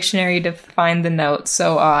open the dictionary to find the note.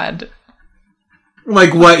 So odd.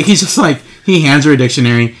 Like what? He's just like, he hands her a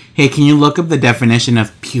dictionary. Hey, can you look up the definition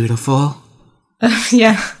of beautiful?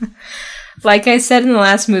 Yeah. Like I said in the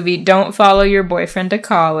last movie, don't follow your boyfriend to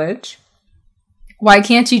college. Why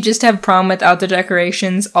can't you just have prom without the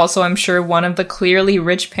decorations? Also, I'm sure one of the clearly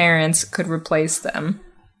rich parents could replace them.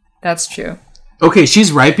 That's true. Okay,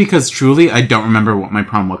 she's right because truly, I don't remember what my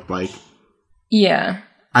prom looked like. Yeah.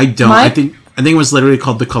 I don't. I think it was literally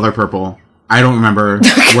called The Color Purple. I don't remember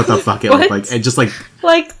what the fuck it looked like. It just like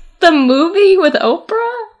the movie with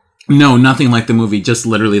Oprah? No, nothing like the movie. Just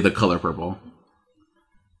literally The Color Purple.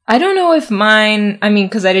 I don't know if mine,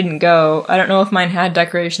 because I didn't go, I don't know if mine had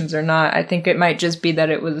decorations or not. I think it might just be that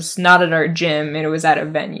it was not at our gym and it was at a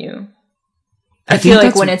venue. I feel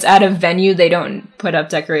like when it's at a venue, they don't put up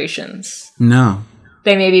decorations. No.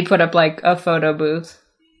 They maybe put up, a photo booth.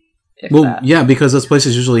 Yeah, because those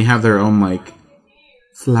places usually have their own,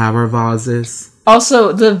 flower vases.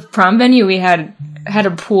 Also, the prom venue we had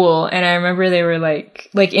a pool, and I remember they were,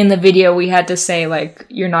 in the video, we had to say,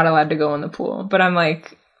 you're not allowed to go in the pool. But I'm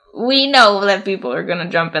like... We know that people are gonna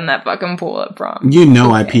jump in that fucking pool at prom. You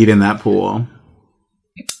know I peed in that pool.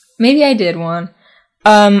 Maybe I did one.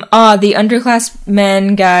 The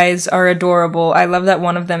underclassmen guys are adorable. I love that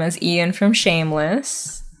one of them is Ian from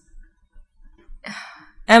Shameless.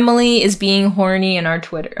 Emily is being horny in our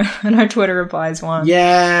Twitter. And our Twitter replies one.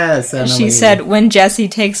 Yes, Emily. She said, when Jesse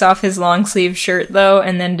takes off his long sleeve shirt though,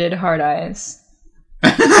 and then did hard eyes.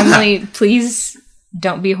 Emily, please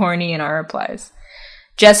don't be horny in our replies.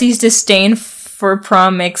 Jesse's disdain for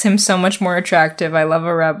prom makes him so much more attractive. I love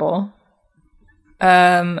a rebel.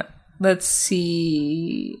 Let's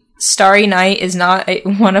see. Starry Night is not a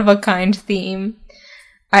one-of-a-kind theme.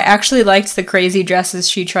 I actually liked the crazy dresses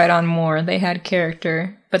she tried on more. They had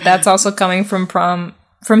character. But that's also coming from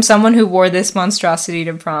someone who wore this monstrosity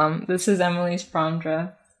to prom. This is Emily's prom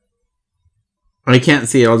dress. I can't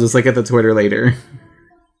see it. I'll just look at the Twitter later.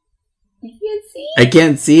 You can't see I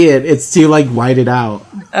can't see it. It's too, like, whited out.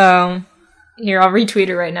 Here, I'll retweet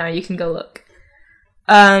it right now. You can go look.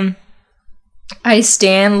 I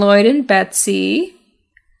stan Lloyd and Betsy.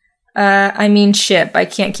 Ship. I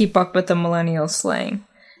can't keep up with the millennial slang.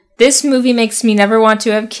 This movie makes me never want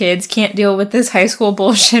to have kids. Can't deal with this high school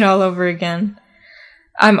bullshit all over again.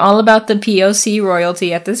 I'm all about the POC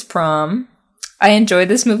royalty at this prom. I enjoyed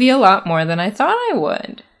this movie a lot more than I thought I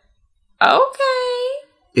would. Okay.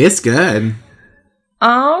 It's good.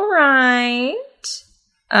 All right.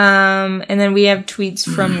 And then we have tweets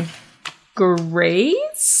from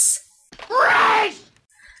Grace.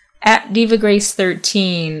 At Diva Grace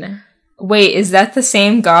 13. Wait, is that the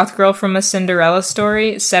same goth girl from A Cinderella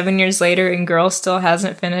Story? 7 years later and girl still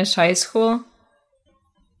hasn't finished high school?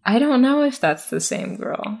 I don't know if that's the same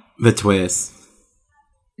girl. The twist.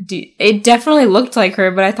 It definitely looked like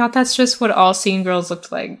her, but I thought that's just what all scene girls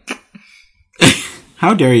looked like.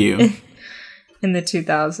 How dare you? In the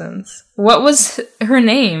 2000s. What was her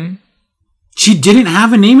name? She didn't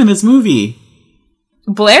have a name in this movie.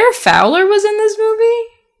 Blair Fowler was in this movie?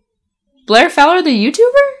 Blair Fowler, the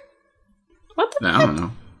YouTuber? What the I heck? don't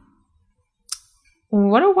know.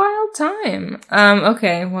 What a wild time.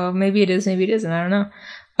 Okay, well, maybe it is, maybe it isn't, I don't know.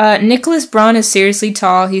 Nicholas Braun is seriously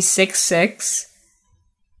tall. He's 6'6".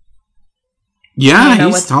 Yeah,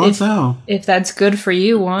 he's tall as hell. If that's good for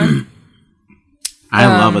you, Juan. I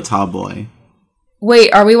love a tall boy.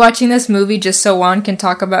 Wait, are we watching this movie just so Juan can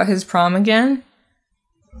talk about his prom again?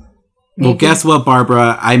 Maybe. Well, guess what,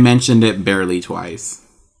 Barbara? I mentioned it barely twice.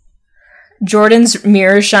 Jordan's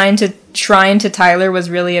mirror shrine to Tyler was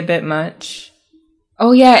really a bit much.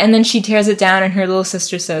 Oh yeah, and then she tears it down and her little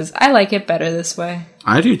sister says, I like it better this way.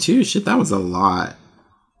 I do too. Shit, that was a lot.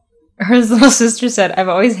 Her little sister said, I've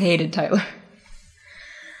always hated Tyler.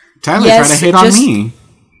 Tyler tried to hate on me.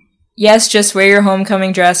 Yes, just wear your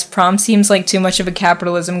homecoming dress. Prom seems like too much of a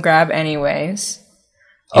capitalism grab anyways.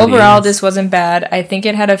 Overall, this wasn't bad. I think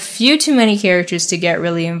it had a few too many characters to get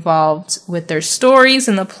really involved with their stories,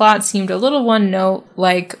 and the plot seemed a little one note,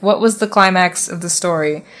 like, what was the climax of the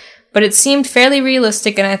story? But it seemed fairly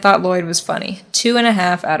realistic, and I thought Lloyd was funny.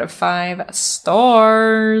 2.5 out of 5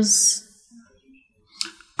 stars.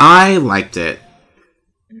 I liked it.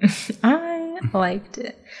 I liked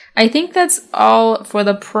it. I think that's all for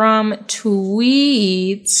the prom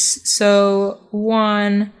tweets. So,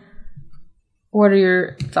 Juan, what are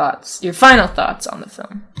your thoughts? Your final thoughts on the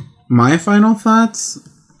film? My final thoughts?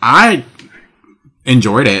 I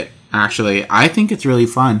enjoyed it, actually. I think it's really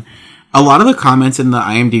fun. A lot of the comments in the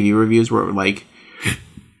IMDb reviews were like,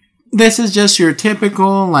 this is just your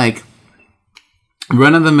typical, like,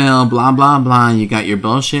 run-of-the-mill, blah, blah, blah. You got your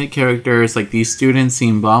bullshit characters. Like, these students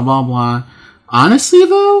seem blah, blah, blah. Honestly,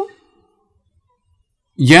 though,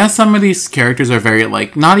 yeah, some of these characters are very,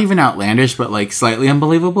 like, not even outlandish, but, like, slightly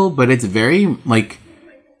unbelievable. But it's very, like,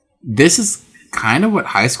 this is kind of what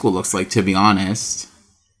high school looks like, to be honest.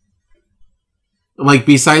 Like,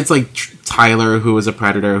 besides, like, Tyler, who was a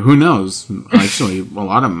predator, who knows? Actually, a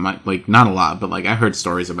lot of them, like, not a lot, but, like, I heard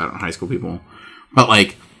stories about high school people. But,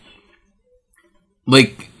 like,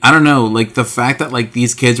 I don't know, like, the fact that, like,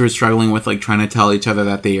 these kids were struggling with, like, trying to tell each other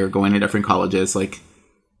that they are going to different colleges, like,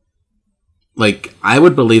 I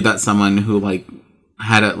would believe that someone who, like,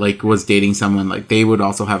 had a, like, was dating someone, like, they would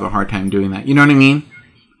also have a hard time doing that. You know what I mean?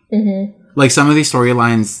 Mm-hmm. Like, some of these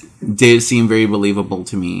storylines did seem very believable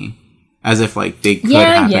to me. As if, like, they could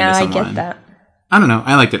happen to someone. Yeah, I get that. I don't know.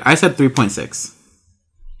 I liked it. I said 3.6.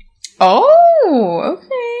 Oh,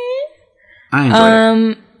 okay. I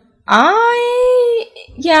enjoyed it.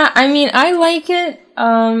 I like it.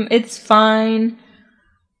 It's fine.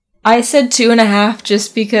 I said 2.5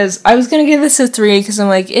 just because I was gonna give this a 3 because I'm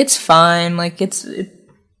like, it's fine. Like,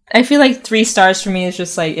 I feel like 3 stars for me is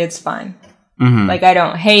just like, it's fine. Mm-hmm. Like, I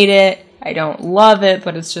don't hate it. I don't love it,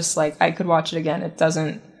 but it's just like, I could watch it again. It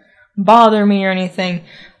doesn't bother me or anything.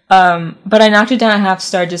 But I knocked it down a 0.5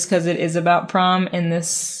 star just because it is about prom, and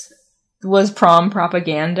this was prom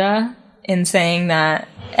propaganda in saying that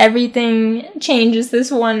everything changes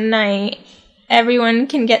this one night. Everyone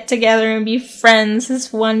can get together and be friends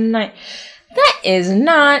this one night. That is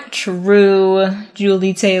not true,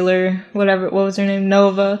 Julie Taylor. What was her name?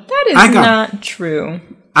 Nova. That is not true.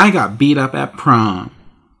 I got beat up at prom.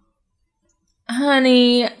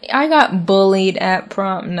 Honey, I got bullied at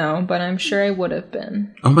prom. No, but I'm sure I would have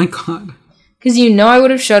been. Oh my god. Because I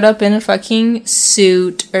would have showed up in a fucking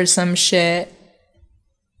suit or some shit.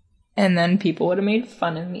 And then people would have made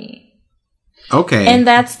fun of me. Okay. And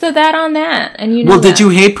that's that on that. And well, did you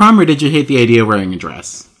hate prom or did you hate the idea of wearing a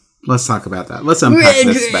dress? Let's talk about that. Let's unpack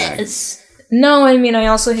this bag. No, I mean, I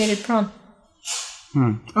also hated prom.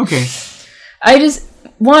 Okay.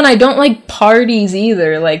 I don't like parties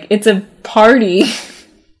either. Like, it's a party.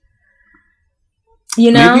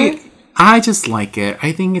 You know? Maybe I just like it.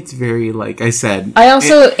 I think it's very, like I said. I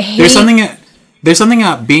also hate... There's something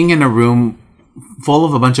about being in a room full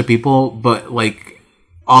of a bunch of people, but, like,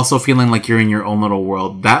 also feeling like you're in your own little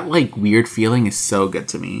world. That, like, weird feeling is so good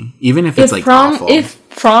to me. Even if it's, like, awful. If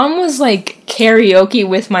prom was, like, karaoke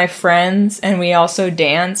with my friends and we also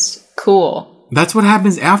danced, cool. That's what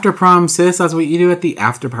happens after prom, sis. That's what you do at the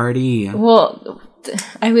after party. Well,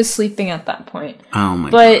 I was sleeping at that point. Oh, my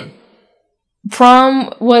God. But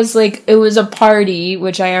prom was, like, it was a party,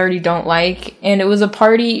 which I already don't like, and it was a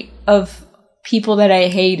party of people that I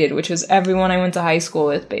hated, which was everyone I went to high school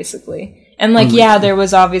with, basically. And, like, there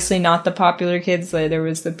was obviously not the popular kids. Like, there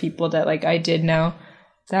was the people that, like, I did know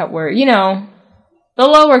that were, you know, the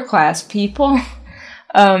lower class people.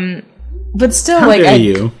 But still, How like, dare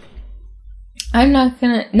you? I'm not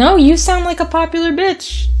gonna... No, you sound like a popular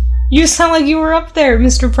bitch. You sound like you were up there,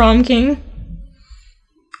 Mr. Prom King.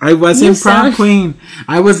 I wasn't prom queen.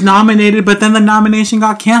 I was nominated, but then the nomination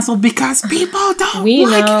got canceled because people don't We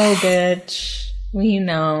know, bitch. We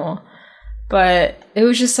know. But it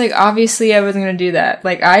was just like, obviously I wasn't going to do that.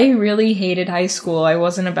 Like, I really hated high school. I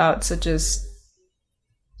wasn't about to just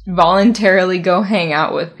voluntarily go hang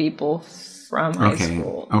out with people from high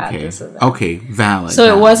school at this event. Okay, valid.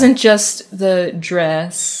 So it wasn't just the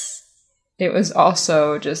dress. It was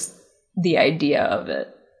also just the idea of it.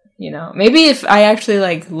 You know, maybe if I actually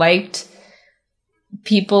liked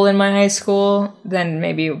people in my high school, then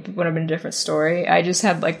maybe it would have been a different story. I just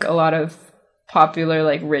had like a lot of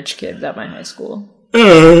popular rich kids at my high school.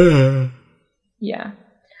 Yeah.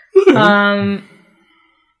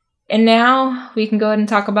 And now we can go ahead and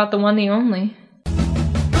talk about the one, the only.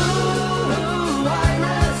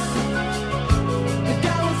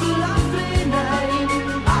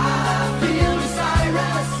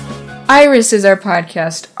 Iris is our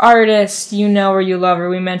podcast artist. You know her, you love her.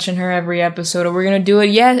 We mention her every episode, and we're going to do it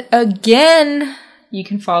yet again. You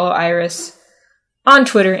can follow Iris on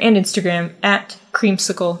Twitter and Instagram at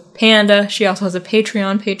Creamsicle Panda. She also has a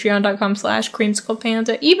Patreon, patreon.com/Creamsicle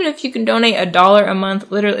Panda. Even if you can donate $1 a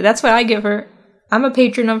month, literally, that's what I give her. I'm a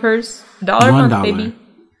patron of hers. $1 a month, baby.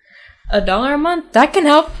 $1 a month. That can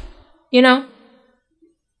help, you know.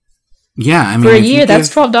 Yeah, I mean, for a year, that's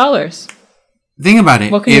 $12. Think about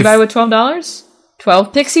it. What can you buy with $12?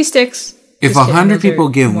 12 Pixie Sticks. If 100 people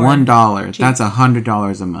give $1, that's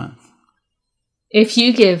 $100 a month. If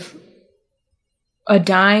you give a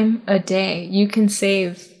dime a day, you can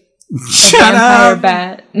save a vampire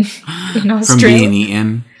bat in Australia. From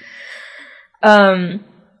being eaten.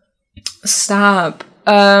 Stop.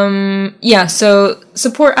 Yeah, so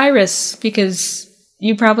support Iris, because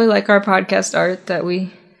you probably like our podcast art that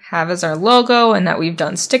we have as our logo and that we've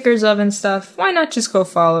done stickers of and stuff. Why not just go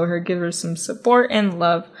follow her, give her some support and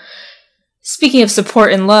love. Speaking of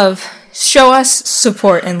support and love, show us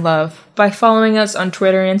support and love by following us on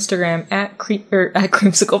Twitter and Instagram at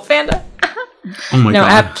Creamsicle Panda. Oh my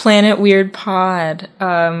God. At Planet Weird Pod.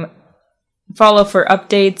 Follow for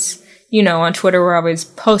updates. You know, on Twitter we're always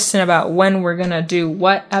posting about when we're gonna do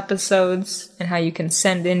what episodes and how you can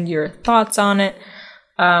send in your thoughts on it.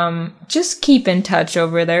 Just keep in touch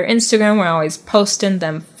over there. Instagram, we're always posting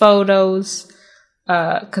them photos,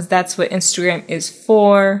 cause that's what Instagram is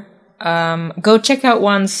for. Go check out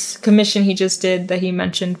Juan's commission he just did that he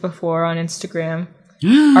mentioned before on Instagram.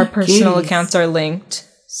 Our personal accounts are linked.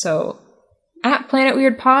 So, at Planet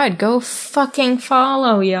Weird Pod, go fucking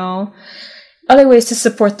follow, y'all. Other ways to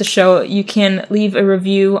support the show, you can leave a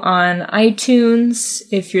review on iTunes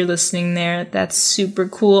if you're listening there. That's super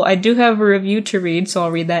cool. I do have a review to read, so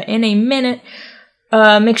I'll read that in a minute.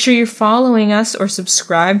 Make sure you're following us or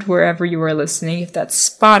subscribed wherever you are listening. If that's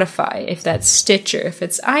Spotify, if that's Stitcher, if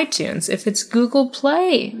it's iTunes, if it's Google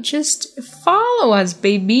Play. Just follow us,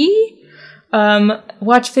 baby.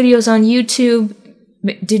 Watch videos on YouTube.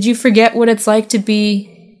 Did you forget what it's like to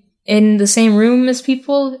be in the same room as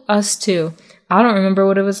people? Us too. I don't remember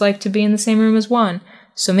what it was like to be in the same room as Juan.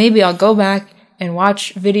 So maybe I'll go back and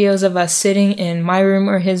watch videos of us sitting in my room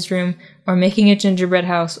or his room or making a gingerbread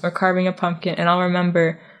house or carving a pumpkin, and I'll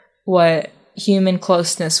remember what human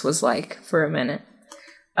closeness was like for a minute.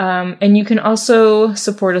 And you can also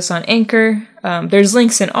support us on Anchor. There's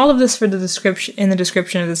links in all of this in the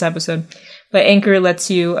description of this episode. But Anchor lets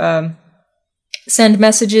you send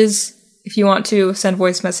messages. If you want to send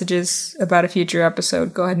voice messages about a future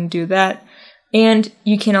episode, go ahead and do that. And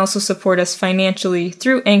you can also support us financially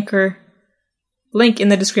through Anchor. Link in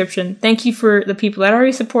the description. Thank you for the people that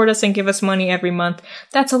already support us and give us money every month.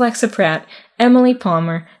 That's Alexa Pratt, Emily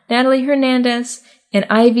Palmer, Natalie Hernandez, and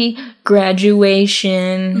Ivy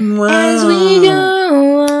Graduation. Wow. As we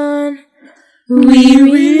go on,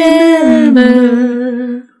 we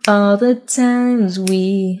remember all the times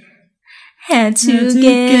we had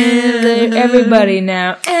together. Everybody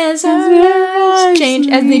now, as our lives change,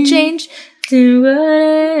 as they change to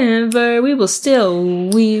whatever, we will still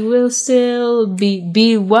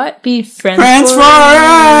be what? Be friends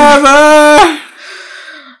forever!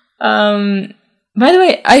 By the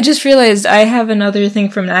way, I just realized I have another thing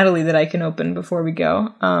from Natalie that I can open before we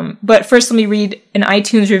go. But first let me read an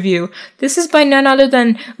iTunes review. This is by none other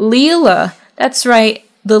than Leela. That's right,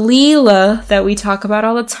 the Leela that we talk about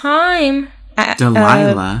all the time.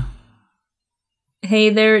 Delilah. Hey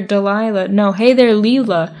there, Delilah. No, hey there,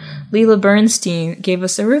 Leela. Leela Bernstein gave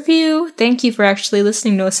us a review. Thank you for actually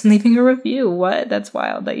listening to us and leaving a review. What? That's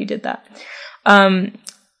wild that you did that.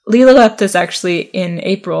 Leela left this actually in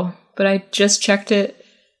April, but I just checked it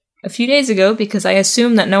a few days ago because I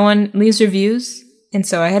assume that no one leaves reviews, and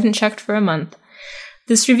so I hadn't checked for a month.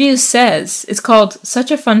 This review says, it's called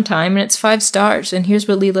Such a Fun Time, and it's 5 stars, and here's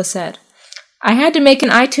what Leela said. I had to make an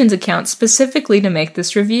iTunes account specifically to make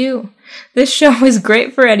this review. This show is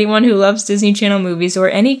great for anyone who loves Disney Channel movies or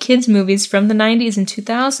any kids' movies from the 90s and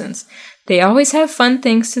 2000s. They always have fun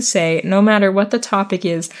things to say, no matter what the topic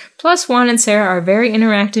is. Plus, Juan and Sarah are very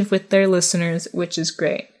interactive with their listeners, which is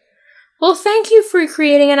great. Well, thank you for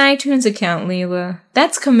creating an iTunes account, Leela.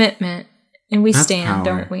 That's commitment. And we stand,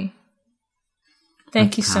 don't we?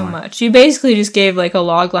 Thank you so much. You basically just gave like a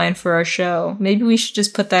log line for our show. Maybe we should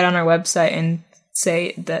just put that on our website and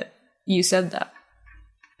say that you said that.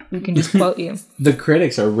 We can just quote you. The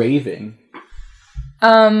critics are raving.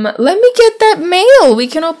 Let me get that mail. We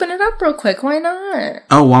can open it up real quick. Why not?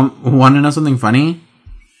 Oh, want to know something funny?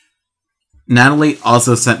 Natalie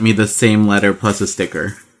also sent me the same letter plus a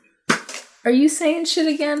sticker. Are you saying shit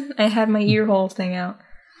again? I had my ear hole thing out.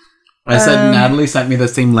 I said Natalie sent me the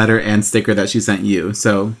same letter and sticker that she sent you,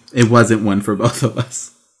 so it wasn't one for both of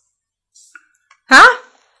us. Huh?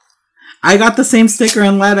 I got the same sticker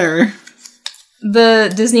and letter.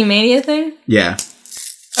 The Disney Mania thing? Yeah.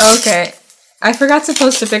 Okay. I forgot to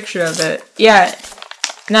post a picture of it. Yeah.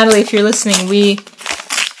 Natalie, if you're listening, we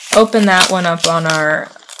opened that one up on our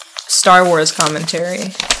Star Wars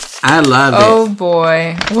commentary. I love it. Oh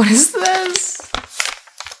boy. What is this?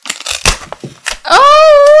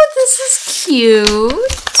 Oh, this is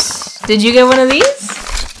cute. Did you get one of these?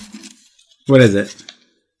 What is it?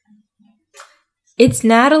 It's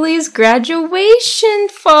Natalie's graduation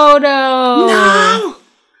photo. No!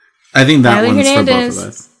 I think that Natalie one's Hernandez, for both of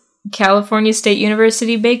us. California State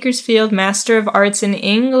University, Bakersfield, Master of Arts in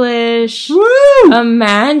English. Woo!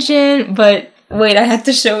 Imagine. But wait, I have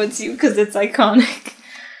to show it to you because it's iconic.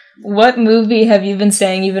 What movie have you been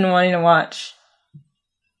saying you've been wanting to watch?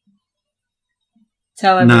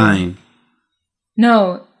 Tell everyone. 9.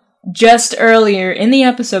 No, just earlier in the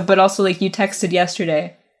episode, but also like you texted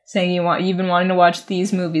yesterday saying you've been wanting to watch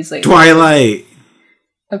these movies lately. Twilight.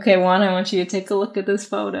 Okay, Juan, I want you to take a look at this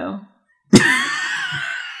photo.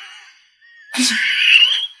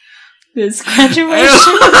 This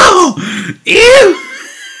graduation. Ew!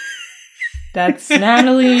 That's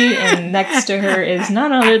Natalie, and next to her is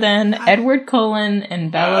none other than Edward Cullen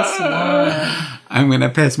and Bella Swan. I'm gonna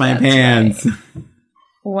piss my pants. Right.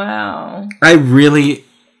 Wow. I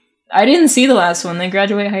didn't see the last one. They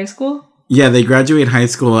graduate high school? Yeah, they graduate high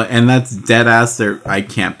school, and that's dead ass. I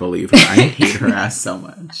can't believe her. I hate her ass so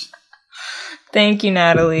much. Thank you,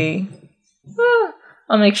 Natalie.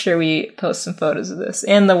 I'll make sure we post some photos of this,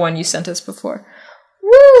 and the one you sent us before.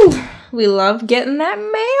 Woo! We love getting that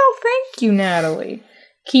mail. Thank you, Natalie.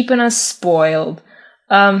 Keeping us spoiled.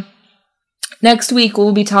 Next week,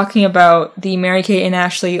 we'll be talking about the Mary-Kate and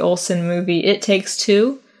Ashley Olsen movie, It Takes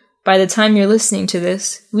Two. By the time you're listening to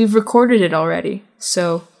this, we've recorded it already.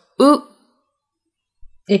 So,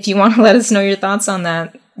 if you want to let us know your thoughts on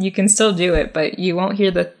that, you can still do it, but you won't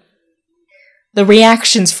hear the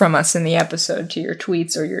reactions from us in the episode to your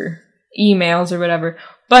tweets or your emails or whatever.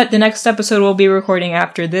 But the next episode we'll be recording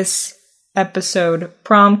after this episode,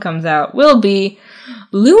 Prom, comes out, will be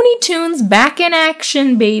Looney Tunes back in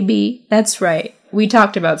action, baby. That's right. We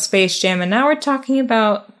talked about Space Jam, and now we're talking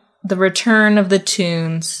about the return of the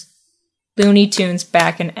Tunes. Looney Tunes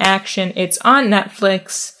back in action. It's on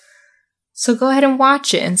Netflix. So go ahead and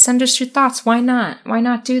watch it and send us your thoughts. Why not? Why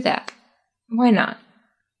not do that? Why not?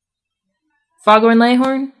 Foghorn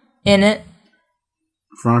Leghorn? In it.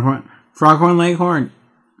 Foghorn Leghorn.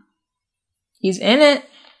 He's in it.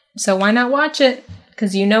 So why not watch it?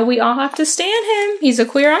 Because you know we all have to stand him. He's a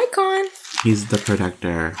queer icon. He's the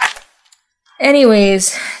protector.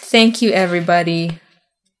 Anyways, thank you everybody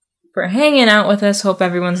for hanging out with us. Hope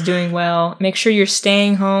everyone's doing well. Make sure you're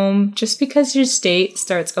staying home. Just because your state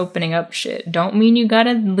starts opening up shit don't mean you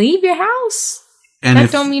gotta leave your house. And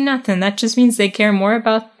that don't mean nothing. That just means they care more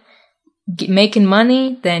about making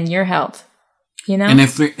money than your health. You know? And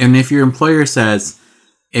if your employer says,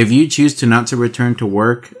 if you choose to not to return to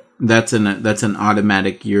work, that's an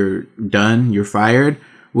automatic, you're done, you're fired.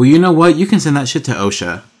 Well, you know what? You can send that shit to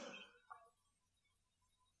OSHA.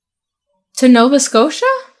 To Nova Scotia?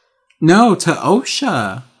 No, to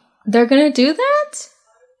OSHA. They're gonna do that?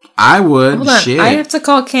 I would. Hold on. Shit. I have to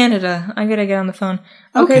call Canada. I gotta get on the phone.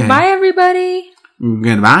 Okay. Bye everybody.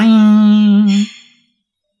 Goodbye.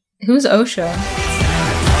 Who's OSHA?